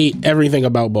 I hate everything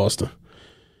about Boston.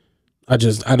 I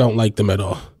don't like them at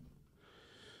all.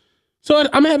 So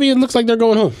I'm happy it looks like they're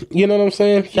going home. You know what I'm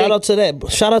saying? Shout out to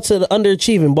that. Shout out to the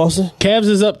underachieving Boston. Cavs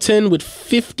is up 10 with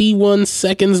 51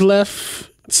 seconds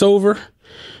left. It's over.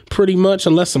 Pretty much,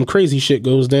 unless some crazy shit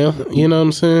goes down. You know what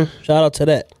I'm saying? Shout out to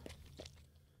that.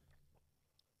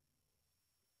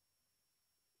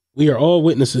 We are all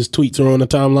witnesses. Tweets are on the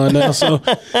timeline now. So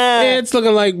yeah, it's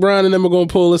looking like Brian and them are going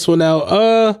to pull this one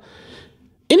out.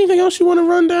 Anything else you want to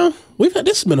run down? This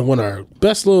has been one of our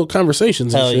best little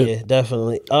conversations. Hell yeah,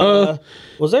 definitely.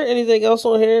 Was there anything else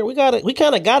on here? We kind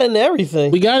of got into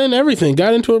everything. We got into everything.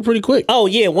 Got into it pretty quick. Oh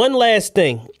yeah, one last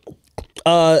thing.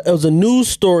 It was a news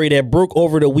story that broke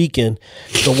over the weekend.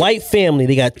 The White family,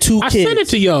 they got 2 kids. I sent it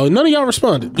to y'all. None of y'all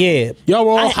responded. Yeah, y'all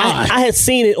were all high. I had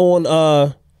seen it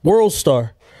on World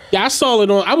Star. Yeah, I saw it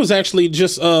on. I was actually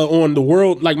just on the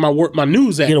World, like my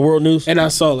news app. Yeah, the World News, and I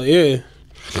saw it. Yeah.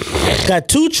 Got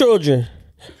 2 children,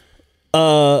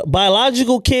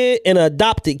 biological kid and an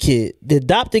adopted kid. The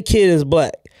adopted kid is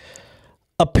black.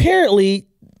 Apparently,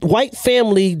 White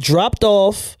family dropped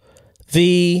off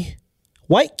the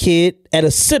white kid at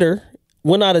a sitter,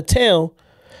 went out of town,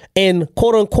 and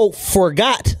quote unquote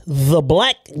forgot the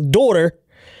black daughter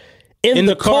in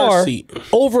the car seat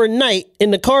overnight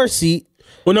in the car seat.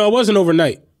 Well, no, it wasn't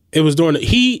overnight. It was during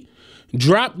he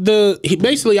dropped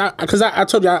basically, because I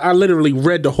told you, I literally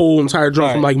read the whole entire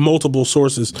drop from like multiple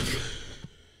sources.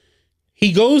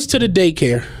 He goes to the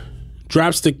daycare,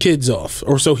 drops the kids off,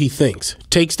 or so he thinks,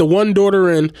 takes the one daughter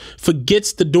in,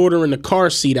 forgets the daughter in the car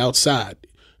seat outside,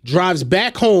 drives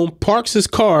back home, parks his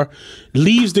car,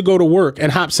 leaves to go to work,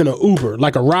 and hops in an Uber,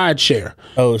 like a ride share.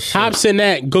 Oh, shit. Hops in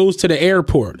that, goes to the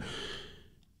airport.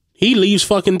 He leaves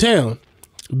fucking town.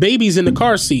 Baby's in the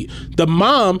car seat. The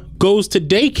mom goes to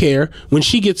daycare when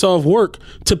she gets off work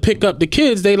to pick up the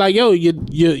kids. They like, yo,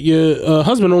 your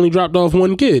husband only dropped off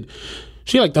one kid.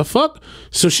 She like, the fuck?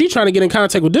 So she trying to get in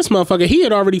contact with this motherfucker. He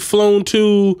had already flown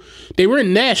to, they were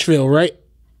in Nashville, right?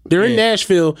 They're in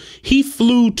Nashville. He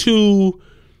flew to,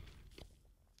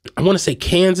 I want to say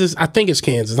Kansas. I think it's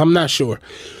Kansas. I'm not sure.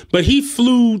 But he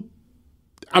flew,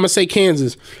 I'm going to say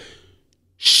Kansas.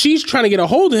 She's trying to get a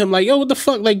hold of him like, yo, what the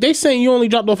fuck? Like, they saying you only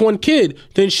dropped off one kid.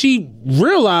 Then she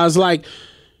realized, like,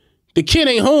 the kid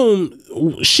ain't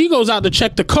home. She goes out to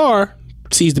check the car,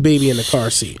 sees the baby in the car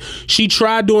seat. She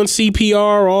tried doing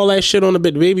CPR, all that shit on the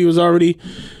bed. The baby was already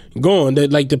gone. The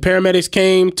paramedics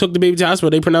came, took the baby to the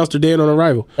hospital. They pronounced her dead on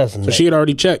arrival. So she had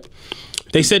already checked.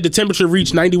 They said the temperature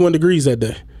reached 91 degrees that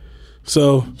day.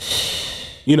 So,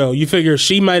 you know, you figure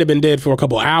she might have been dead for a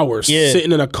couple hours,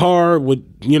 sitting in a car with,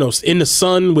 you know, in the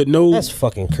sun with no. That's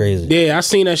fucking crazy. Yeah, I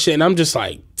seen that shit, and I'm just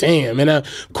like, damn. And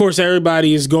of course,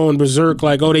 everybody is going berserk,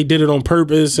 like, oh, they did it on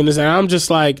purpose, and this. And I'm just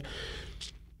like,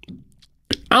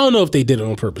 I don't know if they did it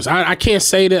on purpose. I can't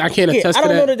say that. I can't attest to that. I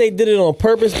don't know that they did it on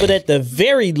purpose, but at the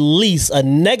very least, a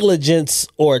negligence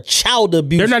or child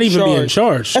abuse. They're not even being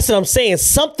charged. That's what I'm saying.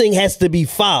 Something has to be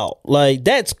filed. Like,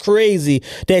 that's crazy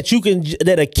that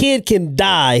a kid can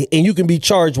die and you can be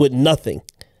charged with nothing.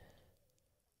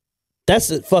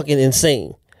 That's fucking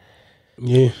insane.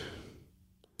 Yeah.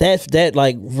 That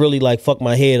like really like fucked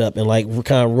my head up and like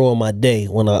kind of ruined my day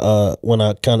when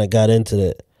I kind of got into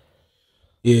that.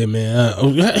 Yeah,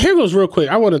 man. Here goes real quick.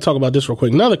 I want to talk about this real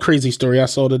quick. Another crazy story I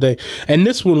saw today, and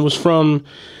this one was from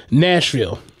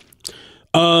Nashville.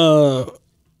 So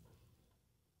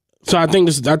I think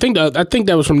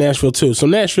that was from Nashville too. So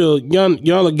Nashville,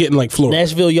 y'all are getting like Florida.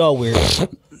 Nashville, y'all weird.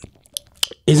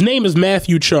 His name is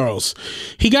Matthew Charles.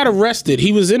 He got arrested.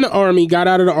 He was in the Army, got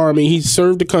out of the Army. He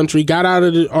served the country, got out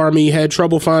of the Army, had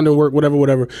trouble finding work,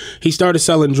 whatever. He started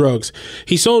selling drugs.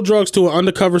 He sold drugs to an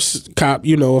undercover cop,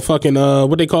 you know, a fucking,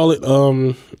 what they call it?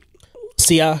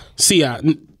 CI?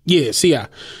 CI. Yeah, CI.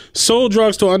 Sold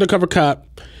drugs to an undercover cop.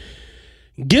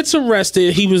 Gets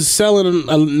arrested. He was selling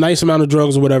a nice amount of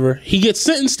drugs or whatever. He gets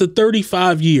sentenced to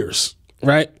 35 years,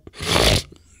 right?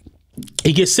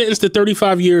 He gets sentenced to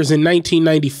 35 years in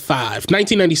 1996.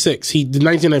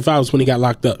 1995 was when he got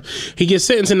locked up. He gets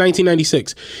sentenced in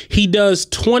 1996. He does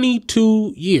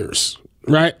 22 years,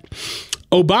 right?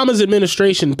 Obama's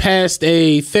administration passed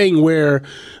a thing where,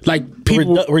 like,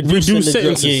 people reduce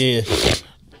sentences. Yeah.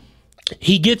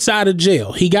 He gets out of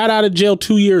jail. He got out of jail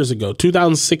 2 years ago,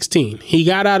 2016. He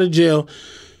got out of jail,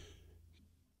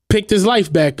 picked his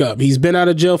life back up. He's been out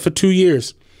of jail for 2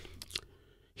 years.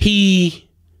 He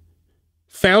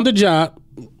found a job,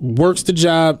 works the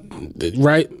job,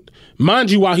 right?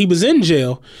 Mind you, while he was in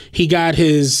jail, he got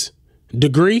his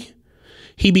degree.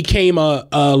 He became a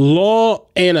law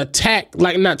and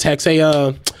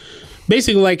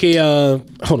basically like a,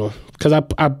 hold on, because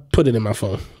I put it in my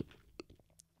phone.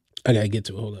 I gotta get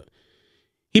to it, hold up.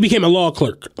 He became a law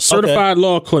clerk, certified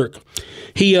law clerk.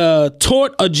 He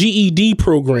taught a GED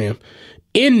program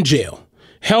in jail.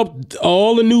 Helped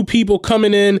all the new people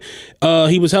coming in.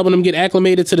 He was helping them get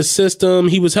acclimated to the system.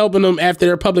 He was helping them after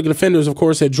their public defenders, of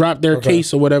course, had dropped their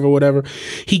case or whatever.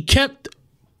 He kept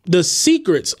the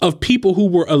secrets of people who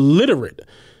were illiterate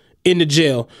in the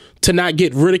jail to not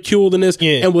get ridiculed in this,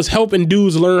 and was helping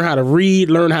dudes learn how to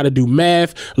read, learn how to do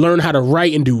math, learn how to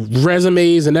write and do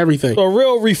resumes and everything. A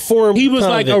real reform. He was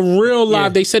like a real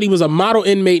live. They said he was a model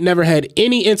inmate, never had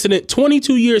any incident.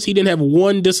 22 years, he didn't have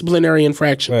one disciplinary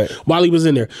infraction while he was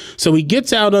in there. So he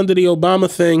gets out under the Obama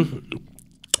thing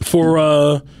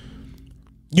for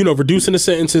reducing the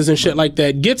sentences and shit like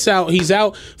that. Gets out, he's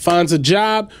out, finds a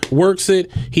job, works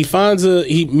it. He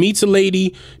meets a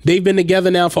lady. They've been together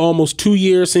now for almost 2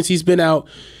 years since he's been out.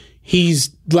 He's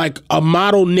like a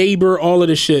model neighbor, all of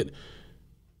this shit.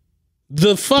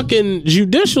 The fucking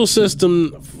judicial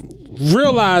system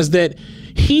realized that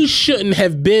he shouldn't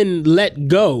have been let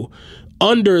go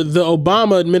under the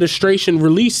Obama administration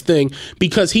release thing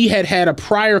because he had a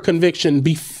prior conviction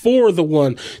before the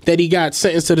one that he got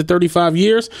sentenced to the 35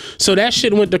 years. So that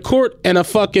shit went to court and a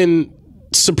fucking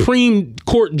Supreme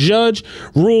Court judge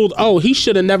ruled, he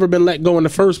should have never been let go in the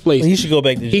first place. He should go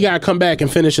back to jail. He got to come back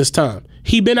and finish his time.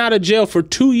 He been out of jail for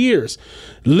 2 years,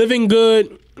 living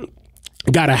good,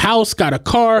 got a house, got a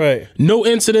car, right. No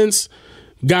incidents,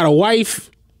 got a wife,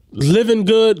 living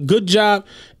good job,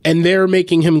 and they're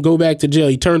making him go back to jail.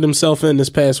 He turned himself in this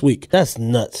past week. That's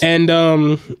nuts. And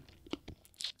I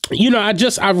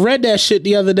read that shit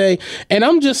the other day, and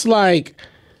I'm just like,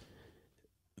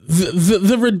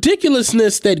 the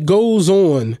ridiculousness that goes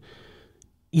on,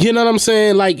 you know what I'm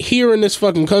saying? Like, here in this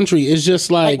fucking country is just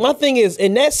like my thing is,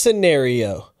 in that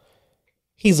scenario,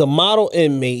 he's a model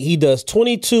inmate. He does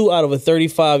 22 out of a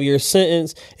 35-year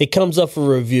sentence. It comes up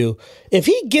for review. If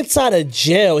he gets out of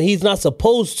jail and he's not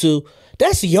supposed to,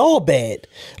 that's y'all bad.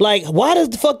 Like, why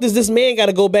the fuck does this man got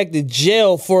to go back to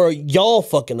jail for y'all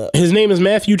fucking up? His name is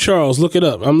Matthew Charles. Look it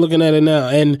up. I'm looking at it now.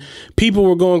 And people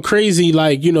were going crazy,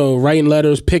 like, writing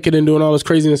letters, picketing, doing all this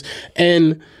craziness.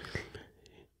 And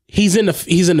he's in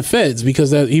the feds because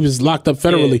he was locked up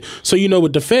federally. Yeah. So,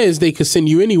 with the feds, they could send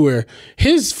you anywhere.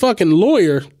 His fucking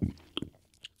lawyer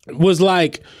was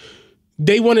like,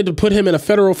 they wanted to put him in a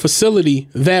federal facility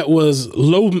that was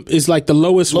like the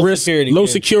lowest risk, low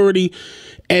security.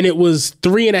 And it was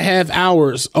 3.5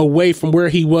 hours away from where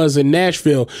he was in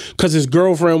Nashville because his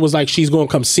girlfriend was like, she's going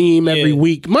to come see him every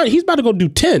week. He's about to go do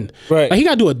 10. Right. Like, he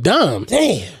got to do a dime.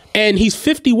 Damn. And he's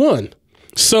 51.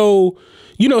 So,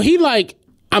 he like,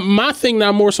 my thing that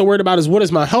I'm more so worried about is what is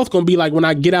my health going to be like when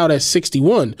I get out at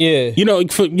 61? Yeah.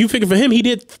 You figure for him, he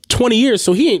did 20 years.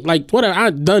 So he ain't like, whatever,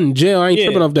 I done jail. I ain't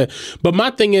tripping off that. But my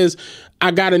thing is,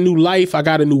 I got a new life. I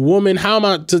got a new woman. How am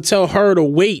I to tell her to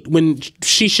wait when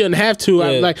she shouldn't have to?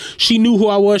 Yeah. She knew who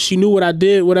I was. She knew what I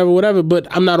did, whatever. But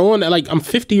I'm not on that. Like, I'm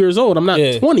 50 years old. I'm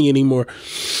not 20 anymore.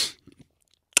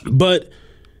 But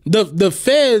the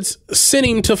feds sent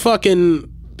him to fucking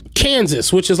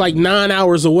Kansas, which is like 9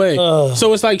 hours away.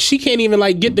 So it's like she can't even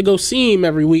like get to go see him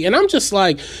every week. And I'm just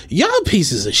like, y'all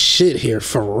pieces of shit here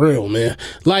for real, man.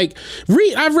 Like,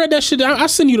 I've read that shit. I'll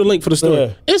send you the link for the story.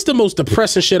 Yeah. It's the most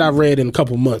depressing shit I've read in a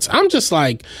couple months. I'm just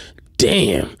like,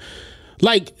 damn.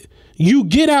 Like, you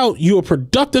get out, you're a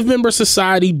productive member of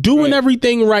society, doing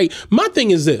everything right. My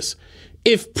thing is this: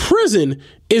 if prison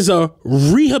is a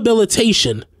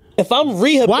rehabilitation, if I'm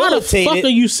rehabilitated, why the fuck are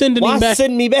you sending me back? Why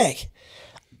send me back?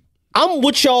 I'm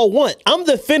what y'all want. I'm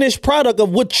the finished product of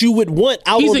what you would want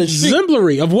out on the street. He's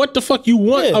exemplary of what the fuck you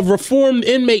want a reformed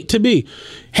inmate to be.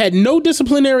 Had no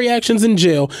disciplinary actions in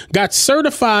jail, got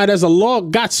certified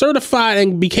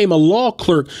and became a law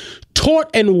clerk, taught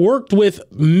and worked with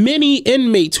many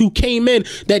inmates who came in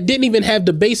that didn't even have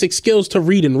the basic skills to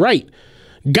read and write.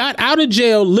 Got out of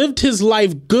jail, lived his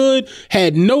life good,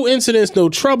 had no incidents, no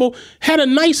trouble, had a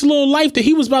nice little life that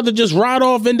he was about to just ride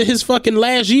off into his fucking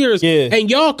last years. Yeah. And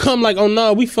y'all come like, oh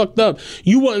no, we fucked up.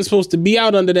 You wasn't supposed to be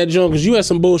out under that joint because you had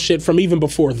some bullshit from even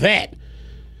before that.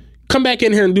 Come back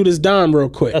in here and do this dime real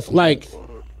quick. That's like,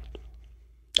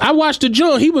 I watched the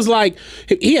joint. He was like,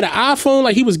 he had an iPhone.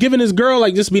 Like, he was giving his girl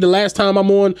like, this will be the last time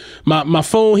I'm on my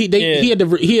phone. He had a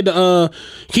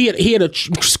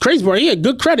crazy part. He had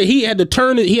good credit. He had to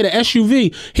turn it. He had an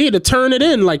SUV. He had to turn it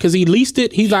in, like, because he leased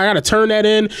it. He's like, I got to turn that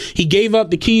in. He gave up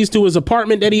the keys to his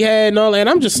apartment that he had and all that. And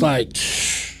I'm just like,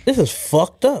 this is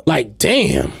fucked up. Like,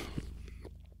 damn,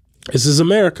 this is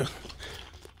America.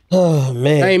 Oh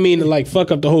man, I ain't mean to like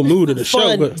fuck up the whole mood of the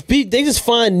show, but they just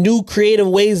find new creative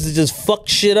ways to just fuck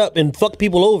shit up and fuck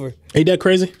people over. Ain't that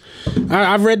crazy?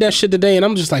 I've read that shit today, and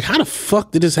I'm just like, how the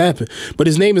fuck did this happen? But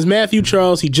his name is Matthew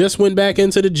Charles. He just went back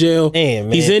into the jail. Damn,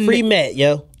 man. He's in free Matt,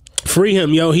 yo. Free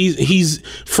him, yo. He's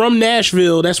from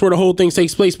Nashville. That's where the whole thing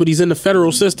takes place. But he's in the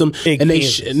federal system, and they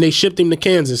shipped him to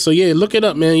Kansas. So yeah, look it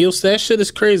up, man. That shit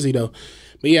is crazy though.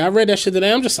 But yeah, I read that shit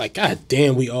today. I'm just like, God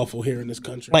damn, we awful here in this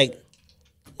country. Like,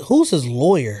 who's his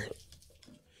lawyer?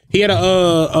 He had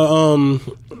a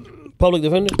public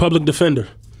defender. Public defender,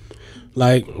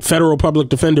 like federal public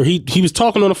defender. He was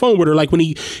talking on the phone with her, like when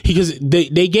because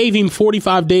they gave him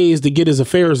 45 days to get his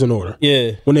affairs in order.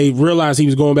 Yeah, when they realized he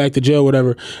was going back to jail,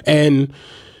 whatever. And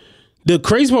the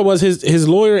crazy part was his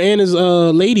lawyer and his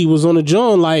lady was on the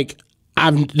John. Like,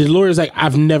 the lawyer's like,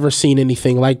 I've never seen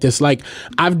anything like this. Like,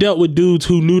 I've dealt with dudes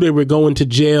who knew they were going to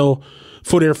jail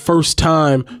for their first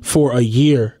time for a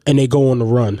year and they go on the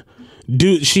run.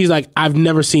 Dude, she's like, I've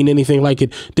never seen anything like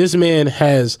it. This man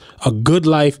has a good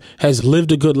life, has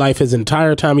lived a good life his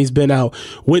entire time he's been out,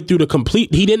 he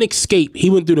didn't escape.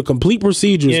 He went through the complete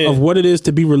procedures of what it is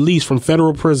to be released from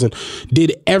federal prison,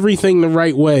 did everything the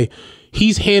right way.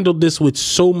 He's handled this with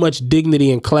so much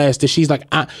dignity and class that she's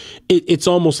like, it's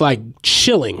almost like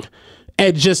chilling.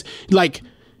 And just like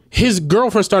his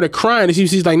girlfriend started crying and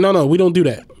she's like, no, we don't do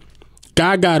that.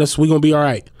 God got us. We're going to be all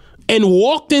right. And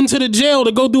walked into the jail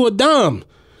to go do a dime.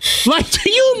 Like,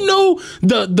 do you know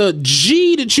the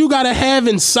G that you got to have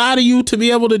inside of you to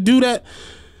be able to do that?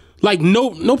 Like,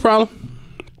 no problem.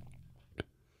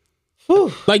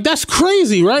 Whew. Like, that's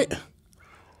crazy, right?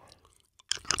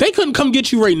 They couldn't come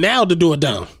get you right now to do a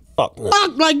dime. Fuck,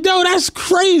 like, no, that's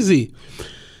crazy.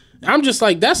 I'm just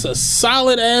like, that's a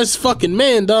solid ass fucking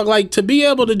man, dog. Like, to be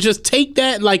able to just take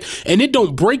that, like, and it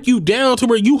don't break you down to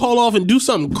where you haul off and do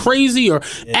something crazy or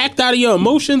act out of your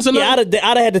emotions. And I'd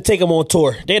have had to take them on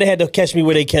tour. They'd have had to catch me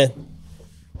where they can.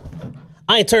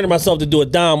 I ain't turning myself to do a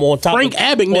dime on top Frank of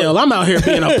Abagnale. I'm out here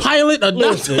being a pilot, a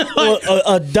doctor.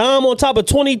 a dime on top of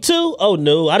 22? Oh,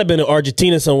 no. I'd have been in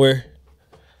Argentina somewhere.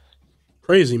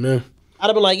 Crazy, man. I'd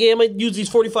have been like, yeah, I'm going to use these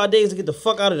 45 days to get the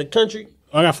fuck out of the country.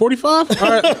 I got 45? All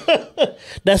right.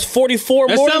 That's 44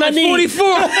 more than I need. 44.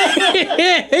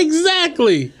 Yeah,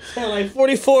 exactly. Sound like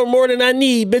 44 more than I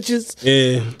need, bitches.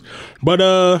 Yeah.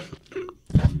 But,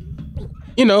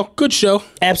 you know, good show.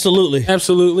 Absolutely.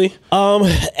 Absolutely.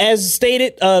 As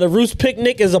stated, the Roost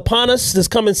Picnic is upon us this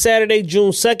coming Saturday,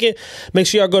 June 2nd. Make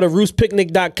sure y'all go to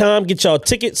roostpicnic.com, get y'all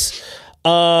tickets.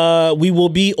 We will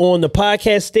be on the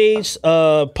podcast stage,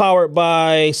 powered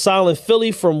by Silent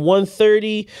Philly from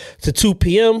 1:30 to 2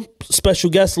 p.m. Special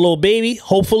guest, Lil Baby,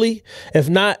 hopefully. If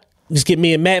not, just get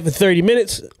me and Matt for 30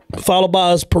 minutes, followed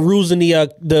by us perusing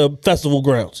the festival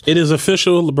grounds. It is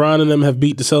official. LeBron and them have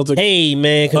beat the Celtics. Hey,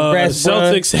 man, congrats,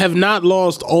 Celtics have not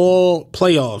lost all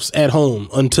playoffs at home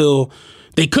until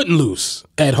they couldn't lose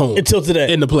at home. Until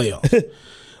today. In the playoffs.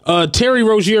 Terry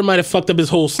Rozier might have fucked up his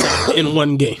whole stack in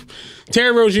one game.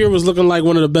 Terry Rozier was looking like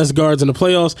one of the best guards in the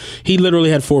playoffs. He literally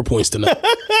had 4 points tonight.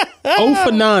 0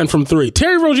 for 9 from 3.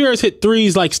 Terry Rozier has hit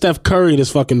threes like Steph Curry this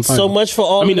fucking final. So much for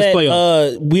all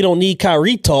that we don't need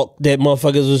Kyrie talk that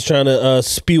motherfuckers was trying to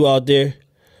spew out there.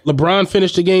 LeBron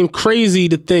finished the game. Crazy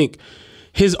to think.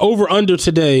 His over-under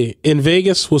today in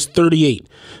Vegas was 38.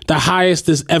 The highest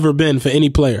it's ever been for any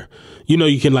player. You know,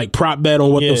 you can like prop bet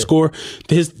on what they'll score.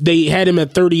 They had him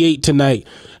at 38 tonight.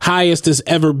 Highest it's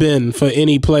ever been for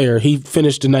any player. He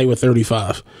finished the night with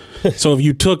 35. So if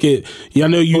you took it, I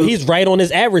know you. Well, he's right on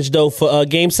his average though for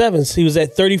game sevens. He was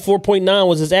at 34.9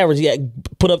 was his average. He had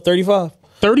put up 35.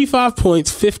 35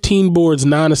 points, 15 boards,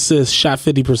 9 assists, shot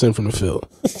 50% from the field.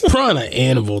 Prime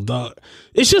animal, dog.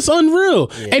 It's just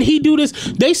unreal. Yeah. And he do this.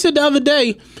 They said the other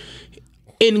day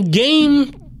in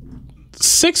game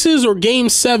 6s or game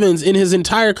 7s in his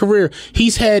entire career,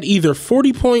 he's had either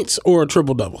 40 points or a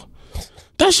triple-double.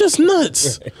 That's just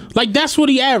nuts. Like, that's what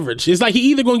he averaged. It's like he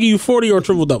either going to give you 40 or a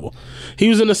triple-double. He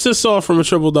was an assist off from a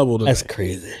triple-double tonight. That's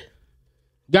crazy.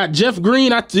 Got Jeff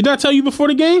Green. Did I tell you before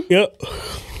the game? Yep.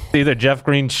 Either Jeff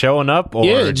Green showing up or...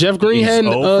 Yeah, Jeff Green had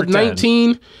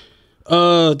 19.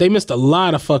 They missed a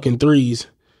lot of fucking threes.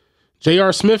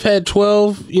 J.R. Smith had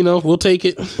 12. You know, we'll take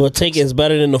it. We'll take it. It's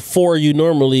better than the 4 you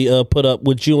normally put up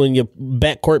with you and your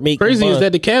backcourt mate. Crazy is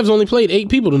that the Cavs only played 8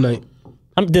 people tonight.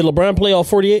 Did LeBron play all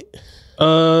 48?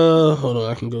 Hold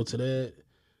on. I can go to that.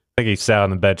 I think he sat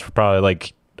on the bench for probably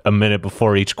like a minute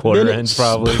before each quarter ends,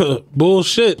 probably.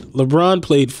 Bullshit. LeBron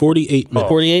played 48 minutes.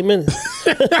 48 minutes.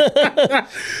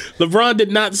 LeBron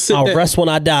did not sit I'll rest when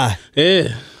I die.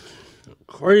 Yeah.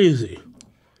 Crazy.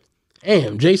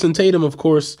 Damn. Jason Tatum, of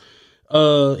course.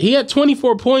 He had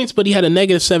 24 points, but he had a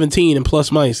negative 17 and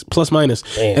plus minus.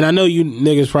 Damn. And I know you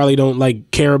niggas probably don't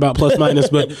like care about plus minus,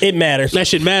 but it matters. That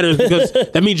shit matters because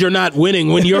that means you're not winning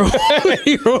when you're on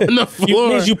the floor.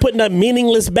 It means you putting up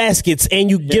meaningless baskets and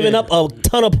you giving up a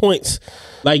ton of points.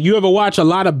 Like, you ever watch a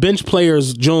lot of bench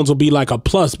players, Jones will be like a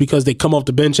plus because they come off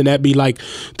the bench and that be like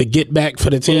the get back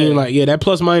for the team. Yeah. Like, that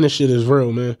plus minus shit is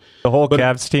real, man. The whole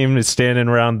Cavs team is standing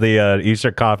around the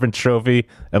Eastern Conference trophy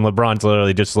and LeBron's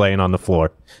literally just laying on the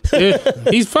floor. Yeah,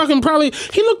 he's fucking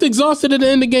he looked exhausted at the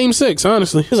end of game 6,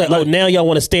 honestly. He's like, oh, now y'all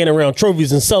want to stand around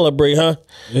trophies and celebrate, huh?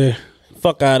 Yeah.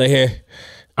 Fuck out of here.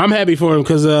 I'm happy for him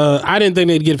because I didn't think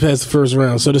they'd get past the first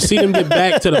round. So to see them get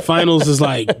back to the finals is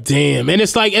like, damn. And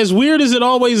it's like, as weird as it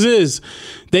always is,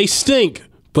 they stink,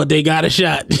 but they got a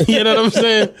shot. You know what I'm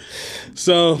saying?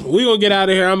 So we going to get out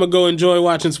of here. I'm going to go enjoy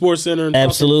watching SportsCenter and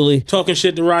absolutely talking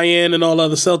shit to Ryan and all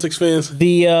other Celtics fans.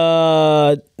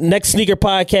 The next sneaker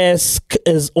podcast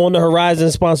is on the horizon,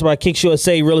 sponsored by Kicks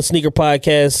USA, Realest Sneaker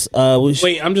Podcast.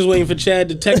 Wait, I'm just waiting for Chad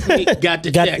to text me. Got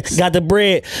the checks. Got the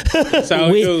bread. That's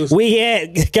how it goes.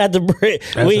 Got the bread.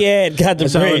 Got the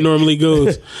that's bread. How it normally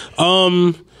goes.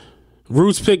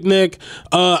 Roots Picnic.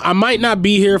 I might not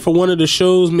be here for one of the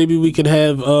shows. Maybe we could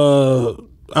have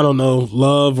I don't know,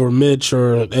 Love or Mitch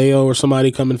or AO or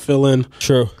somebody come and fill in.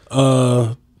 True.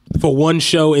 for one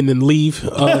show and then leave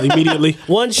immediately.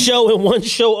 One show and one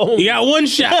show only. You got one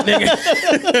shot,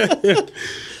 nigga.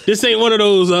 This ain't one of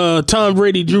those Tom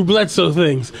Brady, Drew Bledsoe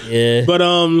things. Yeah. But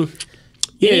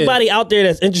yeah. Anybody out there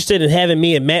that's interested in having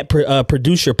me and Matt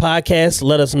produce your podcast,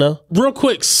 let us know. Real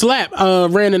quick, Slap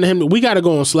ran into him. We got to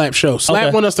go on Slap show.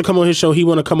 Slap want us to come on his show. He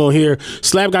want to come on here.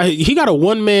 Slap he got a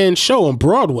one-man show on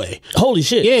Broadway. Holy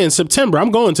shit. Yeah, in September.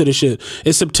 I'm going to this shit.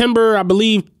 It's September, I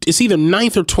believe. It's either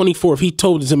 9th or 24th. He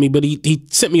told it to me, but he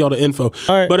sent me all the info.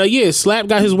 All right. But yeah, Slap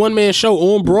got his one-man show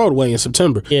on Broadway in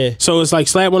September. Yeah. So it's like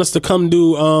Slap want us to come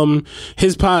do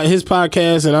his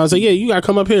podcast, and I was like, yeah, you got to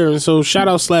come up here. And so shout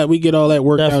out Slap. We get all that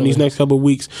worked out in these next couple of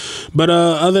weeks. But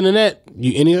other than that,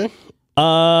 you anything?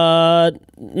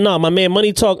 No, my man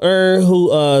Money Talk Earn,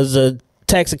 who is a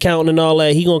tax accountant and all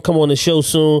that, he gonna come on the show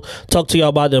soon, talk to y'all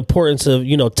about the importance of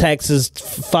taxes,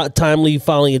 timely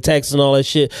filing your taxes and all that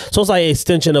shit. So it's like an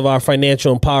extension of our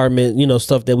financial empowerment,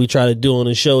 stuff that we try to do on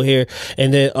the show here.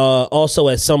 And then also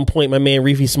at some point, my man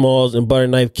Reefy Smalls and Butter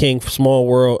Knife King from Small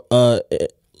World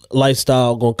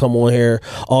Lifestyle gonna come on here.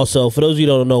 Also, for those of you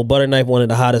who don't know, Butter Knife one of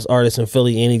the hottest artists in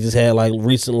Philly, and he just had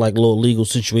recent little legal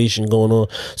situation going on.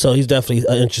 So he's definitely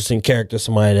an interesting character,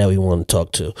 somebody that we want to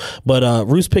talk to. But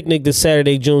Roost Picnic this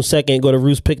Saturday, June 2nd. Go to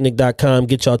roostpicnic.com,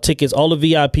 get y'all tickets. All the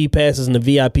VIP passes and the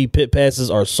VIP pit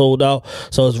passes are sold out,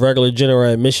 so it's regular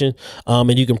general admission.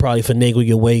 And you can probably finagle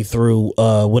your way through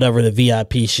whatever the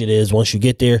VIP shit is once you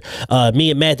get there.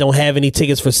 Me and Matt don't have any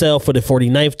tickets for sale for the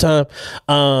 49th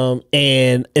time,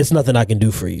 and it's nothing I can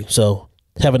do for you. So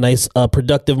have a nice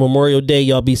productive Memorial Day.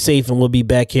 Y'all be safe, and we'll be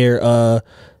back here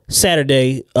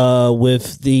Saturday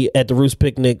at the Roost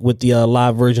Picnic with the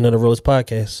live version of the Realist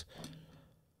Podcast.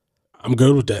 I'm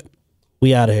good with that.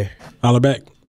 We out of here. Holla back.